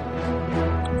workers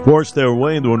forced their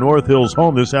way into a North Hills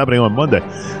home. This happening on Monday.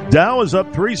 Dow is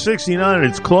up 369 at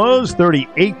its close,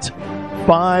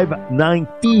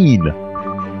 38,519.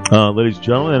 Ladies and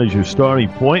gentlemen, that is your starting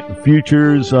point. The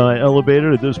futures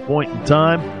elevated at this point in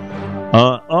time.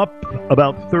 Up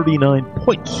about 39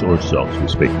 points or so, as we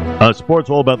speak. Sports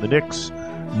all about the Knicks.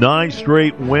 9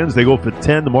 straight wins. They go for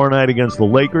 10 tomorrow night against the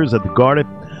Lakers at the Garden.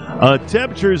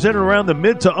 Temperatures in and around the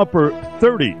mid to upper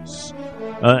 30s.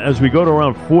 As we go to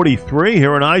around 43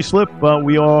 here in Islip,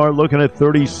 we are looking at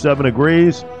 37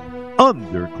 degrees.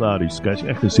 under cloudy skies.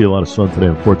 I can see a lot of sun today,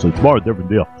 unfortunately. Tomorrow, different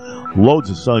deal.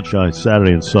 Loads of sunshine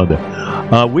Saturday and Sunday.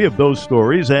 We have those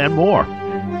stories and more.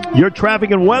 Your traffic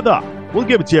and weather. We'll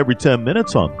give it to you every 10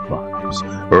 minutes on Fox.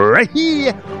 Right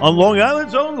here on Long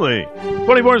Island's only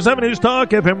 24/7 News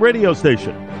Talk FM radio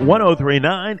station.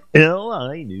 1039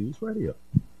 LI News Radio.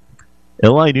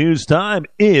 LI News time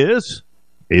is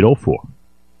 8:04.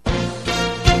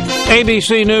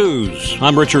 ABC News.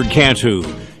 I'm Richard Cantu.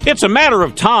 It's a matter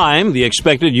of time, the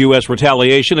expected U.S.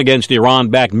 retaliation against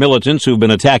Iran-backed militants who've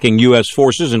been attacking U.S.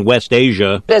 forces in West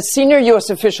Asia. A senior U.S.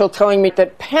 official telling me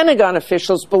that Pentagon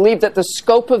officials believe that the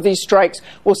scope of these strikes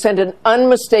will send an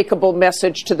unmistakable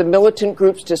message to the militant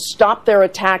groups to stop their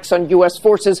attacks on U.S.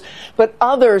 forces, but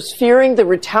others, fearing the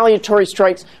retaliatory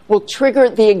strikes, will trigger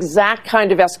the exact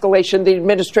kind of escalation the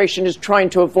administration is trying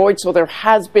to avoid. So there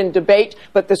has been debate,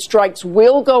 but the strikes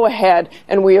will go ahead,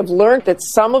 and we have learned that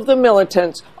some of the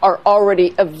militants are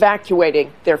already evacuating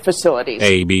their facilities.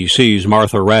 ABC's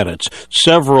Martha Raddatz.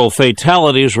 Several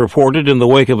fatalities reported in the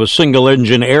wake of a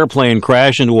single-engine airplane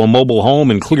crash into a mobile home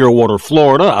in Clearwater,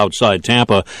 Florida, outside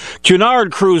Tampa.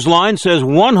 Cunard Cruise Line says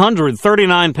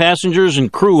 139 passengers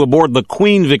and crew aboard the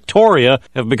Queen Victoria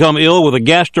have become ill with a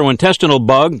gastrointestinal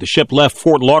bug. The ship left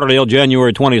Fort Lauderdale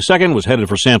January 22nd, was headed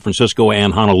for San Francisco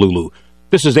and Honolulu.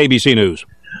 This is ABC News.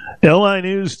 LI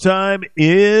News time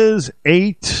is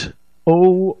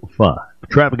 8:05.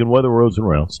 Traffic and weather, roads and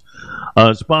rails.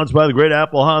 Sponsored by the Great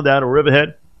Apple Honda out of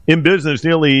Riverhead. In business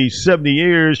nearly 70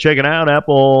 years. Check it out,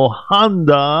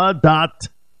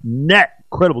 applehonda.net.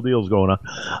 Incredible deals going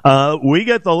on. We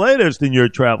get the latest in your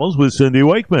travels with Cindy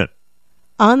Wakeman.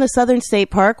 On the Southern State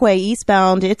Parkway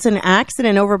eastbound, it's an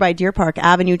accident over by Deer Park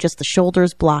Avenue, just the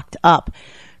shoulders blocked up.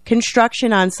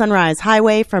 Construction on Sunrise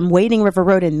Highway from Wading River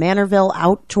Road in Manorville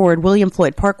out toward William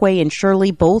Floyd Parkway in Shirley,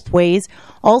 both ways.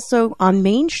 Also on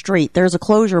Main Street, there's a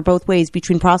closure both ways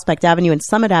between Prospect Avenue and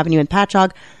Summit Avenue in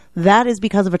Patchogue. That is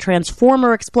because of a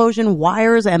transformer explosion.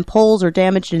 Wires and poles are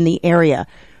damaged in the area.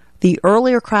 The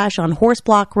earlier crash on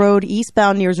Horseblock Road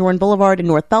eastbound near Zorn Boulevard in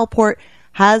North Bellport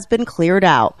has been cleared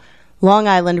out. Long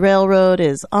Island Railroad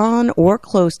is on or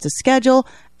close to schedule,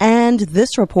 and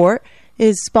this report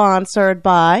is sponsored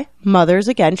by Mothers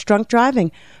Against Drunk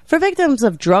Driving. For victims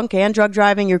of drunk and drug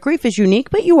driving, your grief is unique,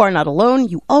 but you are not alone.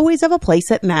 You always have a place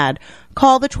at MAD.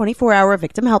 Call the 24-hour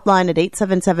victim helpline at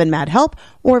 877-MAD-HELP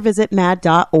or visit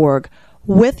mad.org.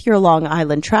 With your Long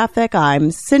Island traffic, I'm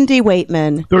Cindy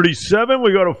Waitman. 37,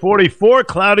 we go to 44,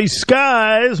 cloudy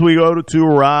skies. We go to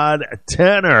Rod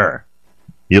Tanner.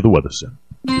 You're the Weather Center.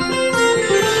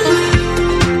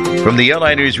 From the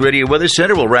LI News Radio Weather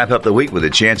Center, we'll wrap up the week with a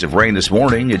chance of rain this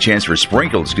morning. A chance for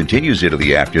sprinkles continues into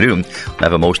the afternoon. We'll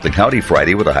have a mostly cloudy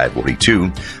Friday with a high of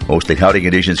 42. Mostly cloudy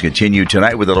conditions continue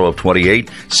tonight with a low of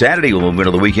 28. Saturday will move into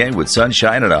the weekend with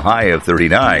sunshine and a high of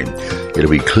 39.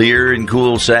 It'll be clear and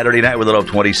cool Saturday night with a low of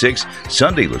 26.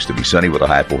 Sunday looks to be sunny with a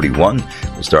high of 41.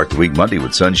 We'll start the week Monday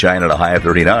with sunshine and a high of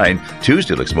 39.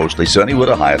 Tuesday looks mostly sunny with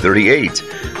a high of 38.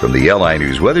 From the LI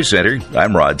News Weather Center,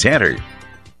 I'm Rod Tanner.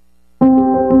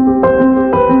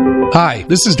 Hi,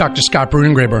 this is Dr. Scott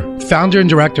Bruningraber, founder and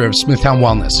director of Smithtown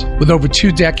Wellness. With over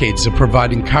 2 decades of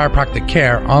providing chiropractic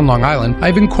care on Long Island,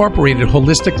 I've incorporated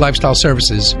holistic lifestyle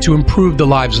services to improve the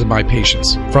lives of my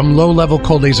patients. From low-level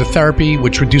cold laser therapy,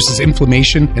 which reduces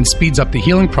inflammation and speeds up the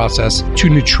healing process, to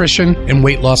nutrition and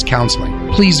weight loss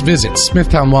counseling. Please visit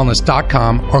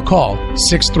smithtownwellness.com or call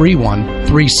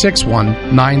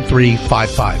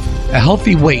 631-361-9355. A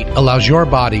healthy weight allows your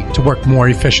body to work more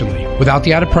efficiently. Without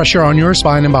the added pressure on your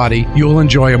spine and body, you will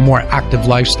enjoy a more active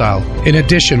lifestyle. In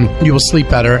addition, you will sleep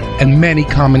better, and many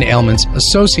common ailments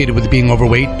associated with being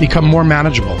overweight become more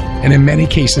manageable, and in many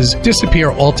cases,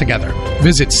 disappear altogether.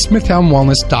 Visit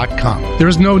smithtownwellness.com. There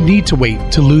is no need to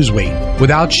wait to lose weight.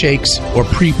 Without shakes or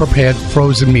pre-prepared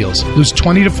frozen meals, lose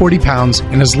 20 to 40 pounds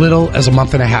in as little as a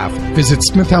month and a half. Visit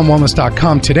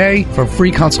smithtownwellness.com today for a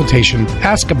free consultation.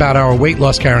 Ask about our weight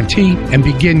loss guarantee and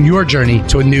begin your journey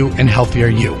to a new and healthier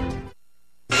you.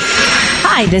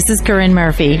 Hi, this is Corinne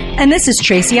Murphy. And this is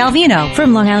Tracy Alvino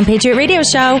from Long Island Patriot Radio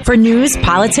Show. For news,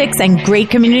 politics, and great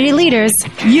community leaders,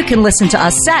 you can listen to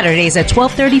us Saturdays at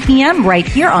 12:30 p.m. right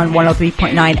here on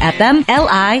 103.9 FM,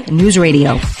 LI News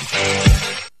Radio.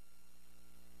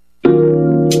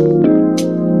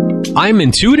 I'm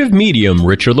intuitive medium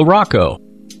Richard LaRocco.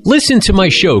 Listen to my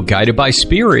show, Guided by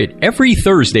Spirit, every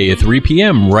Thursday at 3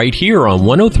 p.m. right here on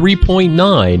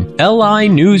 103.9 LI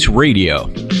News Radio.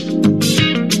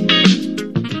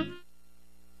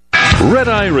 Red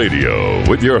Eye Radio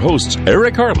with your hosts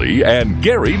Eric Harley and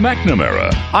Gary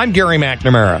McNamara. I'm Gary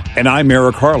McNamara. And I'm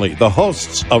Eric Harley, the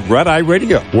hosts of Red Eye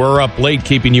Radio. We're up late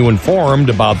keeping you informed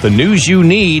about the news you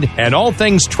need and all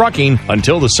things trucking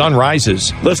until the sun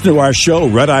rises. Listen to our show,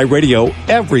 Red Eye Radio,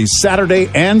 every Saturday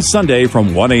and Sunday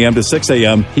from 1 a.m. to 6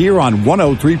 a.m. here on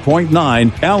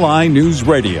 103.9 LI News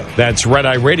Radio. That's Red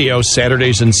Eye Radio,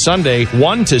 Saturdays and Sunday,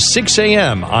 1 to 6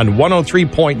 a.m. on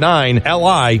 103.9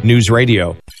 LI News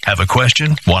Radio. Have a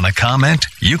question? Want to comment?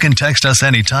 You can text us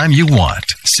anytime you want.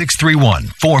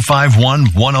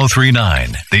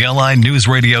 631-451-1039. The LI News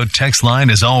Radio text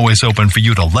line is always open for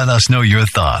you to let us know your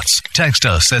thoughts. Text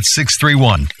us at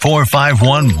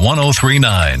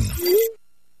 631-451-1039.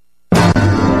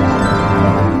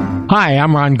 Hi,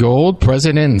 I'm Ron Gold,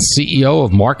 President and CEO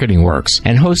of Marketing Works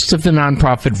and host of the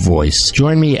Nonprofit Voice.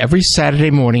 Join me every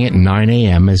Saturday morning at 9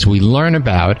 a.m. as we learn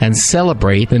about and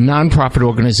celebrate the nonprofit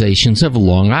organizations of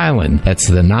Long Island. That's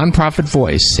the Nonprofit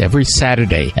Voice every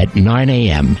Saturday at 9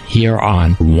 a.m. here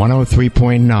on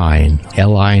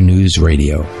 103.9 LI News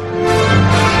Radio.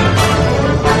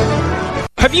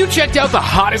 Have you checked out the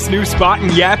hottest new spot in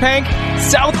Yaphank?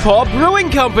 Southpaw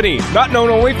Brewing Company. Not known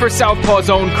only for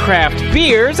Southpaw's own craft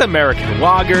beers, American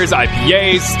lagers,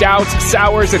 IPAs, stouts,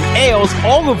 sours, and ales,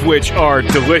 all of which are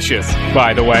delicious,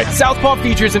 by the way. Southpaw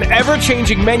features an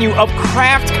ever-changing menu of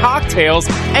craft cocktails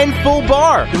and full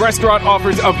bar. The restaurant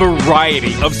offers a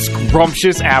variety of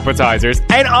scrumptious appetizers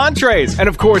and entrees. And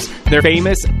of course, their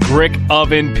famous brick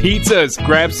oven pizzas.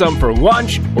 Grab some for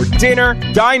lunch or dinner,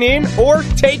 dine in, or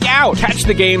take out. Catch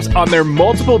the games on their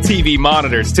multiple TV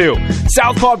monitors, too.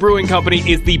 Southpaw Brewing Company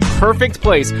is the perfect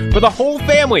place for the whole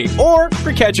family or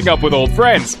for catching up with old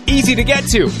friends. Easy to get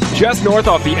to. Just north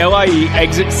off the LIE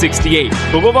Exit 68.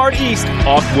 Boulevard East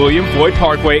off William Floyd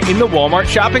Parkway in the Walmart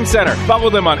Shopping Center. Follow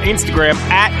them on Instagram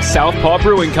at Southpaw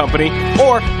Brewing Company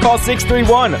or call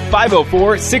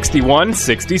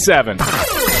 631-504-6167.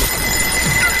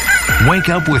 Wake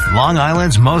up with Long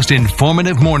Island's most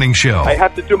informative morning show. I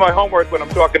have to do my homework when I'm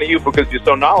talking to you because you're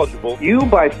so knowledgeable. You,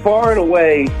 by far and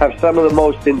away, have some of the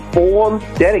most informed,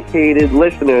 dedicated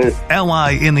listeners.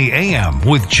 LI in the AM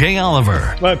with Jay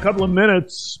Oliver. Well, a couple of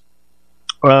minutes.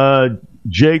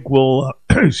 Jake will,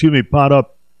 pot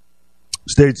up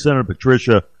State Senator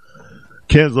Patricia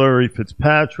Cancellery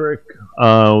Fitzpatrick.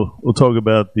 We'll talk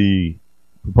about the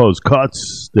proposed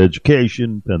cuts to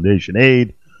education, foundation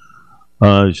aid.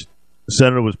 The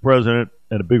senator was president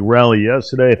at a big rally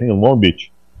yesterday, I think in Long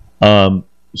Beach. So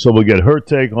we'll get her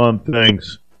take on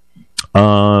things.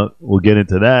 We'll get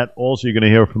into that. Also, you're going to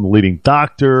hear from the leading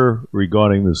doctor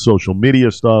regarding the social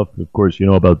media stuff. Of course, you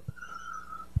know about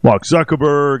Mark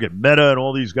Zuckerberg and Meta and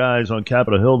all these guys on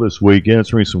Capitol Hill this week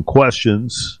answering some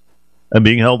questions and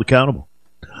being held accountable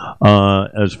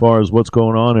as far as what's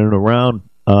going on in and around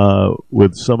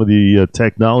with some of the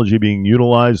technology being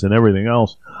utilized and everything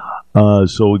else.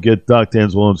 So we'll get Dr.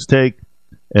 Anzalone's take.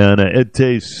 And Ed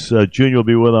Tace Jr. will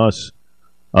be with us.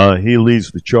 He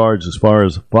leads the charge as far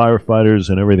as firefighters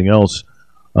and everything else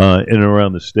in and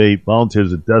around the state.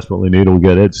 Volunteers are desperately needed. We'll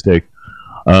get Ed's take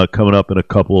coming up in a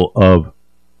couple of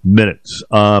minutes.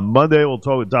 Monday, we'll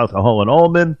talk with Dr. Holland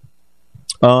Ullman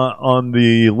on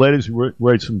the latest. He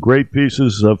writes some great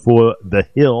pieces for The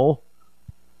Hill.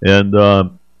 And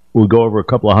we'll go over a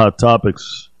couple of hot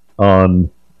topics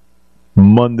on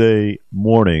Monday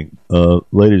morning,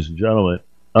 ladies and gentlemen.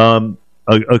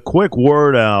 A quick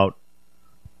word out.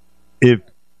 If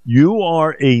you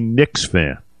are a Knicks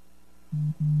fan,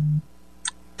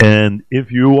 and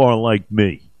if you are like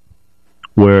me,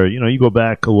 where, you go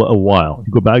back a while,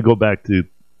 go back to,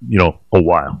 a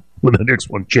while, when the Knicks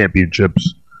won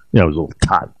championships, it was a little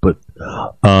tight, but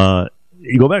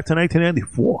you go back to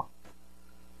 1994.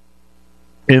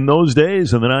 In those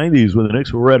days, in the 90s, when the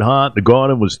Knicks were red hot, the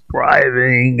Garden was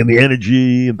thriving, and the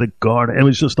energy of the Garden, it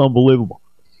was just unbelievable.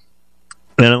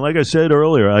 And like I said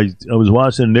earlier, I was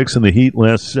watching the Knicks and the Heat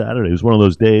last Saturday. It was one of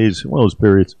those days, one of those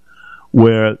periods,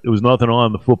 where there was nothing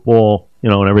on the football,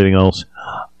 and everything else.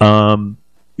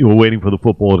 You were waiting for the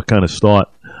football to kind of start.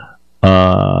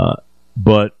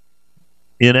 But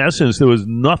in essence, there was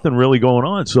nothing really going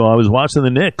on. So I was watching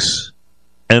the Knicks,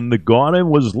 and the Garden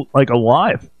was like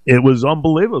alive. It was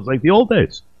unbelievable. It was like the old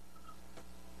days.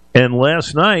 And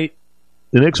last night,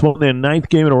 the Knicks won their 9th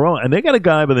game in a row, and they got a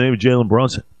guy by the name of Jalen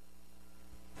Brunson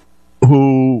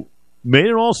who made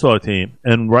an all-star team,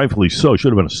 and rightfully so,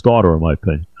 should have been a starter in my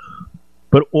opinion.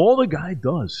 But all the guy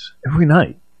does every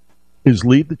night is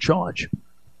lead the charge.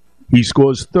 He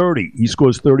scores 30. He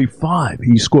scores 35.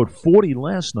 He scored 40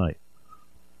 last night.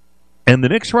 And the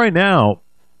Knicks right now,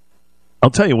 I'll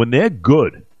tell you, when they're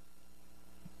good,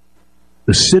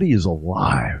 the city is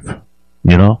alive.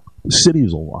 You know, the city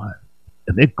is alive,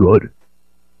 and they're good,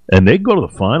 and they go to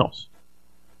the finals.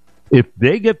 If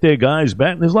they get their guys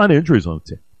back, and there's a lot of injuries on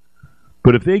the team,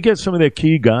 but if they get some of their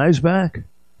key guys back,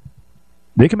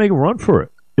 they can make a run for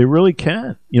it. They really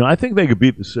can. You know, I think they could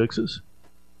beat the Sixers,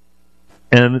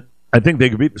 and I think they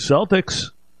could beat the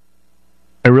Celtics.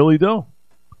 I really do.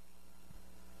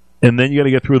 And then you got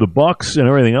to get through the Bucks and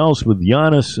everything else with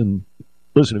Giannis. And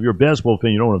listen, if you're a basketball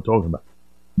fan, you know what I'm talking about.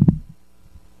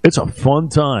 It's a fun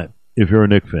time if you're a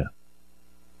Knicks fan.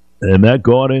 And that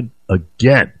Garden,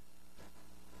 again,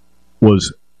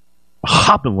 was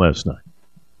hopping last night.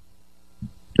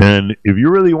 And if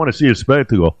you really want to see a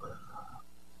spectacle,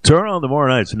 turn on tomorrow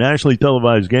night. It's a nationally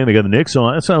televised game. They got the Knicks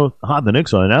on. That's how hot the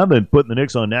Knicks are. Now I've been putting the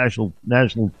Knicks on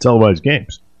national televised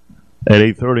games at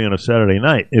 8:30 on a Saturday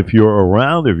night. If you're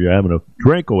around, if you're having a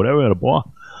drink or whatever at a bar,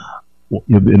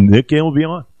 the Knicks game will be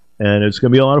on. And it's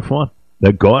going to be a lot of fun.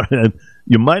 That Garden, and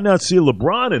you might not see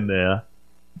LeBron in there.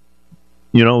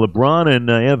 You know, LeBron and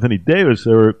Anthony Davis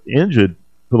are injured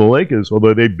for the Lakers,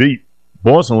 although they beat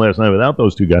Boston last night without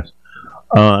those two guys.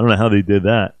 I don't know how they did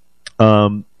that.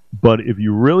 But if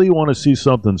you really want to see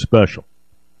something special,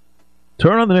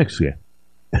 turn on the Knicks game.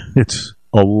 It's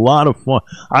a lot of fun.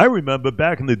 I remember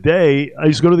back in the day, I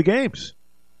used to go to the games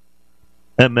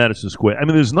at Madison Square. I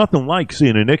mean, there's nothing like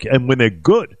seeing a Knicks, and when they're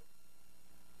good.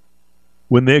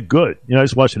 When they're good. You know, I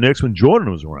used to watch the Knicks when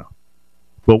Jordan was around.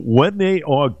 But when they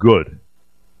are good,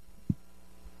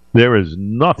 there is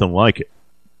nothing like it.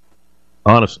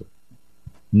 Honestly.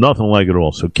 Nothing like it at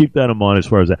all. So keep that in mind as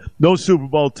far as that. No Super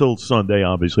Bowl till Sunday,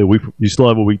 obviously. We still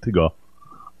have a week to go.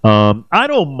 I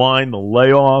don't mind the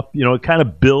layoff. You know, it kind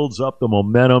of builds up the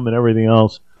momentum and everything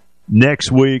else.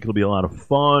 Next week, it'll be a lot of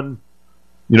fun.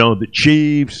 You know, the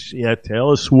Chiefs,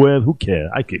 Taylor Swift. Who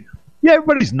cares?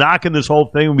 Everybody's knocking this whole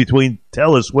thing between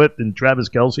Taylor Swift and Travis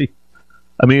Kelce.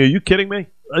 I mean, are you kidding me?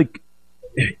 Like,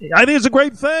 I think it's a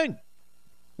great thing.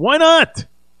 Why not?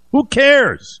 Who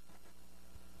cares?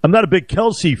 I'm not a big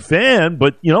Kelce fan,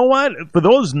 but you know what? For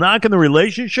those knocking the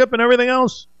relationship and everything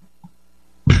else,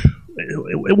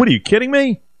 what are you kidding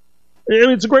me?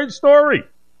 It's a great story.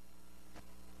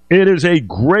 It is a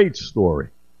great story.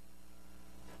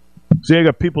 See, I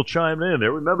got people chiming in. They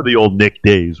remember the old Nick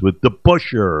days with the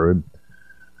Busher and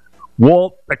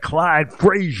Walt the Clyde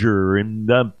Frazier and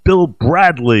Bill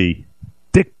Bradley,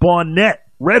 Dick Barnett,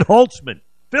 Red Holtzman,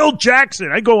 Phil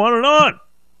Jackson. I go on and on.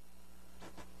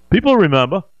 People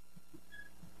remember.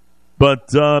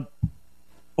 But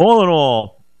all in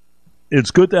all, it's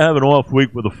good to have an off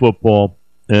week with the football,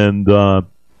 and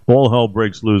all hell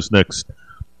breaks loose next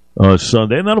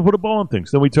Sunday, and that'll put a bow on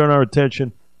things. Then we turn our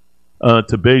attention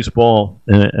to baseball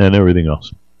and everything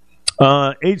else.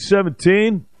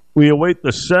 8:17, we await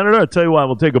the senator. I'll tell you what,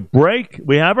 we'll take a break.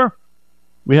 We have her?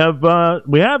 We have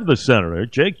the senator.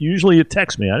 Jake, usually you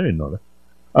text me. I didn't know that.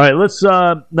 All right, let's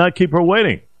not keep her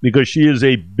waiting, because she is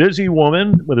a busy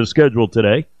woman with a schedule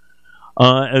today.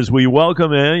 As we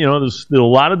welcome in, you know, there's a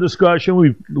lot of discussion.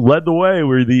 We've led the way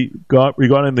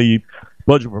regarding the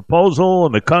budget proposal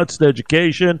and the cuts to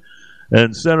education.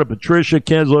 And Senator Patricia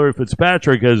Canzilleri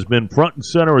Fitzpatrick has been front and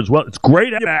center as well. It's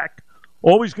great to have you back.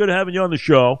 Always good having you on the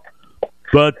show.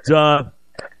 But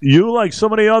you, like so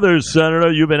many others,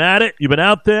 Senator, you've been at it. You've been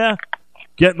out there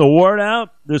getting the word out.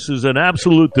 This is an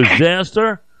absolute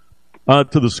disaster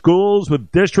to the schools,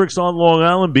 with districts on Long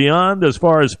Island beyond, as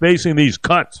far as facing these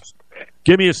cuts.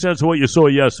 Give me a sense of what you saw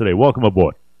yesterday. Welcome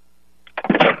aboard.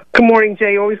 Good morning,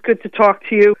 Jay. Always good to talk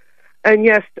to you. And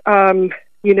yes,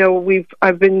 you know,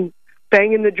 I've been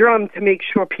banging the drum to make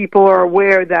sure people are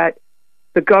aware that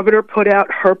the governor put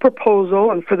out her proposal.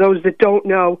 And for those that don't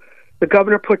know, the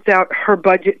governor puts out her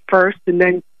budget first, and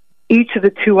then each of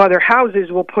the two other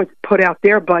houses will put out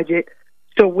their budget.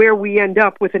 So where we end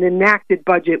up with an enacted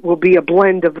budget will be a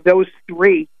blend of those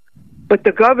three. But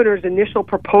the governor's initial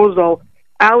proposal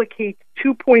allocates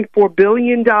 $2.4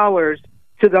 billion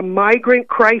to the migrant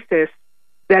crisis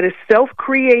that is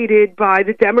self-created by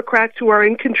the Democrats who are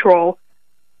in control.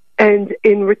 And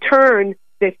in return,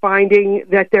 they're finding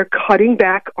that they're cutting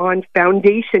back on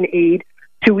foundation aid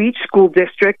to each school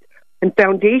district. And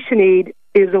foundation aid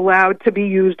is allowed to be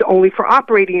used only for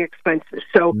operating expenses.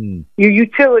 So your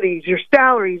utilities, your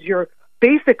salaries, your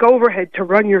basic overhead to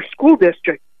run your school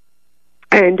district.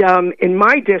 And in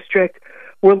my district,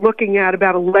 we're looking at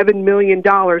about $11 million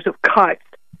of cuts.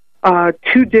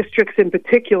 Two districts in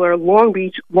particular, Long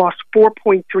Beach lost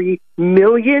 $4.3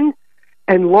 million,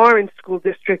 and Lawrence School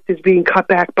District is being cut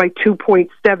back by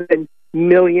 $2.7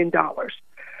 million.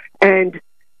 And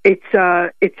it's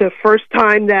the first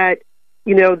time that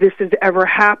this has ever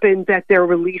happened, that they're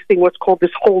releasing what's called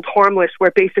this hold harmless, where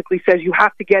it basically says you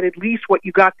have to get at least what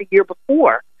you got the year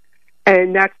before.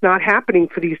 And that's not happening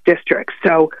for these districts.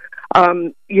 So,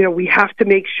 we have to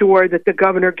make sure that the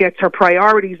governor gets her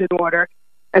priorities in order,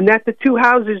 and that the two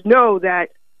houses know that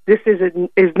this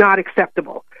is not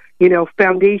acceptable.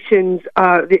 Foundations,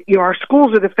 our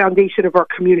schools are the foundation of our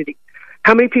community.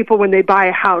 How many people, when they buy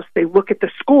a house, they look at the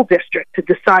school district to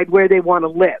decide where they want to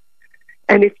live?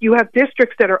 And if you have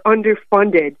districts that are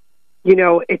underfunded,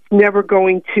 it's never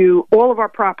going to, all of our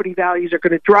property values are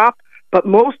going to drop, but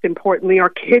most importantly, our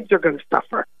kids are going to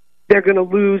suffer. They're going to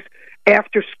lose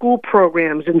after-school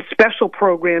programs and special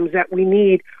programs that we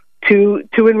need to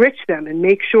enrich them and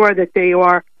make sure that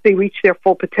they reach their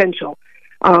full potential.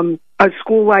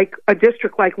 A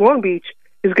district like Long Beach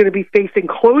is going to be facing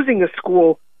closing a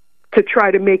school to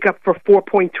try to make up for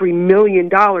 $4.3 million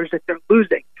that they're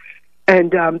losing.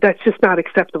 And that's just not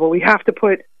acceptable. We have to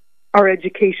put our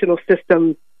educational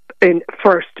system in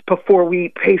first before we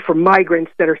pay for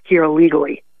migrants that are here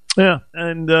illegally. Yeah,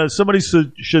 and somebody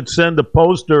should send a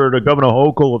poster to Governor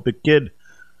Hochul of the kid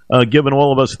giving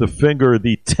all of us the finger,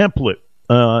 the template,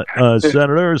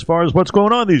 Senator, as far as what's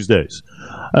going on these days.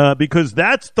 Because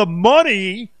that's the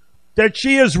money that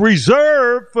she has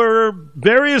reserved for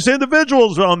various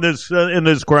individuals on this in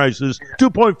this crisis.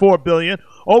 $2.4 billion,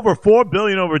 over $4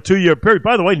 billion over a 2-year period.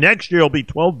 By the way, next year will be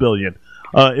 $12 billion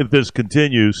if this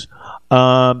continues.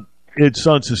 It's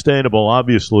unsustainable,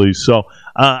 obviously. So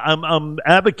I'm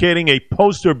advocating a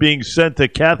poster being sent to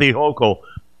Kathy Hochul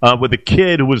with a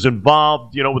kid who was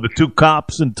involved, with the two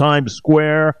cops in Times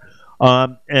Square.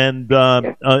 And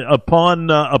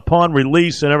upon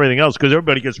release and everything else, because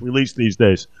everybody gets released these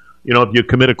days, if you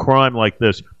commit a crime like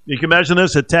this. You can imagine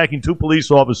this, attacking two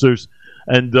police officers,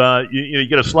 and you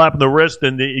get a slap in the wrist,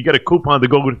 and you get a coupon to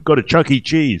go to Chuck E.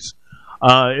 Cheese.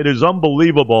 It is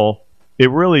unbelievable.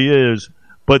 It really is.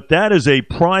 But that is a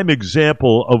prime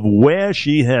example of where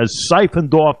she has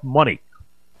siphoned off money,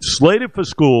 slated for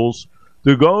schools,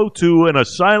 to go to an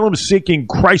asylum-seeking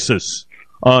crisis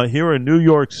here in New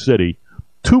York City.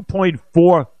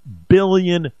 $2.4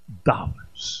 billion.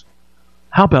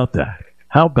 How about that?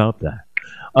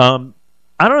 I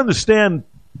don't understand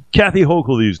Kathy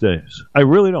Hochul these days. I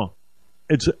really don't.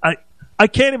 I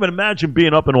can't even imagine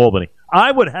being up in Albany.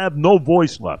 I would have no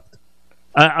voice left.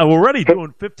 I'm already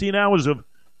doing 15 hours of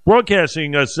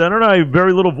broadcasting, Senator. I have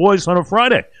very little voice on a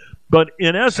Friday. But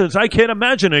in essence, I can't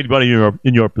imagine anybody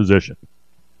in your position.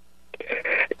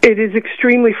 It is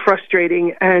extremely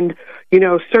frustrating, and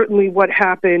certainly what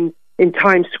happened in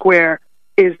Times Square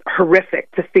is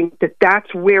horrific to think that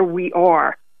that's where we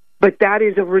are. But that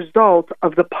is a result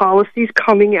of the policies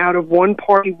coming out of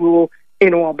one-party rule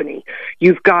in Albany.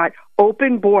 You've got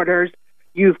open borders,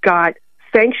 you've got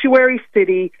sanctuary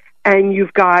city, and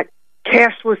you've got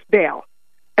cashless bail.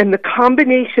 And the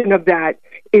combination of that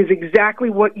is exactly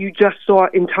what you just saw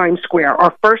in Times Square.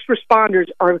 Our first responders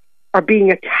are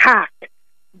being attacked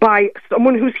by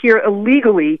someone who's here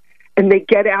illegally, and they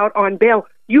get out on bail.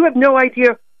 You have no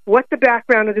idea what the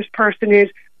background of this person is,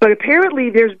 but apparently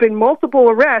there's been multiple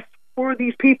arrests for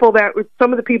these people,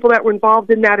 some of the people that were involved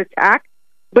in that attack,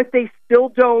 but they still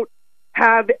don't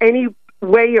have any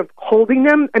way of holding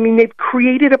them. I mean, they've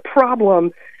created a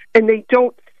problem, and they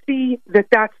don't see that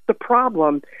that's the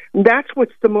problem. And that's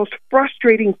what's the most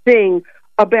frustrating thing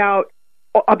about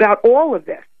all of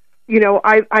this.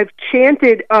 I've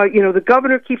chanted, the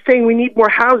governor keeps saying we need more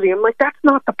housing. I'm like, that's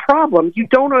not the problem. You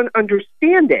don't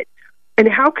understand it. And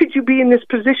how could you be in this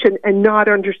position and not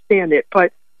understand it?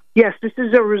 But yes, this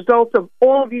is a result of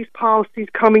all of these policies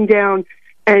coming down,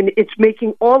 and it's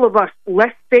making all of us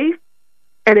less safe,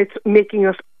 and it's making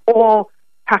us all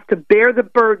have to bear the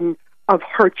burden of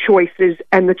her choices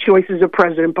and the choices of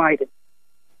President Biden.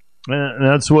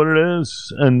 That's what it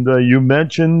is. And you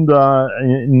mentioned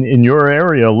in your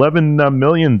area $11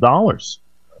 million.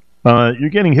 You're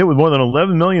getting hit with more than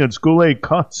 $11 million in school aid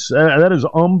cuts. That is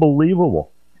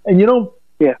unbelievable. And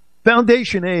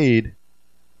Foundation Aid,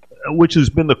 which has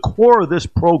been the core of this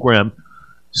program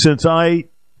since I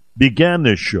began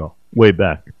this show way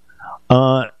back.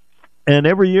 And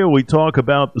every year we talk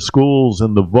about the schools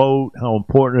and the vote, how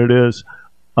important it is,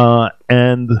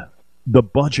 and the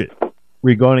budget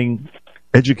regarding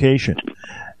education.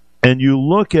 And you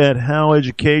look at how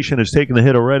education has taken the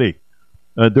hit already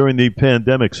during the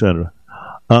pandemic, Senator.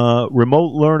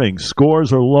 Remote learning,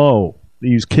 scores are low.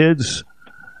 These kids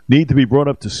need to be brought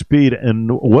up to speed.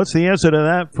 And what's the answer to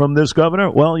that from this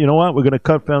governor? Well, you know what? We're going to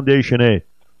cut Foundation Aid.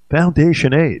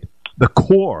 Foundation Aid, the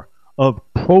core of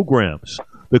programs,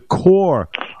 the core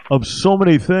of so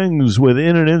many things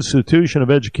within an institution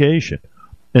of education.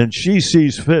 and she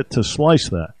sees fit to slice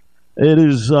that. It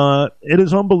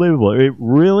is unbelievable. It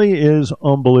really is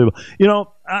unbelievable. You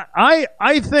know,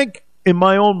 I think in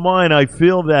my own mind, I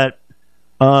feel that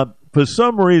for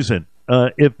some reason,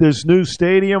 if this new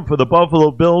stadium for the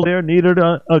Buffalo Bills there needed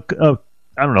I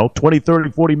don't know, $20,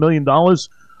 $30, $40 million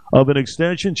of an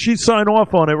extension, she'd sign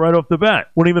off on it right off the bat.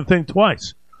 Wouldn't even think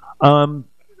twice.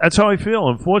 That's how I feel,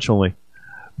 unfortunately.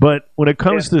 But when it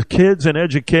comes to kids and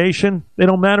education, they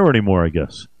don't matter anymore, I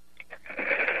guess.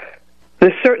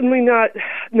 They're certainly not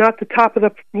the top of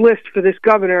the list for this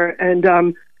governor.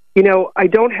 And, you know, I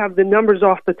don't have the numbers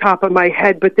off the top of my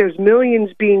head, but there's millions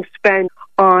being spent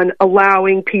on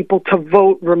allowing people to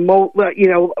vote remote, you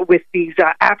know, with these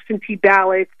absentee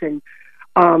ballots. And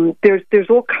there's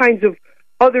all kinds of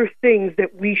other things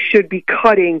that we should be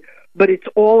cutting, but it's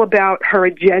all about her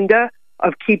agenda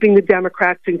of keeping the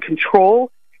Democrats in control.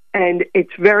 And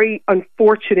it's very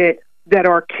unfortunate that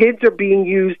our kids are being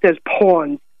used as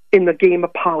pawns in the game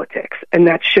of politics, and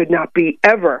that should not be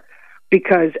ever,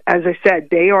 because, as I said,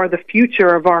 they are the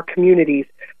future of our communities,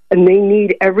 and they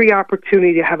need every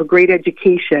opportunity to have a great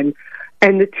education,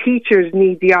 and the teachers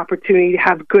need the opportunity to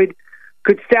have good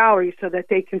salaries so that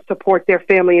they can support their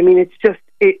family. I mean, it's just,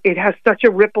 it has such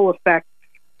a ripple effect,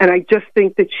 and I just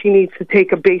think that she needs to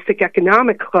take a basic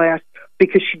economic class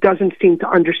because she doesn't seem to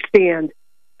understand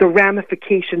the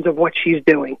ramifications of what she's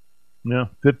doing. Yeah,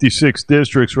 56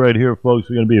 districts right here, folks,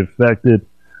 are going to be affected.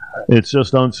 It's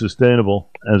just unsustainable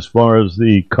as far as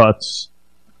the cuts.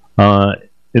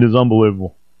 It is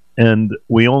unbelievable. And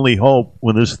we only hope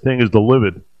when this thing is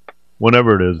delivered,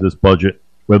 whenever it is, this budget,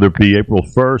 whether it be April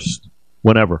 1st,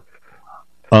 whenever,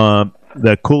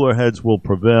 that cooler heads will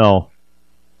prevail.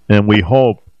 And we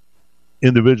hope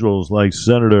individuals like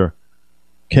Senator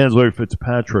Kanzler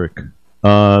Fitzpatrick,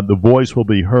 the voice will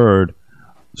be heard,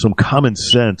 some common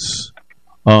sense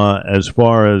as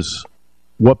far as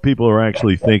what people are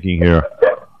actually thinking here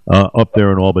up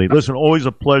there in Albany. Listen, always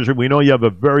a pleasure. We know you have a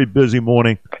very busy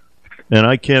morning, and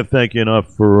I can't thank you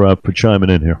enough for chiming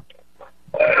in here.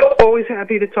 Always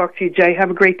happy to talk to you, Jay.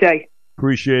 Have a great day.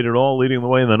 Appreciate it all. Leading the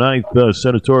way in the ninth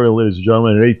senatorial, ladies and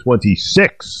gentlemen, at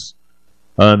 826.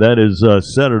 That is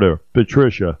Senator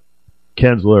Patricia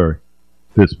Kanzler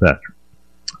Fitzpatrick.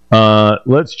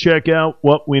 Let's check out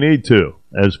what we need to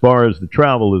as far as the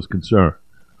travel is concerned.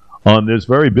 On this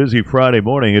very busy Friday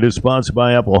morning, it is sponsored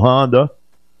by Apple Honda.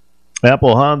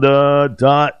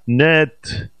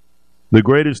 AppleHonda.net. The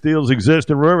greatest deals exist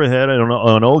in Riverhead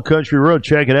on Old Country Road.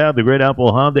 Check it out. The great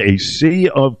Apple Honda, a sea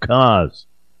of cars.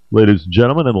 Ladies and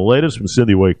gentlemen, and the latest from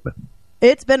Cindy Wakeman.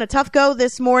 It's been a tough go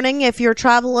this morning if you're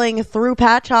traveling through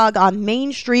Patchogue on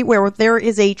Main Street, where there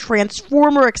is a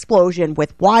transformer explosion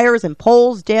with wires and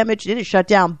poles damaged. It is shut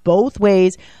down both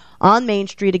ways on Main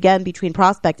Street, again between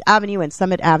Prospect Avenue and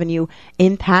Summit Avenue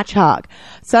in Patchogue.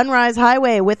 Sunrise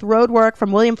Highway with road work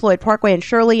from William Floyd Parkway and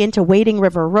Shirley into Wading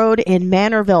River Road in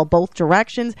Manorville, both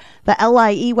directions. The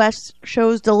LIE West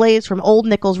shows delays from Old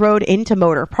Nichols Road into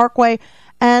Motor Parkway,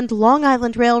 and Long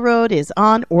Island Railroad is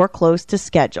on or close to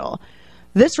schedule.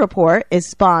 This report is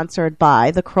sponsored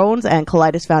by the Crohn's and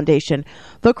Colitis Foundation.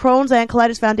 The Crohn's and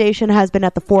Colitis Foundation has been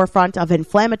at the forefront of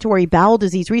inflammatory bowel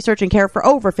disease research and care for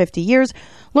over 50 years.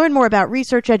 Learn more about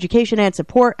research, education, and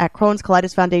support at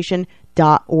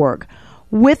Crohn'sColitisFoundation.org.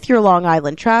 With your Long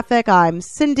Island traffic, I'm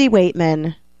Cindy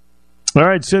Waitman. All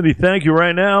right, Cindy, thank you.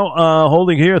 Right now,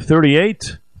 holding here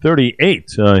 38 here at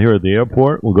the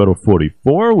airport. We'll go to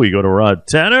 44. We go to Rod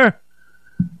Tanner.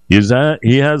 He has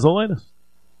the latest.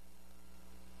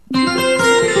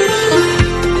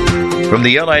 From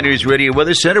the LI News Radio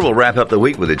Weather Center, we'll wrap up the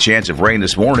week with a chance of rain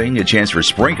this morning. A chance for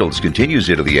sprinkles continues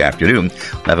into the afternoon.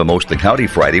 We'll have a mostly cloudy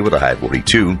Friday with a high of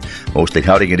 42. Mostly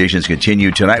cloudy conditions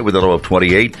continue tonight with a low of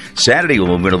 28. Saturday will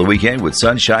move into the weekend with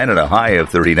sunshine and a high of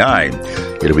 39.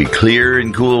 It'll be clear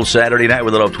and cool Saturday night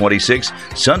with a low of 26.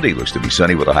 Sunday looks to be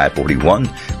sunny with a high of 41.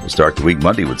 We'll start the week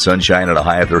Monday with sunshine and a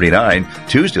high of 39.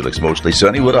 Tuesday looks mostly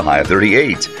sunny with a high of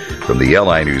 38. From the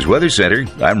LI News Weather Center,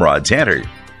 I'm Rod Tanner.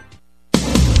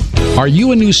 Are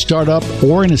you a new startup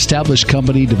or an established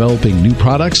company developing new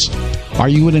products? Are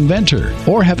you an inventor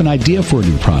or have an idea for a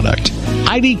new product?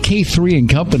 IDK3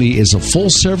 & Company is a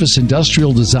full-service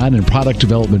industrial design and product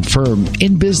development firm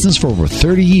in business for over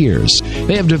 30 years.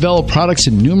 They have developed products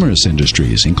in numerous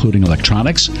industries, including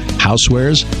electronics,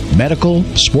 housewares, medical,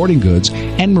 sporting goods,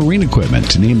 and marine equipment,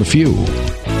 to name a few.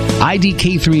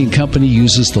 IDK3 & Company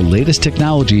uses the latest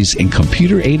technologies in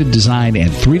computer-aided design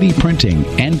and 3D printing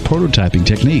and prototyping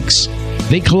techniques.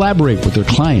 They collaborate with their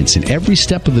clients in every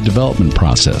step of the development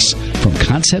process, from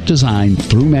concept design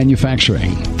through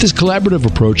manufacturing. This collaborative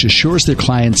approach assures their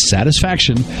clients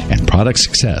satisfaction and product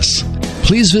success.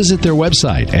 Please visit their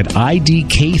website at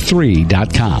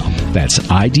idk3.com. That's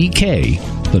IDK,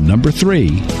 the number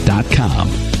 3.com.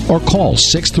 Or call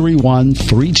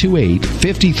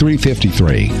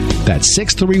 631-328-5353. That's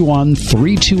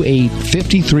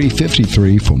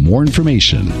 631-328-5353 for more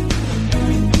information.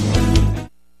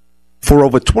 For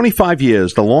over 25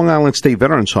 years, the Long Island State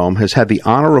Veterans Home has had the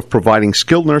honor of providing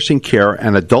skilled nursing care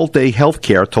and adult day health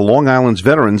care to Long Island's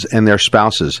veterans and their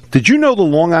spouses. Did you know the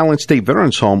Long Island State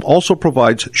Veterans Home also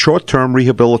provides short-term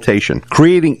rehabilitation?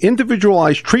 Creating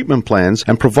individualized treatment plans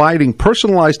and providing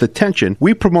personalized attention,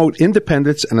 we promote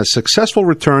independence and a successful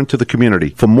return to the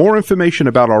community. For more information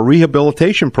about our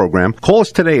rehabilitation program, call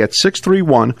us today at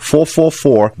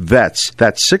 631-444-VETS.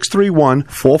 That's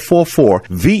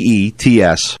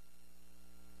 631-444-VETS.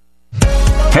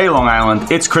 Hey Long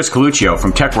Island, it's Chris Coluccio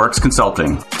from TechWorks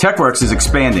Consulting. TechWorks is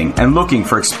expanding and looking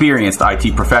for experienced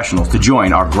IT professionals to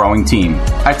join our growing team.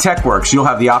 At TechWorks, you'll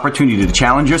have the opportunity to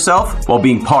challenge yourself while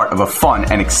being part of a fun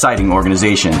and exciting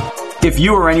organization. If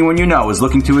you or anyone you know is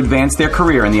looking to advance their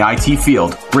career in the IT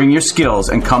field, bring your skills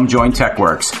and come join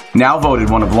TechWorks, now voted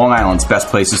one of Long Island's best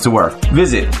places to work.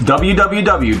 Visit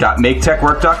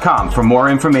www.maketechwork.com for more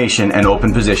information and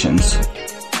open positions.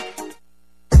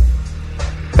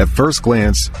 At first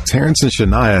glance, Terrence and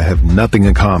Shania have nothing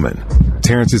in common.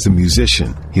 Terrence is a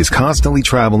musician. He is constantly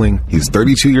traveling. He's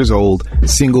 32 years old,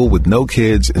 single with no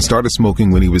kids, and started smoking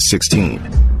when he was 16.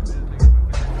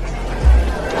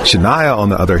 Shania, on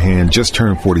the other hand, just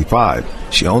turned 45.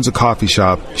 She owns a coffee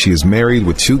shop. She is married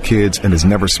with 2 kids and has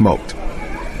never smoked.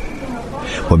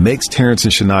 What makes Terrence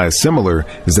and Shania similar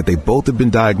is that they both have been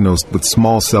diagnosed with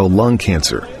small cell lung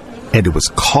cancer, and it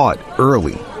was caught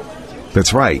early.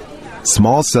 That's right.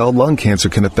 Small cell lung cancer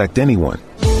can affect anyone.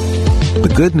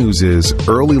 The good news is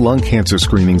early lung cancer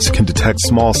screenings can detect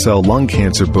small cell lung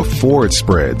cancer before it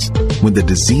spreads, when the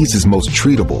disease is most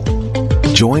treatable.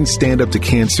 Join Stand Up to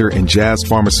Cancer and Jazz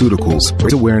Pharmaceuticals,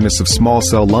 raise awareness of small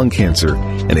cell lung cancer,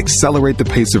 and accelerate the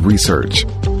pace of research.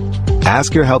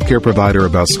 Ask your healthcare provider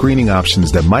about screening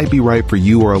options that might be right for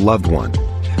you or a loved one.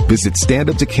 Visit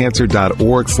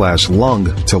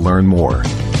standuptocancer.org/lung to learn more.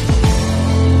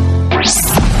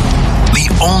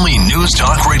 Only news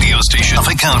talk radio station of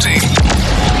the county.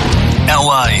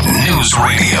 LI News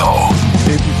Radio.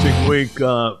 Interesting week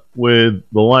with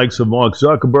the likes of Mark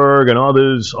Zuckerberg and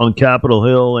others on Capitol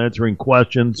Hill answering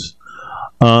questions.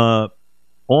 All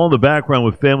in the background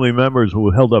with family members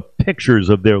who held up pictures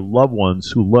of their loved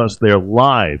ones who lost their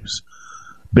lives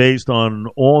based on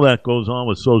all that goes on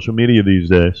with social media these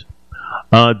days.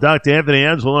 Dr. Anthony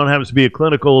Anzalone happens to be a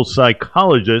clinical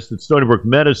psychologist at Stony Brook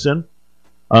Medicine.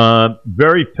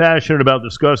 Very passionate about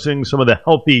discussing some of the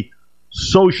healthy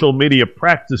social media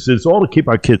practices, all to keep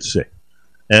our kids safe.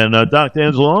 And Dr.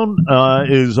 Anzalone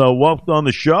is welcomed on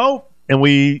the show, and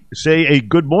we say a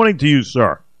good morning to you,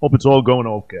 sir. Hope it's all going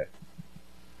okay.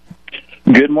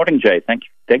 Good morning, Jay. Thank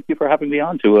you for having me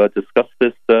on to discuss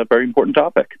this very important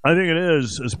topic. I think it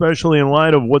is, especially in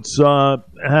light of what's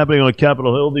happening on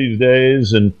Capitol Hill these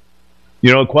days. And,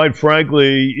 quite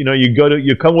frankly,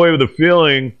 you come away with a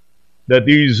feeling that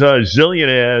these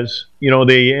zillionaires,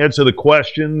 they answer the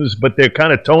questions, but they're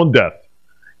kind of tone deaf.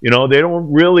 They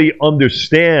don't really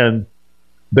understand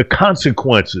the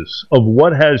consequences of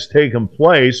what has taken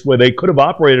place, where they could have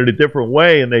operated a different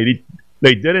way, and they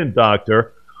didn't,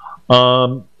 Doctor.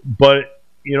 But,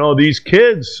 these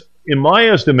kids, in my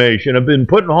estimation, have been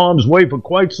put in harm's way for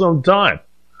quite some time.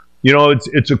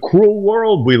 It's a cruel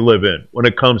world we live in when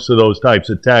it comes to those types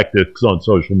of tactics on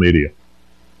social media.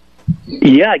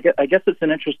 Yeah, I guess it's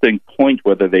an interesting point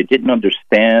whether they didn't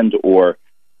understand or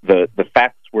the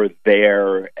facts were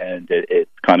there and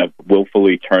it's kind of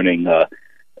willfully turning the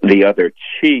other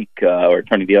cheek or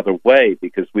turning the other way,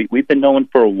 because we've been knowing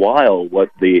for a while what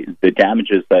the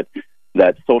damages that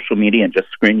social media and just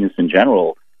screens in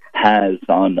general has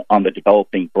on the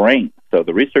developing brain. So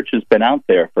the research has been out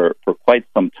there for quite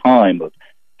some time of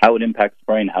how it impacts the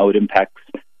brain, how it impacts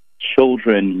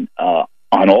children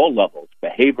on all levels,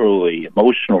 behaviorally,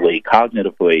 emotionally,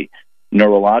 cognitively,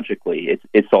 neurologically.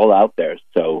 It's all out there.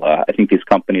 So I think these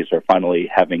companies are finally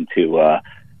having to,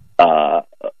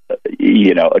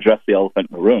 address the elephant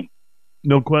in the room.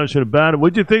 No question about it.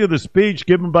 What did you think of the speech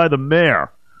given by the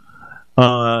mayor?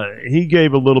 He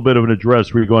gave a little bit of an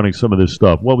address regarding some of this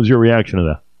stuff. What was your reaction to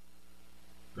that?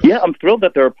 Yeah, I'm thrilled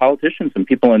that there are politicians and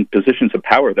people in positions of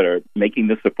power that are making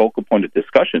this a focal point of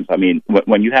discussions. I mean,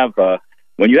 when you have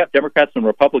Democrats and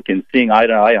Republicans seeing eye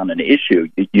to eye on an issue,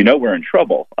 we're in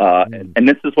trouble. And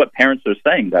this is what parents are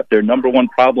saying, that their number one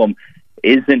problem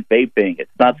isn't vaping,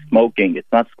 it's not smoking,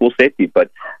 it's not school safety,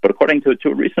 but according to a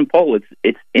recent poll,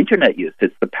 it's internet use,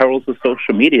 it's the perils of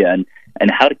social media,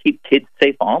 how to keep kids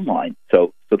safe online.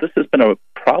 So this has been a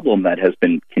problem that has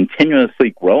been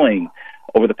continuously growing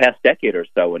over the past decade or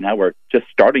so, and now we're just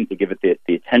starting to give it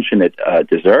the attention it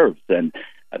deserves. And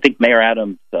I think Mayor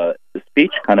Adams'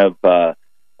 speech kind of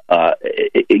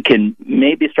it can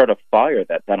maybe start a fire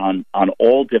that on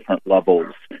all different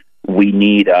levels we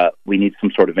need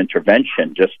some sort of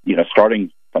intervention. Just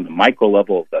starting from the micro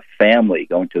level of the family,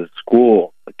 going to the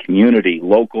school, the community,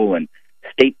 local and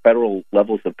state, federal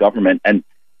levels of government, and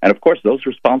of course those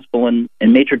responsible in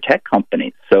major tech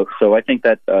companies. So I think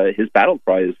that his battle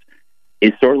cry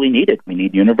is sorely needed. We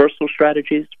need universal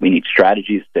strategies. We need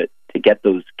strategies to get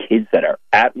those kids that are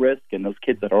at risk and those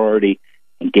kids that are already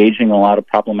engaging in a lot of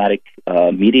problematic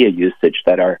media usage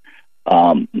that are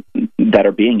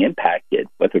being impacted,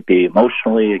 whether it be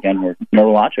emotionally, again, or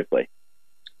neurologically.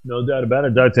 No doubt about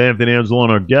it. Dr. Anthony Anzalone,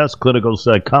 our guest, clinical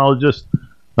psychologist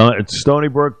at Stony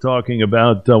Brook, talking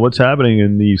about what's happening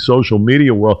in the social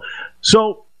media world.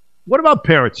 So what about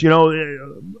parents?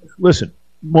 Listen,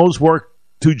 most work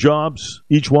 2 jobs,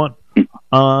 each one.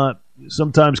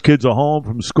 Sometimes kids are home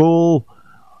from school.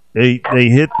 They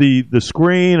hit the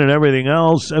screen and everything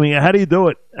else. I mean, how do you do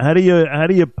it? How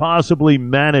do you possibly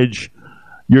manage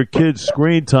your kids'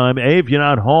 screen time? If you're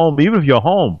not home, even if you're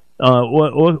home,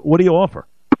 what do you offer?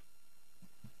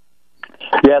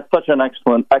 Yeah, it's such an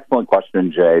excellent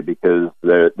question, Jay, because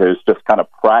there's just kind of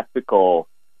practical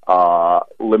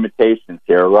limitations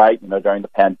here, right? During the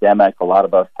pandemic, a lot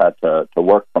of us had to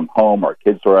work from home. Our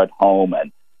kids were at home,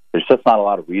 and there's just not a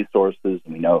lot of resources.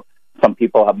 And we know some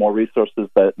people have more resources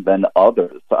than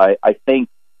others. I think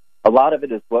a lot of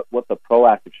it is what the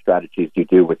proactive strategies you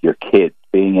do with your kids,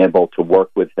 being able to work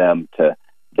with them to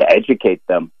educate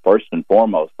them first and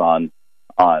foremost on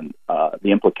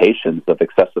the implications of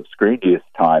excessive screen use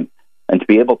time, and to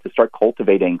be able to start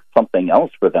cultivating something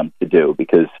else for them to do,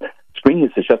 because screen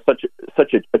use is just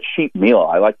such a cheap meal.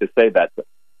 I like to say that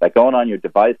going on your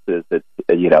devices,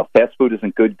 fast food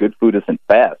isn't good food isn't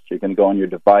fast. You're going to go on your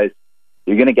device,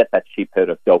 you're going to get that cheap hit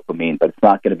of dopamine, but it's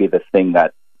not going to be the thing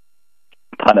that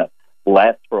kind of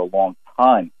lasts for a long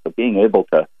time. So being able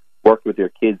to work with your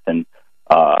kids and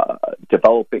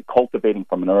cultivating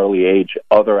from an early age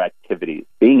other activities,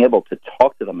 being able to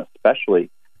talk to them especially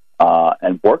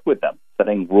and work with them,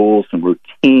 setting rules and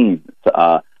routines,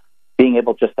 being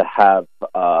able just to have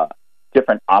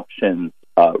different options,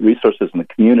 resources in the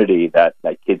community that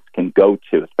kids can go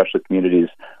to, especially communities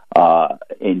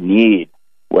in need,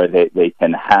 where they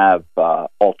can have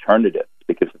alternatives,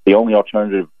 because if the only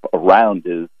alternative around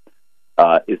is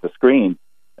the screen,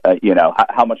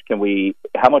 how much can we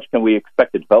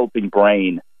expect a developing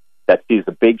brain that sees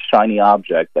a big shiny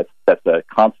object that's a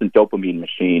constant dopamine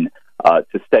machine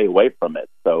to stay away from it?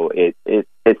 So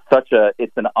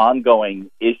it's an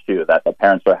ongoing issue that the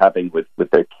parents are having with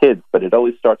their kids, but it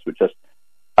always starts with just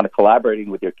kind of collaborating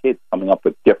with your kids, coming up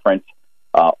with different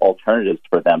alternatives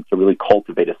for them to really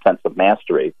cultivate a sense of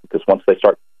mastery. Because once they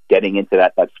start getting into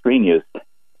that screen use,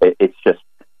 it's just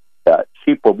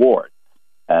cheap rewards,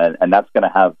 and that's going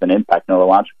to have an impact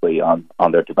neurologically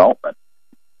on their development.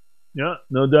 Yeah,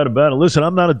 no doubt about it. Listen,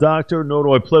 I'm not a doctor, nor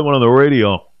do I play one on the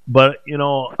radio, but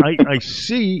I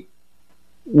see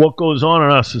what goes on in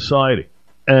our society,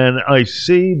 and I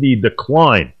see the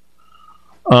decline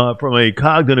from a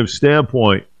cognitive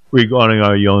standpoint regarding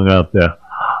our young out there.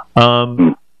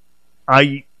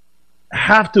 I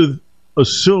have to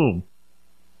assume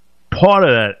part of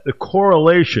that, the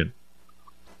correlation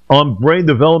on brain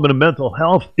development and mental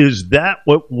health, is that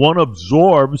what one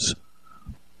absorbs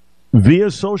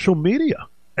via social media.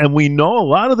 And we know a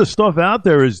lot of the stuff out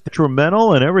there is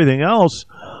detrimental and everything else.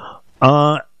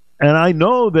 And I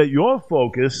know that your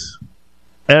focus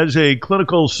as a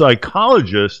clinical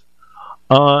psychologist,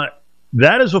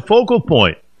 that is a focal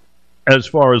point as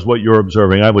far as what you're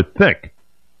observing, I would think.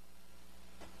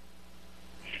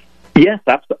 Yes,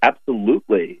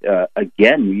 absolutely.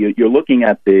 Again, you're looking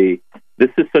at this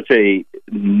is such a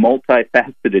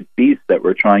multifaceted beast that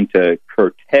we're trying to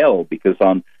curtail, because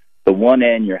on the one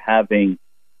end, you're having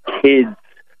kids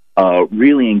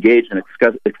really engage in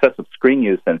excessive screen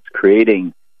use, and it's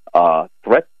creating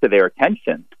threats to their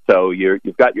attention. So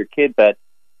you've got your kid that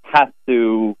has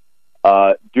to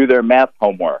do their math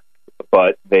homework,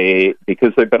 but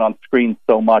because they've been on screen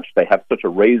so much, they have such a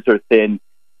razor-thin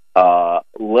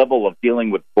level of dealing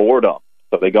with boredom.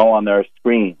 So they go on their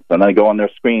screens, and they go on their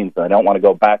screens, and they don't want to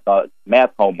go back on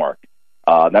math homework.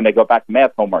 Then they go back to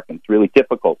math homework, and it's really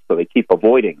difficult, so they keep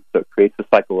avoiding. So it creates a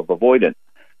cycle of avoidance.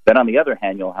 Then on the other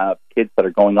hand, you'll have kids that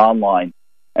are going online,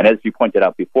 and as you pointed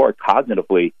out before,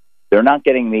 cognitively, they're not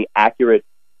getting the accurate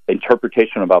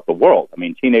interpretation about the world. I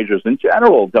mean, teenagers in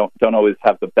general don't always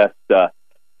have the best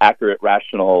accurate,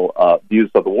 rational views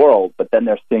of the world, but then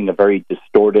they're seeing a very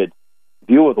distorted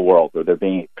view of the world, or they're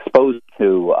being exposed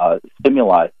to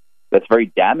stimuli that's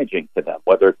very damaging to them,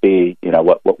 whether it be,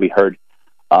 what we heard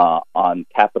on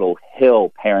Capitol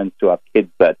Hill, parents who have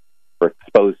kids that were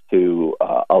exposed to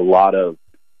a lot of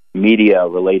media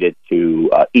related to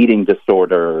eating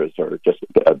disorders or just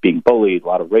being bullied, a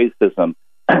lot of racism.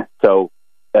 So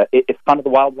it's kind of the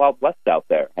wild, wild west out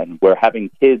there, and we're having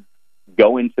kids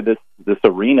go into this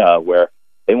arena where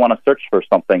they want to search for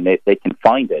something, they can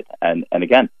find it. And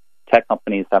again, tech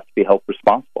companies have to be held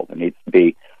responsible. There needs to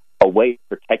be a way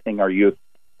of protecting our youth,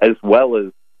 as well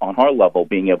as on our level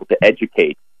being able to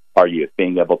educate our youth,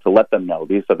 being able to let them know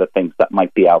these are the things that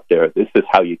might be out there. This is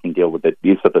how you can deal with it.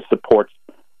 These are the supports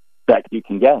that you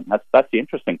can get. And that's the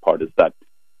interesting part, is that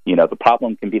the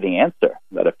problem can be the answer.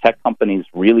 That if tech companies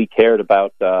really cared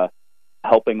about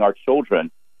helping our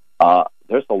children,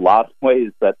 there's a lot of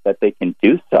ways that they can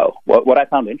do so. What I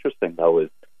found interesting, though, is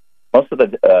most of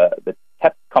the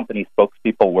tech company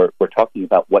spokespeople were talking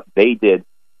about what they did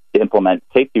to implement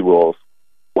safety rules.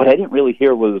 What I didn't really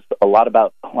hear was a lot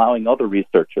about allowing other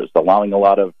researchers, allowing a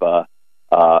lot of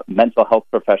mental health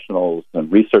professionals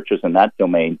and researchers in that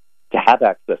domain to have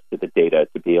access to the data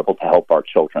to be able to help our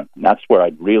children. And that's where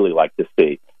I'd really like to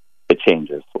see the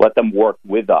changes. Let them work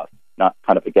with us, not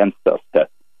kind of against us, to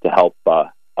help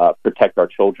protect our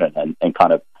children and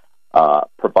kind of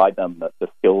provide them the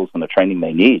skills and the training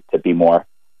they need to be more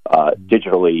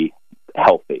digitally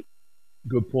healthy.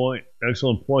 Good point.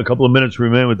 Excellent point. A couple of minutes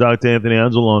remain with Dr. Anthony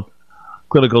Anzalone,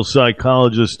 clinical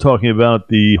psychologist, talking about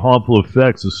the harmful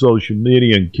effects of social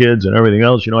media and kids and everything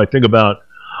else. I think about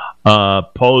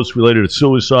posts related to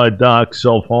suicide, doc,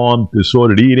 self-harm,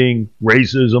 disordered eating,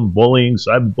 racism, bullying,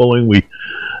 cyberbullying. We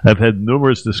have had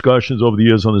numerous discussions over the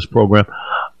years on this program.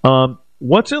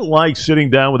 What's it like sitting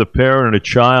down with a parent and a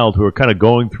child who are kind of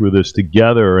going through this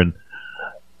together? And,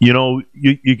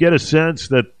 you get a sense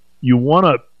that you want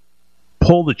to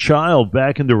pull the child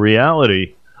back into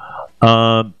reality,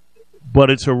 but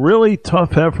it's a really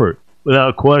tough effort,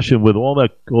 without question, with all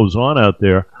that goes on out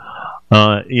there.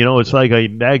 It's like a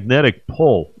magnetic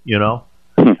pull.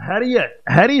 How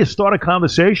do you start a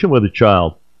conversation with a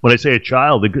child? When I say a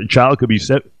child, the child could be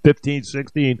 15,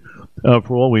 16,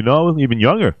 for all we know, even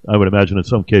younger, I would imagine in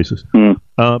some cases.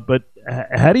 But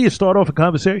how do you start off a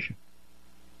conversation?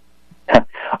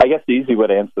 I guess the easy way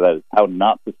to answer that is how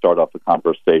not to start off a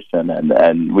conversation.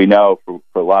 And we know for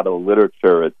a lot of the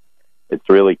literature, it's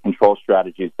really control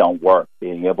strategies don't work.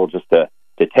 Being able just to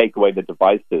take away the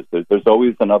devices. There's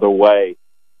always another way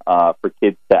for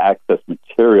kids to access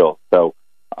material. So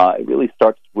it really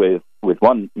starts with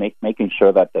one, making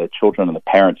sure that the children and the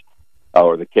parent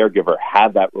or the caregiver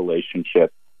have that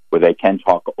relationship where they can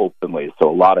talk openly. So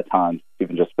a lot of times,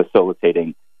 even just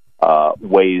facilitating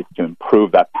ways to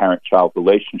improve that parent-child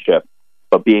relationship,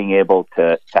 but being able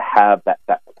to have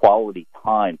that quality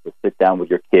time to sit down with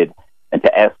your kid and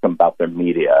to ask them about their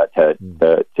media,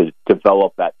 to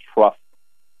develop that trust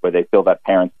where they feel that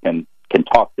parents can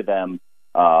talk to them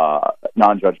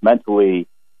non-judgmentally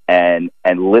and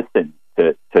listen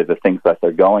to the things that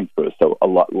they're going through. So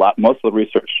most of the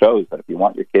research shows that if you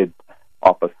want your kids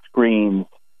off of screens,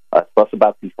 it's less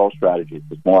about control strategies.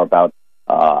 It's more about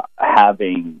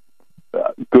having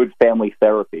good family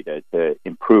therapy to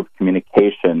improve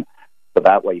communication. So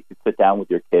that way you can sit down with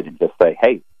your kid and just say,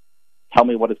 hey, tell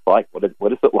me what it's like. What is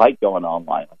it like going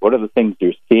online? What are the things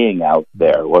you're seeing out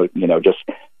there? Or, just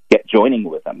joining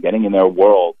with them, getting in their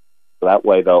world. So that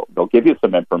way they'll give you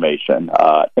some information.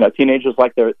 Teenagers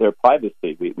like their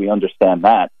privacy. We understand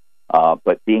that.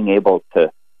 But being able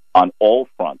to, on all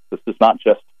fronts, this is not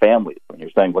just families. When you're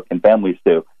saying what can families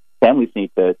do, families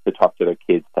need to talk to their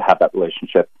kids to have that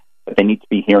relationship. But they need to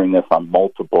be hearing this on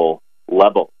multiple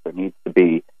levels. There needs to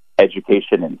be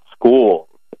education in schools,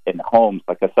 in homes,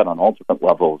 like I said, on all different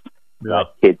levels. Yeah.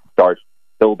 Kids start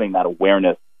building that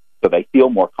awareness so they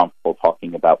feel more comfortable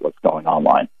talking about what's going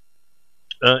online.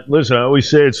 Listen, I always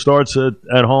say it starts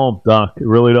at home, Doc. It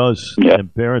really does. Yeah.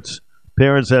 And parents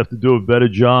have to do a better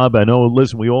job. I know,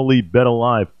 listen, we all lead better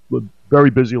lives,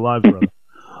 very busy lives,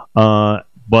 rather.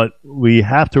 But we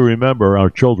have to remember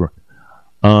our children.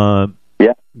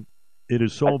 It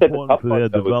is so important for their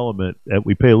development that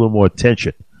we pay a little more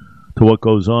attention to what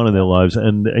goes on in their lives.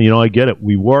 And, I get it.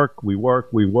 We work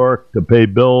to pay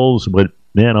bills. But,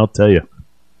 man, I'll tell you,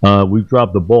 we've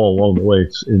dropped the ball along the way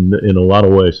in a lot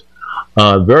of ways.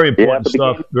 Very important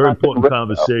stuff. Very important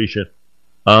conversation.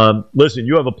 Listen,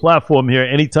 you have a platform here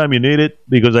anytime you need it,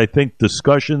 because I think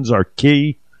discussions are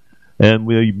key. and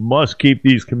we must keep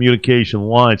these communication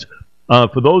lines.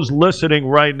 For those listening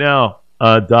right now,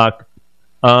 Doc,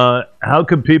 how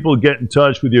can people get in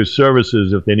touch with your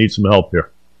services if they need some help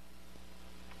here?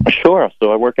 Sure.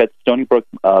 So I work at Stony Brook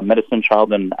Medicine,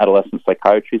 Child and Adolescent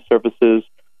Psychiatry Services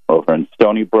over in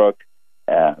Stony Brook.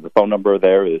 The phone number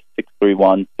there is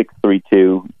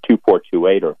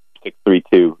 631-632-2428 or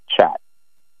 632-CHAT.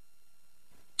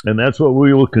 And that's what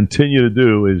we will continue to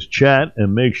do is chat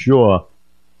and make sure,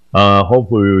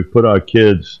 hopefully, we put our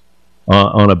kids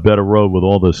on a better road with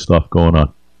all this stuff going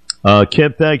on.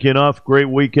 Can't thank you enough. Great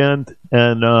weekend,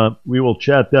 and we will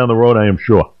chat down the road, I am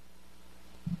sure.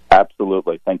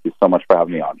 Absolutely. Thank you so much for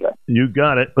having me on, Jay. You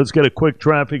got it. Let's get a quick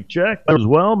traffic check as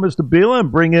well, Mr. Bila,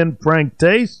 and bring in Frank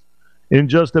Tace in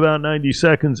just about 90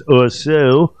 seconds or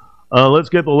so. Let's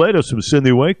get the latest from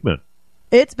Cindy Wakeman.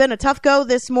 It's been a tough go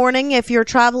this morning if you're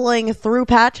traveling through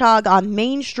Patchogue on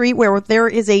Main Street where there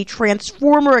is a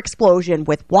transformer explosion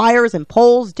with wires and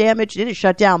poles damaged. It is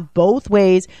shut down both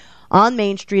ways on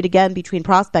Main Street, again, between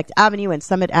Prospect Avenue and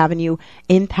Summit Avenue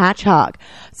in Patchogue.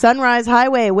 Sunrise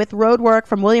Highway with road work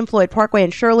from William Floyd Parkway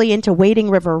and Shirley into Wading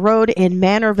River Road in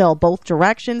Manorville, both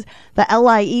directions. The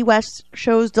LIE West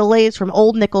shows delays from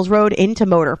Old Nichols Road into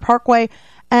Motor Parkway,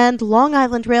 and Long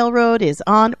Island Railroad is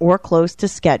on or close to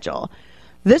schedule.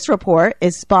 This report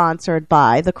is sponsored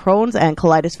by the Crohn's and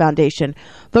Colitis Foundation.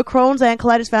 The Crohn's and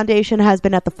Colitis Foundation has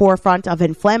been at the forefront of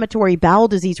inflammatory bowel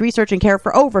disease research and care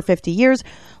for over 50 years.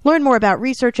 Learn more about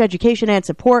research, education, and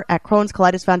support at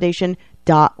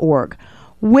Crohn'sColitisFoundation.org.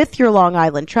 With your Long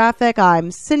Island traffic, I'm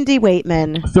Cindy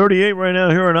Waitman. 38 right now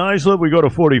here in Islip. We go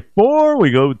to 44. We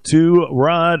go to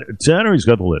Rod Tanner. He's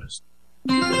got the latest.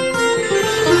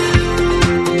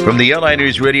 From the LI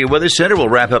News Radio Weather Center, we'll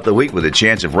wrap up the week with a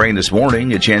chance of rain this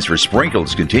morning. A chance for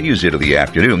sprinkles continues into the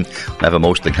afternoon. We'll have a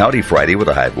mostly cloudy Friday with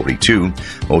a high of 42.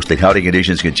 Mostly cloudy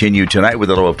conditions continue tonight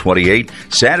with a low of 28.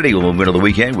 Saturday will move into the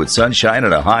weekend with sunshine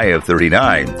and a high of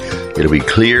 39. It'll be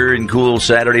clear and cool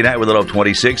Saturday night with a low of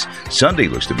 26. Sunday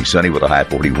looks to be sunny with a high of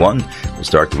 41. We'll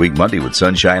start the week Monday with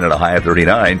sunshine and a high of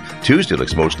 39. Tuesday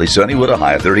looks mostly sunny with a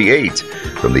high of 38.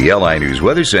 From the LI News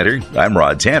Weather Center, I'm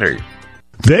Rod Tanner.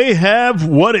 They have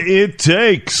what it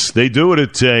takes. They do what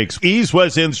it takes.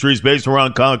 East-West Industries, based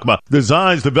around Ronkonkoma,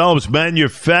 designs, develops,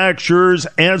 manufactures,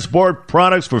 and support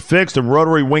products for fixed and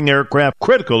rotary wing aircraft,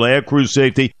 critical air crew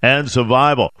safety and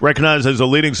survival. Recognized as a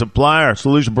leading supplier,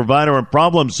 solution provider, and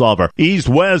problem solver,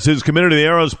 East-West is committed to the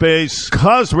aerospace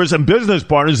customers and business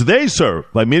partners they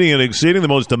serve by meeting and exceeding the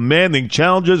most demanding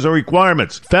challenges and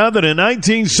requirements. Founded in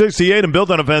 1968 and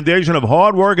built on a foundation of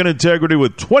hard work and integrity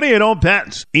with 28 owned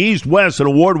patents, East-West,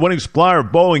 an award-winning supplier of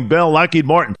Boeing, Bell, Lockheed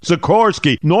Martin,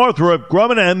 Sikorsky, Northrop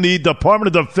Grumman, and the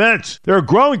Department of Defense. They're a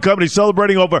growing company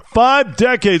celebrating over 5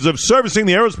 decades of servicing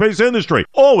the aerospace industry,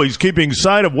 always keeping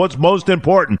sight of what's most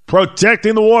important,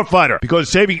 protecting the warfighter,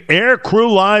 because saving air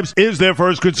crew lives is their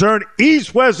first concern.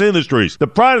 East-West Industries, the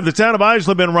pride of the town of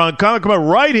Islip and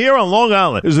Ronkonkoma, right here on Long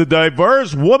Island, is a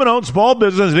diverse, woman-owned small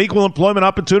business and equal employment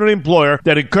opportunity employer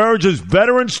that encourages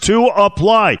veterans to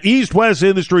apply.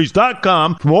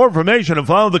 EastWestIndustries.com for more information and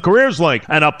follow the careers link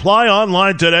and apply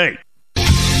online today.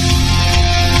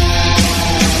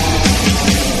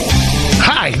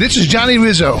 Hi, this is Johnny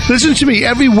Rizzo. Listen to me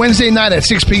every Wednesday night at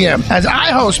 6 p.m. as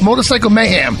I host Motorcycle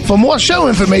Mayhem. For more show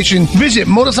information, visit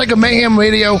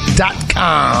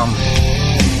motorcyclemayhemradio.com.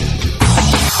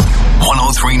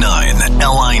 103.9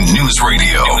 LI News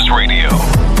Radio.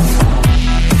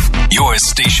 Your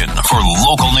station for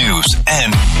local news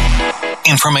and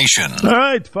information. All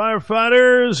right,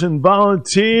 firefighters and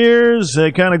volunteers,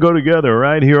 they kind of go together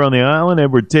right here on the island.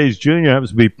 Edward Tace Jr. happens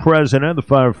to be president of the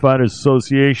Firefighters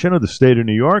Association of the state of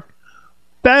New York.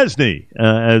 FASNY,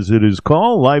 as it is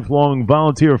called, lifelong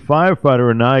volunteer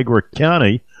firefighter in Niagara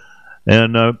County.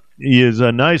 And he is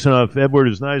nice enough, Edward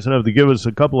is nice enough to give us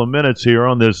a couple of minutes here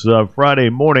on this Friday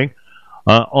morning.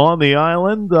 On the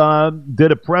island,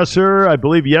 did a presser, I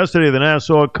believe, yesterday at the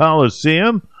Nassau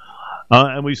Coliseum.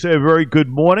 And we say a very good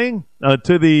morning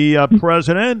to the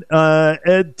president,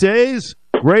 Ed Tace.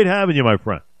 Great having you, my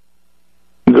friend.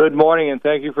 Good morning, and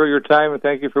thank you for your time, and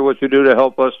thank you for what you do to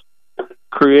help us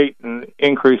create and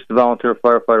increase the volunteer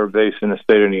firefighter base in the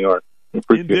state of New York.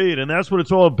 Indeed, and that's what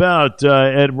it's all about,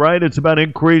 Ed, right? It's about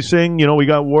increasing. You know, we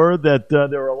got word that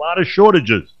there are a lot of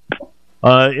shortages in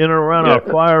and around our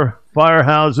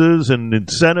firehouses and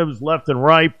incentives left and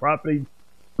right, property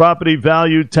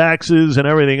value, taxes, and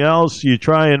everything else. You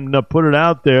try and put it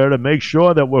out there to make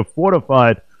sure that we're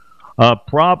fortified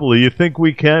properly. You think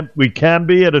we can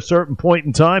be at a certain point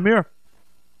in time here?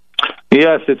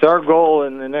 Yes, it's our goal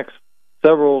in the next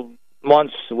several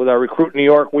months with our Recruit New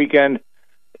York weekend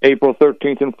April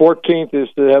 13th and 14th is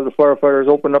to have the firefighters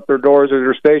open up their doors at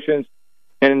their stations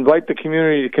and invite the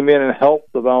community to come in and help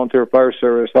the volunteer fire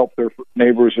service, help their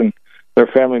neighbors and their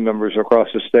family members across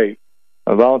the state.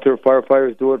 Volunteer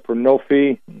firefighters do it for no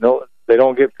fee. No, they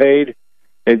don't get paid.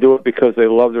 They do it because they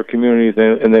love their communities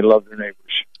and they love their neighbors.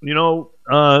 You know,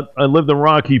 I lived in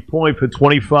Rocky Point for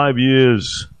 25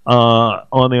 years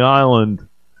on the island,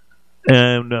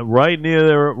 and right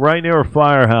near a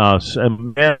firehouse.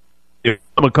 And man, I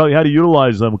had to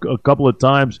utilize them a couple of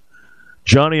times.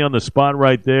 Johnny on the spot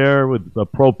right there with the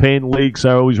propane leaks.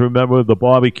 I always remember the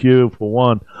barbecue for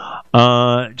one.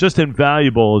 Just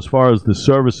invaluable as far as the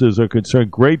services are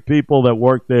concerned. Great people that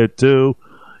work there too.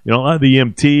 You know, a lot of the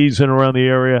EMTs and around the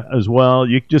area as well.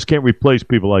 You just can't replace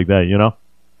people like that, you know?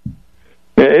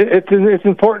 It's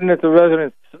important that the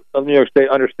residents of New York State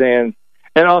understand,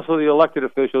 and also the elected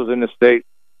officials in the state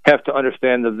have to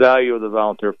understand the value of the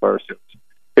volunteer fire service.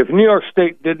 If New York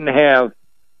State didn't have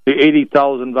the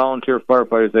 80,000 volunteer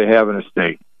firefighters they have in the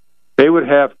state, they would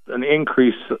have an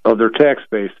increase of their tax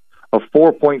base of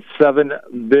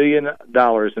 $4.7 billion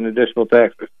in additional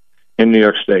taxes in New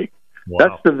York State. Wow.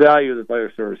 That's the value the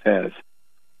fire service has.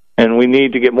 And we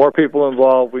need to get more people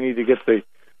involved. We need to get the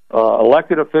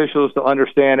elected officials to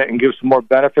understand it and give some more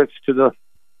benefits to the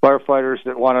firefighters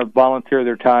that want to volunteer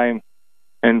their time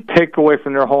and take away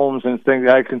from their homes and things.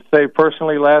 I can say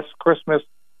personally, last Christmas,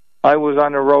 I was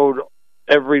on the road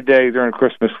every day during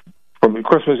Christmas, from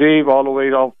Christmas Eve all the way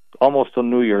to almost till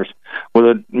New Year's, with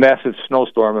a massive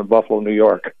snowstorm in Buffalo, New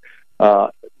York.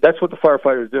 That's what the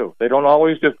firefighters do. They don't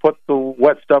always just put the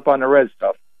wet stuff on the red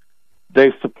stuff.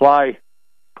 They supply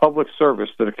public service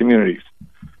to the communities.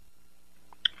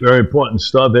 Very important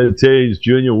stuff. Ed Tays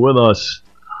Jr. with us.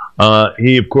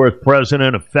 He, of course,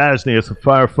 president of FASNY, it's the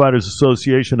Firefighters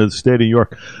Association of the State of New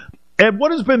York. Ed,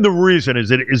 what has been the reason?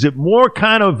 Is it more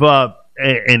kind of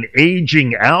an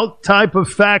aging out type of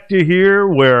factor here,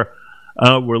 where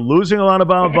we're losing a lot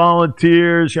of our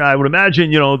volunteers? I would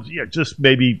imagine, just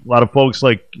maybe a lot of folks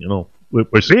like,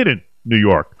 we're seeing in New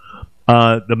York,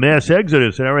 the mass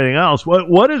exodus and everything else.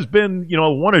 What has been,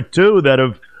 one or two that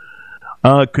have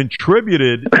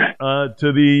contributed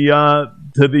to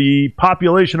the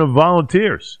population of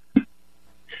volunteers?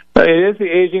 It is the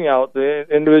aging out. The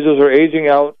individuals are aging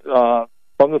out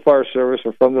from the fire service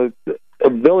or from the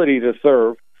ability to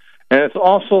serve, and it's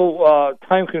also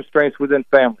time constraints within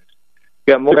families.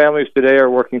 You got more families today are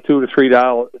working 2 to 3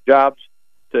 jobs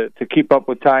to keep up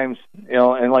with times,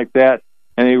 and like that,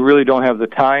 and they really don't have the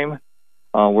time.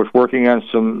 We're working on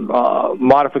some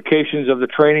modifications of the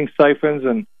training stipends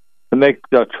and to make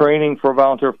the training for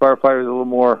volunteer firefighters a little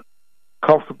more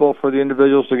comfortable for the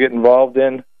individuals to get involved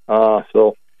in.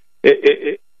 So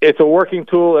it's a working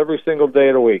tool every single day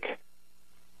of the week.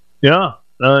 Yeah,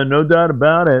 no doubt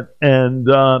about it. And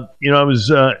I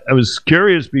was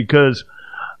curious because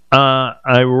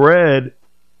I read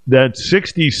that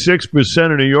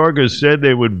 66% of New Yorkers said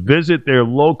they would visit their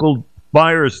local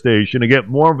fire station to get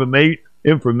more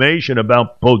information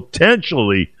about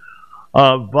potentially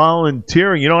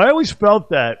volunteering. I always felt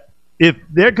that if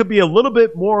there could be a little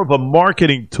bit more of a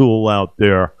marketing tool out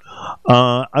there,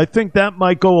 I think that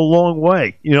might go a long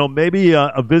way. Maybe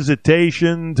a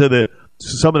visitation to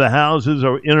some of the houses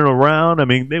are in and around. I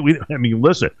mean,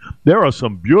 listen, there are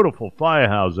some beautiful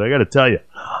firehouses. I got to tell you,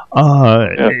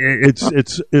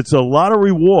 it's a lot of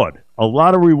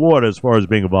reward as far as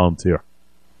being a volunteer.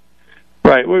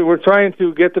 Right. We're trying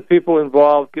to get the people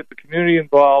involved, get the community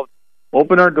involved,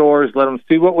 open our doors, let them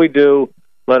see what we do,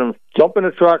 let them jump in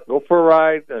the truck, go for a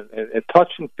ride, and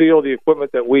touch and feel the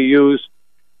equipment that we use,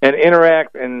 and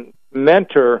interact and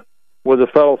mentor with a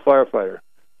fellow firefighter.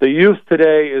 The youth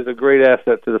today is a great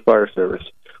asset to the fire service.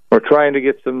 We're trying to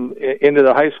get them into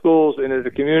the high schools, into the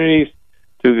communities,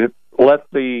 to let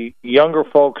the younger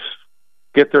folks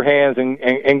get their hands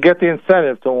and get the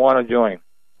incentive to want to join.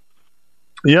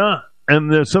 Yeah,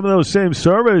 and some of those same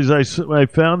surveys, I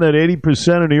found that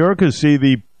 80% of New Yorkers see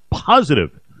the positive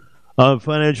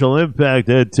financial impact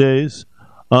that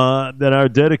our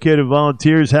dedicated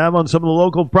volunteers have on some of the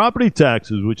local property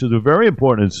taxes, which is a very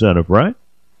important incentive, right?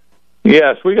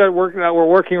 Yes, we're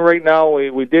working right now.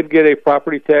 We did get a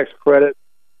property tax credit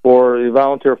for the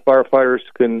volunteer firefighters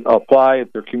can apply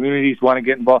if their communities want to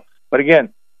get involved. But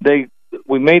again,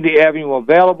 we made the avenue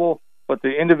available, but the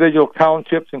individual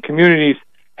townships and communities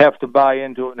have to buy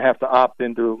into it and have to opt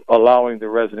into allowing the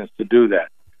residents to do that.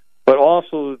 But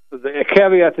also, the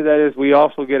caveat to that is we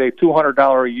also get a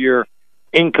 $200 a year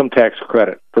income tax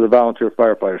credit for the volunteer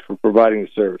firefighters for providing the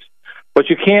service. But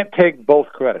you can't take both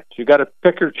credits. You got to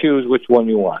pick or choose which one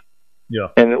you want. Yeah.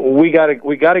 And we got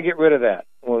to get rid of that.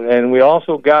 And we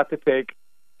also got to take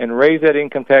and raise that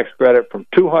income tax credit from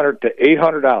 $200 to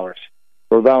 $800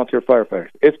 for volunteer firefighters.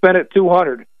 It's been at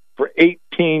 $200 for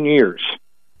 18 years,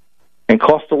 and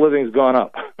cost of living has gone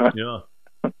up. Yeah.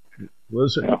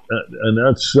 Listen, and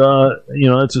that's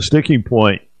that's a sticking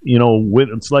point.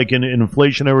 It's like an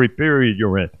inflationary period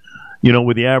you're in.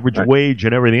 With the average wage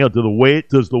and everything else.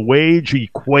 Does the wage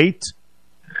equate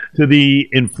to the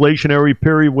inflationary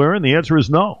period we're in? The answer is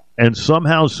no. And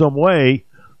somehow, some way,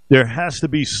 there has to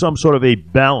be some sort of a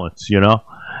balance.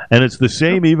 And it's the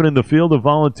same even in the field of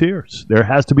volunteers. There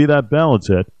has to be that balance,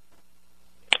 Ed.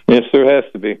 Yes, there has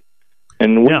to be.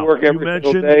 And we work every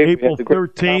single day. April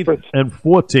 13th and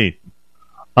 14th.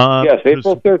 Yes,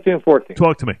 April 13th and 14th.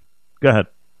 Talk to me. Go ahead.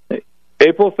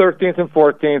 April 13th and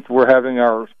 14th, we're having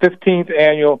our 15th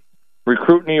annual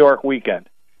Recruit New York weekend,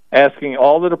 asking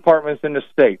all the departments in the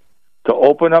state to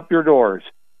open up your doors,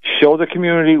 show the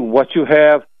community what you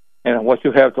have and what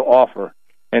you have to offer,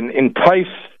 and entice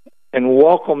and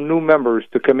welcome new members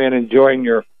to come in and join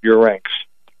your ranks.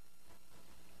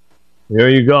 There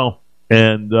you go.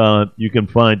 And you can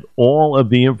find all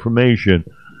of the information.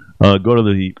 Go to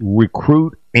the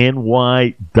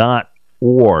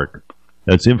recruitny.org.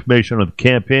 That's information on the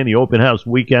campaign, the open house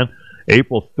weekend,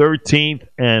 April 13th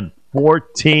and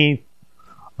 14th.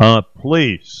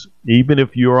 Please, even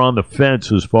if you're on the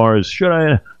fence as far as should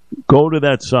I go to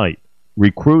that site,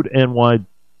 recruitny.org.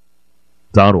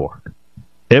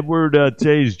 Edward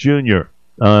Tays Jr.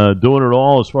 Doing it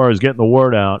all as far as getting the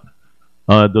word out.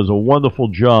 Does a wonderful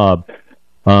job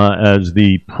as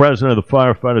the president of the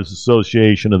Firefighters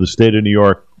Association of the state of New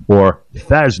York, or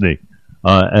FASNY,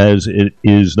 as it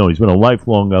is known. He's been a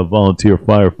lifelong volunteer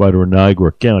firefighter in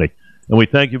Niagara County. And we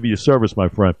thank you for your service, my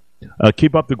friend.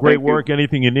 Keep up the great work.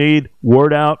 Anything you need,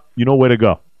 word out, you know where to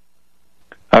go.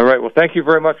 All right. Well, thank you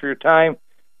very much for your time,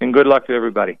 and good luck to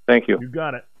everybody. Thank you. You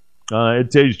got it.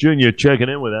 Ed Tays Jr. checking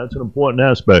in with that. That's an important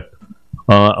aspect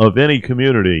of any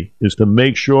community, is to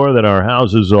make sure that our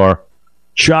houses are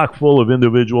chock full of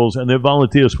individuals, and they're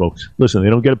volunteers, folks. Listen, they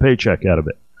don't get a paycheck out of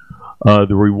it.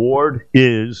 The reward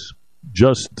is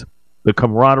just the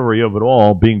camaraderie of it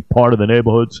all, being part of the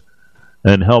neighborhoods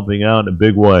and helping out in a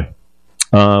big way,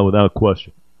 without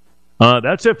question.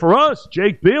 That's it for us.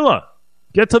 Jake Bila,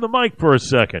 get to the mic for a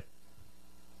second.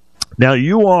 Now,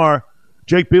 you are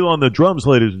Jake Bila on the drums,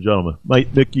 ladies and gentlemen.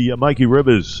 Mikey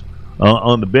Rivers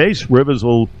on the bass. Rivers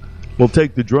will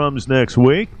take the drums next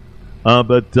week.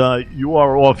 But you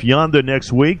are off yonder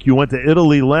next week. You went to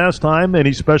Italy last time.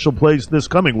 Any special place this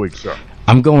coming week, sir?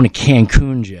 I'm going to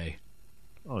Cancun, Jay.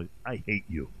 Oh, I hate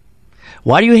you.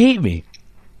 Why do you hate me?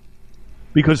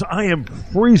 Because I am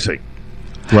freezing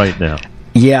right now.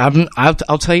 Yeah,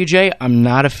 I'll tell you, Jay, I'm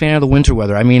not a fan of the winter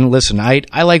weather. I mean, listen, I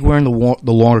like wearing the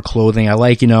longer clothing. I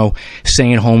like,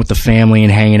 staying at home with the family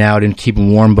and hanging out and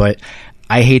keeping warm, but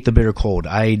I hate the bitter cold.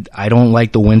 I don't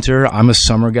like the winter. I'm a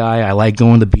summer guy. I like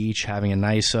going to the beach, having a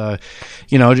nice,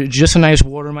 just a nice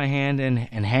water in my hand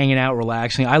and hanging out,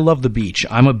 relaxing. I love the beach.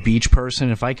 I'm a beach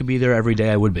person. If I could be there every day,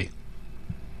 I would be.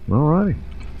 All right.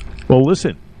 Well,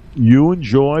 listen, you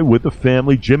enjoy with the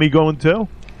family. Jimmy going too?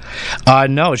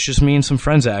 No, it's just me and some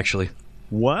friends, actually.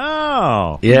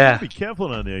 Wow. Yeah. You be careful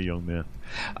down there, young man.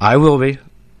 I will be.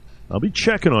 I'll be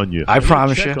checking on you. I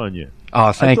promise check you. on you.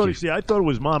 Oh, thank you. See, I thought it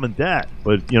was mom and dad,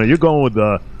 but you're going with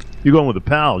the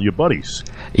pal, your buddies.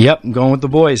 Yep, I'm going with the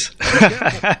boys.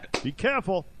 Be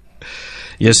careful.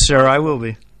 Yes, sir, I will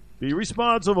be. Be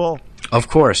responsible. Of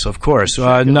course.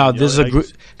 No, there's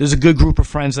a good group of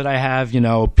friends that I have.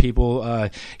 People,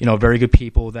 very good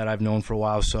people that I've known for a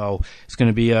while. So it's going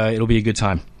to be, it'll be a good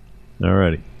time. All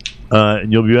righty.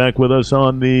 And you'll be back with us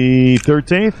on the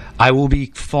 13th? I will be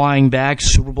flying back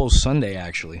Super Bowl Sunday,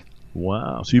 actually.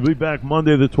 Wow. So you'll be back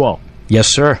Monday the 12th? Yes,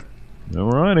 sir. All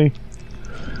righty.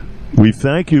 We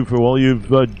thank you for all you've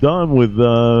done with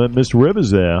Mr.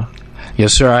 Rivers there.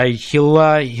 Yes, sir.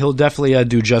 He'll definitely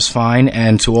do just fine.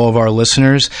 And to all of our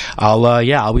listeners,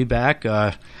 I'll be back.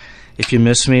 If you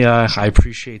miss me, I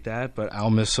appreciate that, but I'll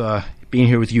miss being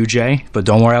here with you, Jay. But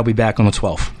don't worry, I'll be back on the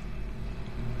 12th.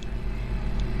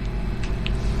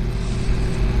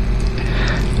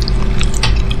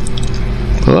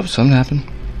 Oh, something happened.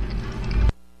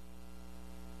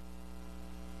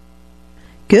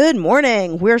 Good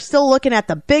morning. We're still looking at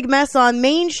the big mess on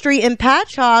Main Street in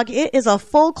Patchogue. It is a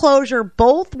full closure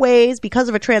both ways because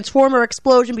of a transformer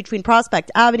explosion between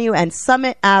Prospect Avenue and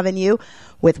Summit Avenue.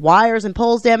 with wires and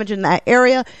poles damaged in that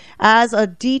area. As a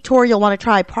detour, you'll want to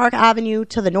try Park Avenue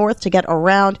to the north to get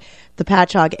around the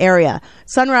Patchogue area.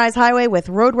 Sunrise Highway with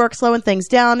roadwork slowing things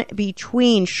down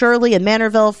between Shirley and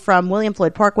Manorville from William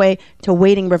Floyd Parkway to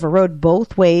Wading River Road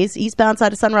both ways. Eastbound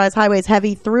side of Sunrise Highway is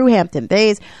heavy through Hampton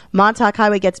Bays. Montauk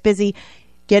Highway gets busy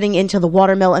getting into the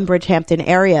Watermill and Bridgehampton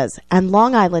areas. And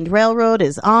Long Island Railroad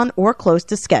is on or close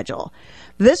to schedule.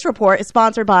 This report is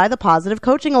sponsored by the Positive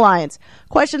Coaching Alliance.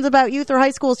 Questions about youth or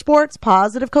high school sports?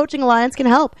 Positive Coaching Alliance can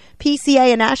help.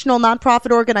 PCA, a national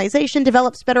nonprofit organization,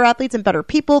 develops better athletes and better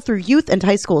people through youth and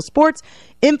high school sports.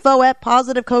 Info at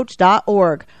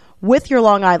positivecoach.org. With your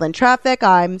Long Island traffic,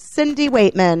 I'm Cindy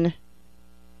Waitman.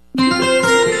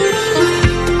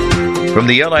 From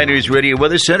the LI News Radio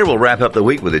Weather Center, we'll wrap up the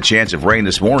week with a chance of rain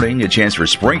this morning. A chance for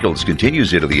sprinkles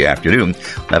continues into the afternoon.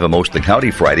 We'll have a mostly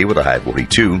cloudy Friday with a high of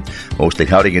 42. Mostly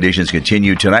cloudy conditions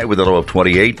continue tonight with a low of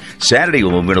 28. Saturday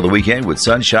will move into the weekend with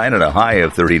sunshine and a high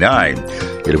of 39.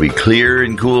 It'll be clear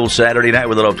and cool Saturday night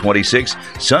with a low of 26.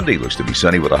 Sunday looks to be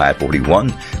sunny with a high of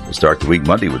 41. We'll start the week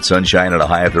Monday with sunshine and a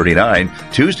high of 39.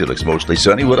 Tuesday looks mostly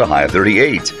sunny with a high of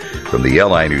 38. From the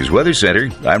LI News Weather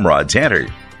Center, I'm Rod Tanner.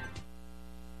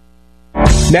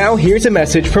 Now here's a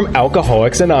message from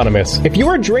Alcoholics Anonymous. If you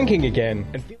are drinking again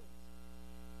and